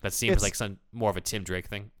 That seems like more of a Tim Drake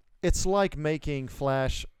thing. It's like making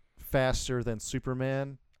Flash faster than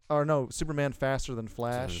Superman. Or no, Superman faster than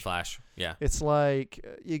Flash. Flash, yeah. It's like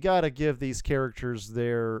you got to give these characters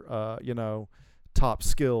their, top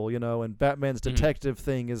skill, and Batman's detective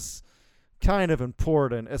thing is kind of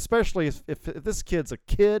important, especially if this kid's a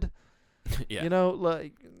kid. Yeah.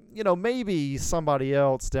 Maybe somebody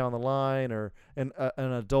else down the line, or an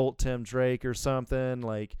adult Tim Drake or something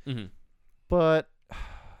like. Mm-hmm. But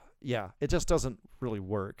yeah, it just doesn't really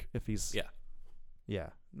work if he's. Yeah.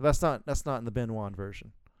 That's not in the Ben Wan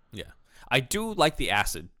version. Yeah, I do like the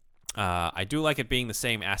acid. I do like it being the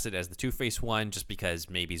same acid as the Two-Face one, just because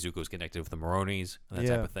maybe Zuko's connected with the Maronis and that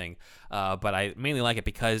type of thing. But I mainly like it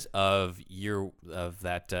because of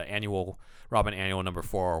that annual Robin Annual number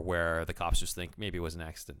 4, where the cops just think maybe it was an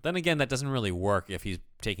accident. Then again, that doesn't really work if he's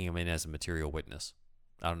taking him in as a material witness.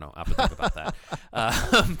 I don't know. I have to think about that.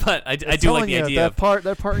 But I do like the idea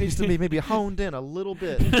that part needs to be maybe honed in a little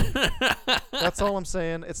bit. That's all I'm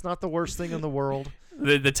saying. It's not the worst thing in the world.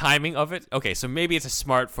 The timing of it? Okay, so maybe it's a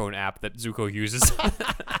smartphone app that Zuko uses,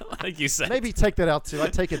 like you said. Maybe take that out, too. I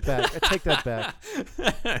take it back. I take that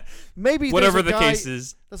back. Maybe whatever the case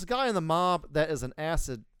is. There's a guy in the mob that is an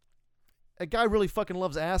acid. A guy really fucking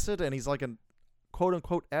loves acid, and he's like a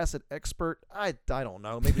quote-unquote acid expert. I don't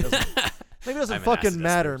know. Maybe it doesn't fucking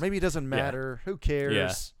matter. Maybe it doesn't matter. Who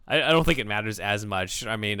cares? Yeah. I don't think it matters as much.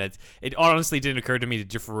 I mean, it honestly didn't occur to me to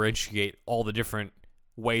differentiate all the different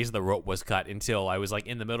ways the rope was cut until I was like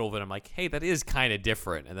in the middle of it. I'm like, hey, that is kind of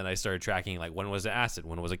different. And then I started tracking, like, when was it acid?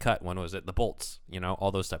 When was it cut? When was it the bolts?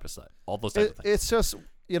 All those type of stuff. All those type of things. It's just,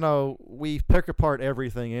 we pick apart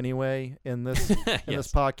everything anyway in this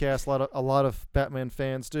this podcast. A lot of Batman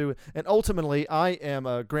fans do, and ultimately, I am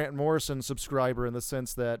a Grant Morrison subscriber in the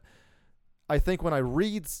sense that I think when I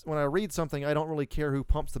read something, I don't really care who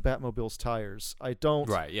pumps the Batmobile's tires. I don't.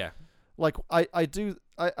 Right. Yeah. Like I do.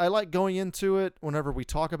 I like going into it whenever we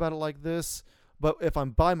talk about it like this. But if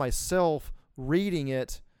I'm by myself reading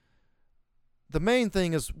it, the main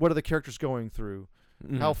thing is what are the characters going through?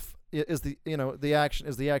 Mm-hmm. How is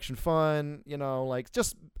the action fun?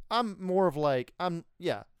 Just I'm more of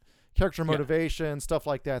character motivation, stuff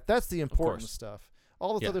like that. That's the important stuff.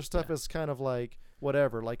 All this other stuff is kind of like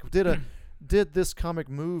whatever. Like did this comic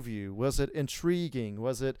move you? Was it intriguing?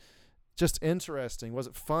 Was it just interesting? Was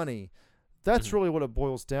it funny? That's really what it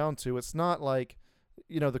boils down to. It's not like,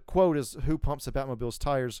 the quote is who pumps the Batmobile's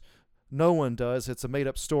tires? No one does. It's a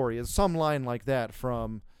made-up story. It's some line like that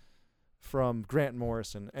from Grant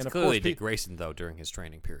Morrison. And it's of clearly course, Dick Grayson, though, during his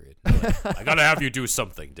training period. I gotta have you do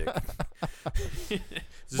something, Dick.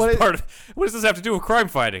 What does this have to do with crime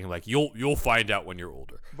fighting? Like, you'll find out when you're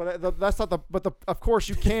older. But that's not of course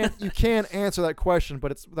you can answer that question, but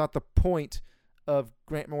it's not the point of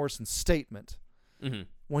Grant Morrison's statement. Mm-hmm.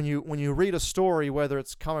 When you read a story, whether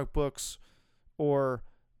it's comic books or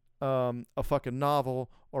a fucking novel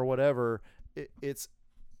or whatever, it's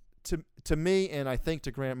to me, and I think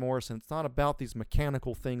to Grant Morrison, it's not about these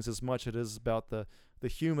mechanical things as much as it is about the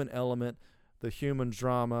human element, the human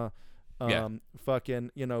drama,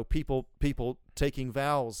 fucking, people taking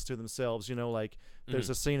vows to themselves, like there's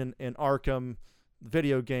a scene in Arkham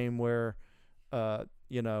video game where, a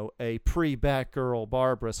pre-Batgirl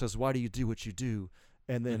Barbara says, "Why do you do what you do?"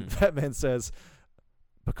 And then Batman says,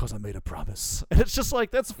 "Because I made a promise." And it's just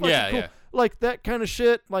like, that's fucking cool. Yeah. Like that kind of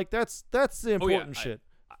shit. Like that's the important shit.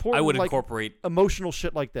 I would incorporate emotional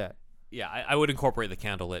shit like that. Yeah, I would incorporate the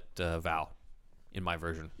candlelit vow in my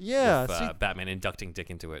version. Yeah, with, Batman inducting Dick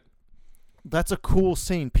into it. That's a cool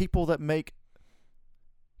scene.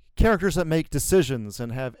 Characters that make decisions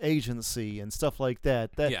and have agency and stuff like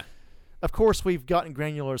that. Of course, we've gotten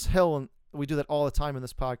granular as hell, and we do that all the time in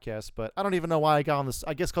this podcast. But I don't even know why I got on this.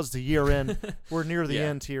 I guess because it's a year in. We're near the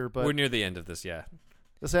end here, but we're near the end of this. Yeah.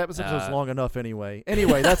 This episode's long enough anyway.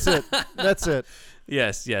 Anyway, that's it. That's it.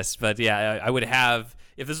 Yes. But yeah, I would have,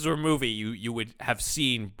 if this were a movie, you would have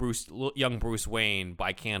seen young Bruce Wayne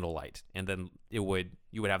by candlelight, and then you would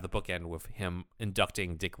have the bookend with him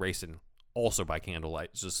inducting Dick Grayson also by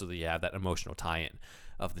candlelight, just so that you have that emotional tie-in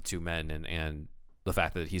of the two men and the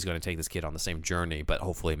fact that he's going to take this kid on the same journey, but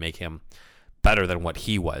hopefully make him better than what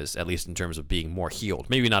he was, at least in terms of being more healed.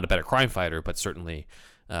 Maybe not a better crime fighter, but certainly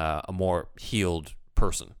a more healed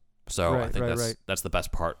person. So I think that's the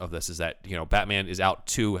best part of this, is that Batman is out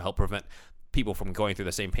to help prevent people from going through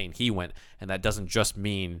the same pain he went, and that doesn't just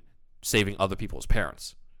mean saving other people's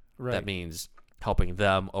parents. Right. That means helping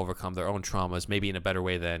them overcome their own traumas, maybe in a better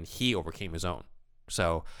way than he overcame his own.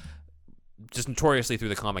 So just notoriously through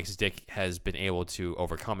the comics, Dick has been able to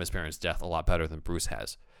overcome his parents' death a lot better than Bruce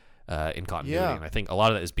has in continuity. Yeah. And I think a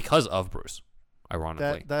lot of that is because of Bruce,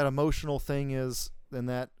 ironically. That emotional thing is, and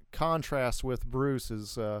that contrast with Bruce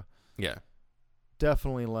is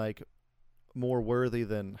definitely like more worthy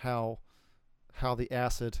than how the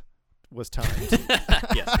acid was timed.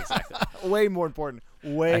 Yes, exactly. Way more important.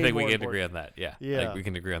 I think we can agree on that. Yeah. I think we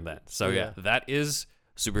can agree on that. So that is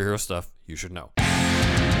superhero stuff you should know.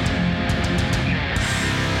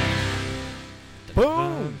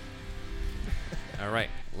 Boom. All right.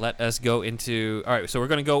 Let us go into... All right, so we're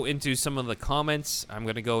going to go into some of the comments. I'm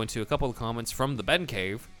going to go into a couple of comments from the Ben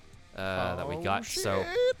Cave that we got. Shit. So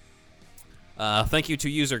thank you to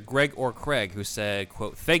user Greg or Craig, who said,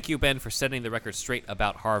 quote, "Thank you, Ben, for setting the record straight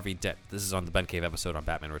about Harvey Dent." This is on the Ben Cave episode on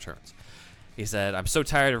Batman Returns. He said, "I'm so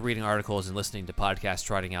tired of reading articles and listening to podcasts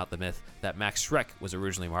trotting out the myth that Max Schreck was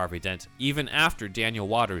originally Harvey Dent, even after Daniel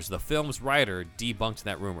Waters, the film's writer, debunked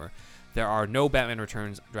that rumor. There are no Batman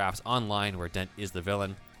Returns drafts online where Dent is the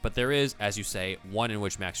villain, but there is, as you say, one in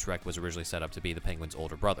which Max Schreck was originally set up to be the Penguin's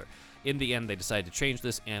older brother. In the end, they decided to change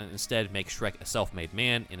this and instead make Schreck a self-made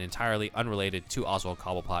man and entirely unrelated to Oswald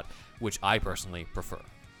Cobblepot, which I personally prefer."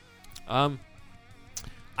 I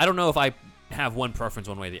don't know if I have one preference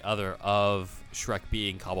one way or the other of Schreck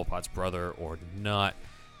being Cobblepot's brother or not.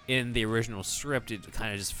 In the original script, it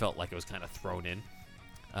kind of just felt like it was kind of thrown in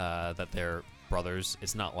that they're brothers.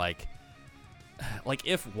 It's not like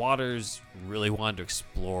if Waters really wanted to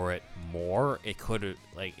explore it more, it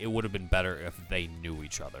would have been better if they knew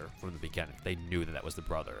each other from the beginning. If they knew that was the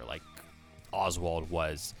brother. Like Oswald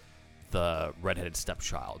was the redheaded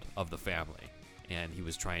stepchild of the family, and he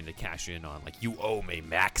was trying to cash in on, like, "You owe me,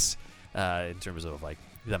 Max." in terms of like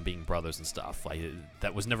them being brothers and stuff. Like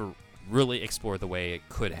that was never really explored the way it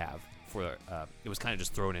could have. It was kind of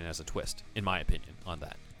just thrown in as a twist, in my opinion, on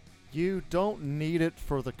that. You don't need it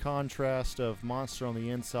for the contrast of monster on the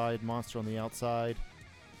inside, monster on the outside.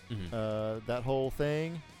 That whole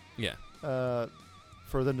thing. Yeah.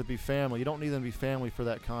 For them to be family. You don't need them to be family for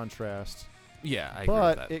that contrast. Yeah, I agree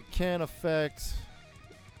with that. But it can affect...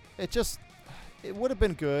 It would have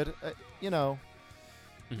been good,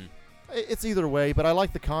 It's either way, but I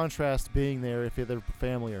like the contrast being there if they're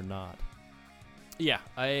family or not. Yeah,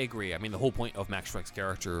 I agree. I mean, the whole point of Max Schreck's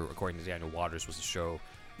character, according to Daniel Waters, was to show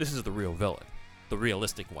this is the real villain, the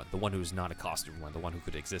realistic one, the one who's not a costume one, the one who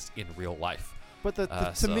could exist in real life. But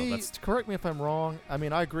to me, correct me if I'm wrong, I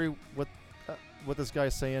mean, I agree with what this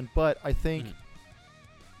guy's saying, but I think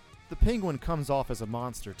the Penguin comes off as a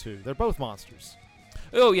monster, too. They're both monsters.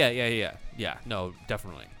 Oh, yeah. No,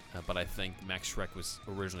 definitely. But I think Max Schreck was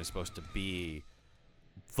originally supposed to be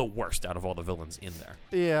the worst out of all the villains in there.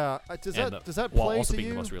 Yeah. Does that while play also to being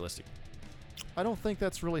you? the most realistic. I don't think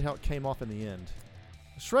that's really how it came off in the end.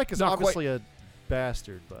 Shrek is Not obviously a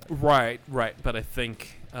bastard, but... Right. But I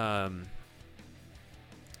think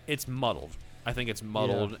it's muddled.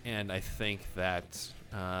 And I think that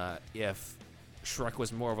if Shrek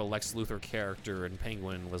was more of a Lex Luthor character and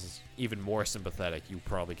Penguin was even more sympathetic, you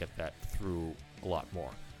probably get that through a lot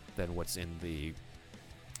more than what's in the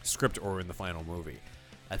script or in the final movie.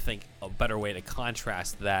 I think a better way to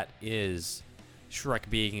contrast that is Shrek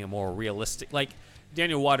being a more realistic... Like,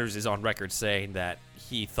 Daniel Waters is on record saying that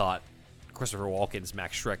he thought Christopher Walken's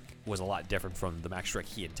Max Schreck was a lot different from the Max Schreck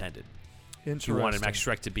he intended. He wanted Max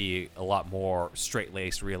Schreck to be a lot more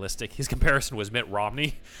straight-laced, realistic. His comparison was Mitt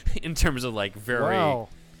Romney in terms of, like, very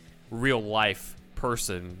real-life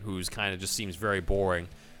person who's kind of just seems very boring,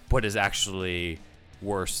 but is actually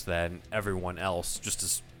worse than everyone else, just to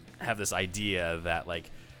have this idea that, like,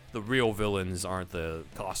 the real villains aren't the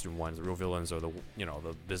costume ones. The real villains are the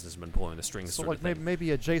businessmen pulling the strings. So, sort like, of thing. maybe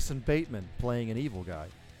a Jason Bateman playing an evil guy.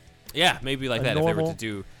 Yeah, maybe like that. Normal if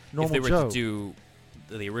they were to do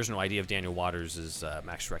the original idea of Daniel Waters'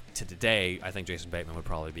 Max Schreck to today, I think Jason Bateman would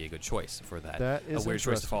probably be a good choice for that. That is a weird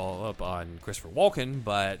choice to follow up on Christopher Walken,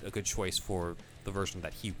 but a good choice for the version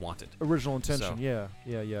that he wanted. Original intention, So-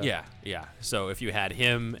 yeah. So if you had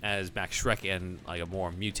him as Max Schreck and like a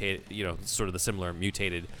more mutated, sort of the similar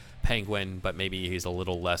mutated Penguin, but maybe he's a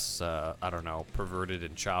little less, perverted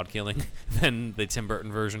and child killing than the Tim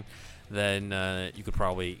Burton version, then you could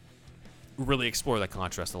probably really explore that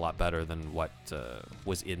contrast a lot better than what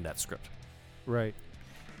was in that script. Right.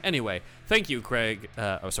 Anyway, thank you, Greg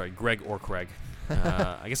or Craig.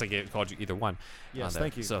 I guess I called you either one. Yes,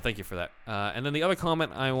 thank you. So thank you for that. And then the other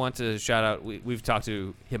comment I want to shout out, we've talked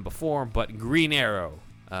to him before, but Green Arrow.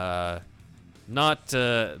 Not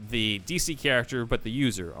the DC character, but the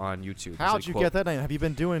user on YouTube. How'd you get that name? Have you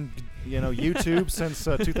been doing, YouTube since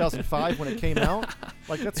 2005 when it came out?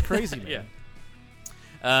 Like, that's crazy, man.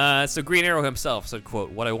 Yeah. So Green Arrow himself said, quote,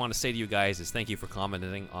 "What I want to say to you guys is thank you for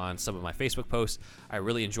commenting on some of my Facebook posts. I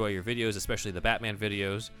really enjoy your videos, especially the Batman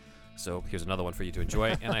videos. So here's another one for you to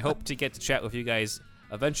enjoy. And I hope to get to chat with you guys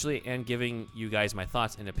eventually and giving you guys my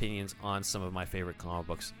thoughts and opinions on some of my favorite comic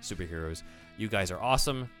books, superheroes. You guys are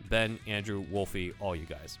awesome. Ben, Andrew, Wolfie, all you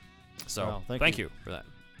guys. So Wow, thank you for that.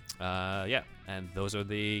 And those are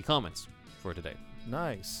the comments for today.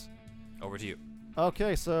 Nice. Over to you.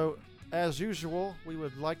 Okay, so as usual, we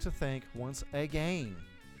would like to thank once again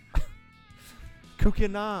Kuki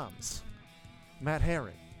Noms, Matt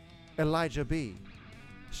Herring, Elijah B.,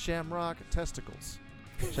 Shamrock Testicles,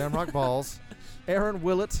 Shamrock Balls, Aaron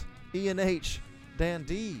Willett, Ian H., Dan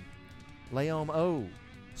D., Leom O.,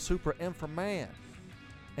 Super Inframan,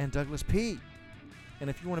 and Douglas P. And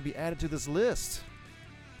if you want to be added to this list,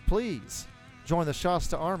 please join the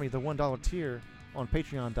Shasta Army, the $1 tier, on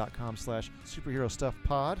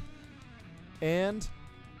patreon.com/superherostuffpod. And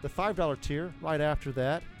the $5 tier right after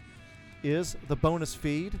that is the bonus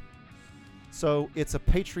feed. So it's a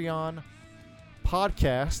Patreon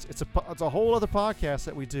podcast. It's a whole other podcast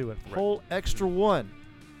that we do, a whole extra one.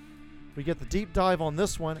 We get the deep dive on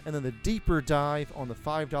this one, and then the deeper dive on the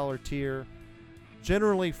 $5 tier.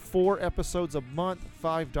 Generally 4 episodes a month,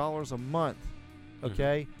 $5 a month.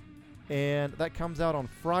 Okay? And that comes out on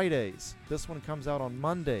Fridays. This one comes out on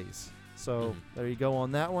Mondays. So there you go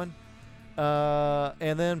on that one.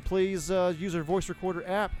 And then please use our voice recorder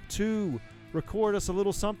app to record us a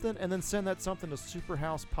little something and then send that something to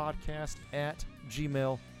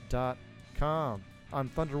superhousepodcast@gmail.com. I'm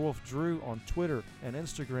Thunderwolf Drew on Twitter and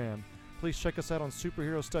Instagram. Please check us out on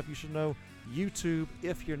Superhero Stuff You Should Know YouTube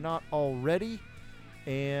if you're not already.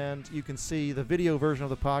 and you can see the video version of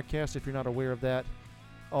the podcast if you're not aware of that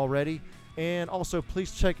already. And also,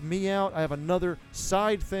 please check me out. I have another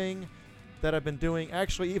side thing that I've been doing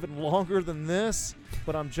actually even longer than this,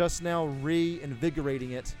 but I'm just now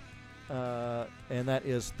reinvigorating it, and that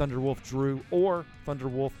is Thunderwolf Drew, or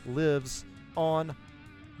Thunderwolf Lives, on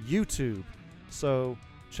YouTube. So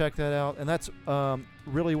check that out. And that's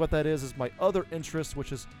really what that is my other interest,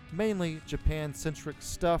 which is mainly Japan-centric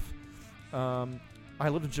stuff. I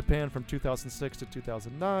lived in Japan from 2006 to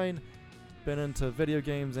 2009. Been into video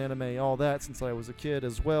games, anime, all that since I was a kid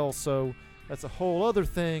as well. So that's a whole other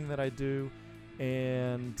thing that I do.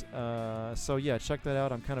 And so, yeah, check that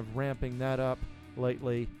out. I'm kind of ramping that up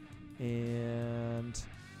lately. And,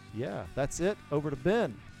 yeah, that's it. Over to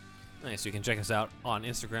Ben. Nice. You can check us out on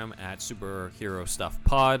Instagram at Superhero Stuff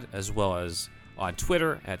Pod, as well as on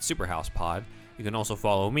Twitter at Superhouse Pod. You can also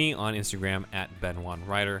follow me on Instagram at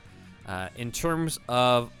Ben1Writer. In terms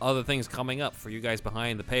of other things coming up for you guys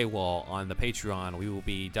behind the paywall on the Patreon, we will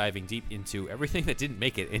be diving deep into everything that didn't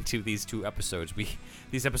make it into these two episodes.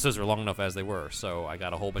 These episodes are long enough as they were, so I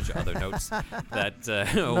got a whole bunch of other notes that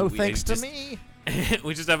no thanks to me.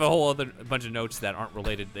 We just have a whole other bunch of notes that aren't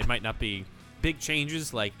related. They might not be big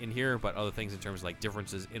changes like in here, but other things in terms of like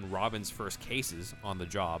differences in Robin's first cases on the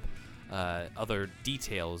job. Other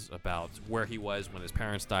details about where he was when his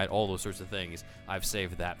parents died, all those sorts of things. I've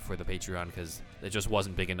saved that for the Patreon because it just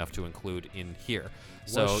wasn't big enough to include in here.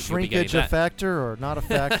 So was shrinkage a factor or not a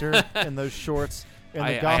factor in those shorts in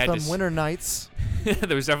the Gotham Winter Nights?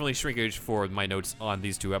 There was definitely shrinkage for my notes on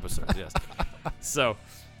these two episodes, yes. So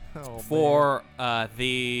for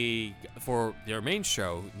their main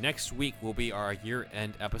show, next week will be our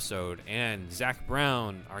year-end episode, and Zach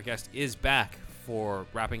Brown, our guest, is back for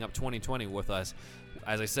wrapping up 2020 with us.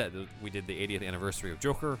 As I said, we did the 80th anniversary of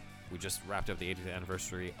Joker. We just wrapped up the 80th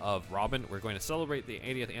anniversary of Robin. We're going to celebrate the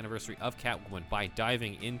 80th anniversary of Catwoman by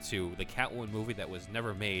diving into the Catwoman movie that was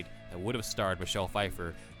never made, that would have starred Michelle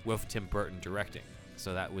Pfeiffer with Tim Burton directing.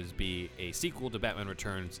 So that would be a sequel to Batman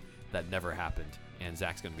Returns that never happened. And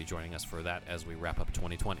Zach's going to be joining us for that as we wrap up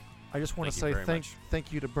 2020. I just want to say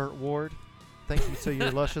thank you to Burt Ward. Thank you to your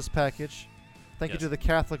Luscious package. Thank you to the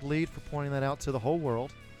Catholic Lead for pointing that out to the whole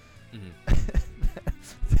world.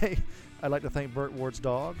 Mm-hmm. I'd like to thank Burt Ward's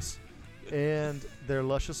dogs and their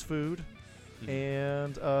luscious food,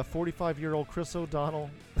 and 45-year-old Chris O'Donnell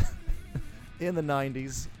in the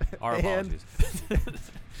 90s. Our apologies.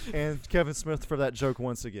 And Kevin Smith for that joke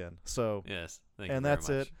once again. So yes, thank you and very that's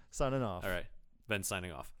much. it. Signing off. All right, Ben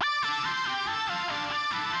signing off.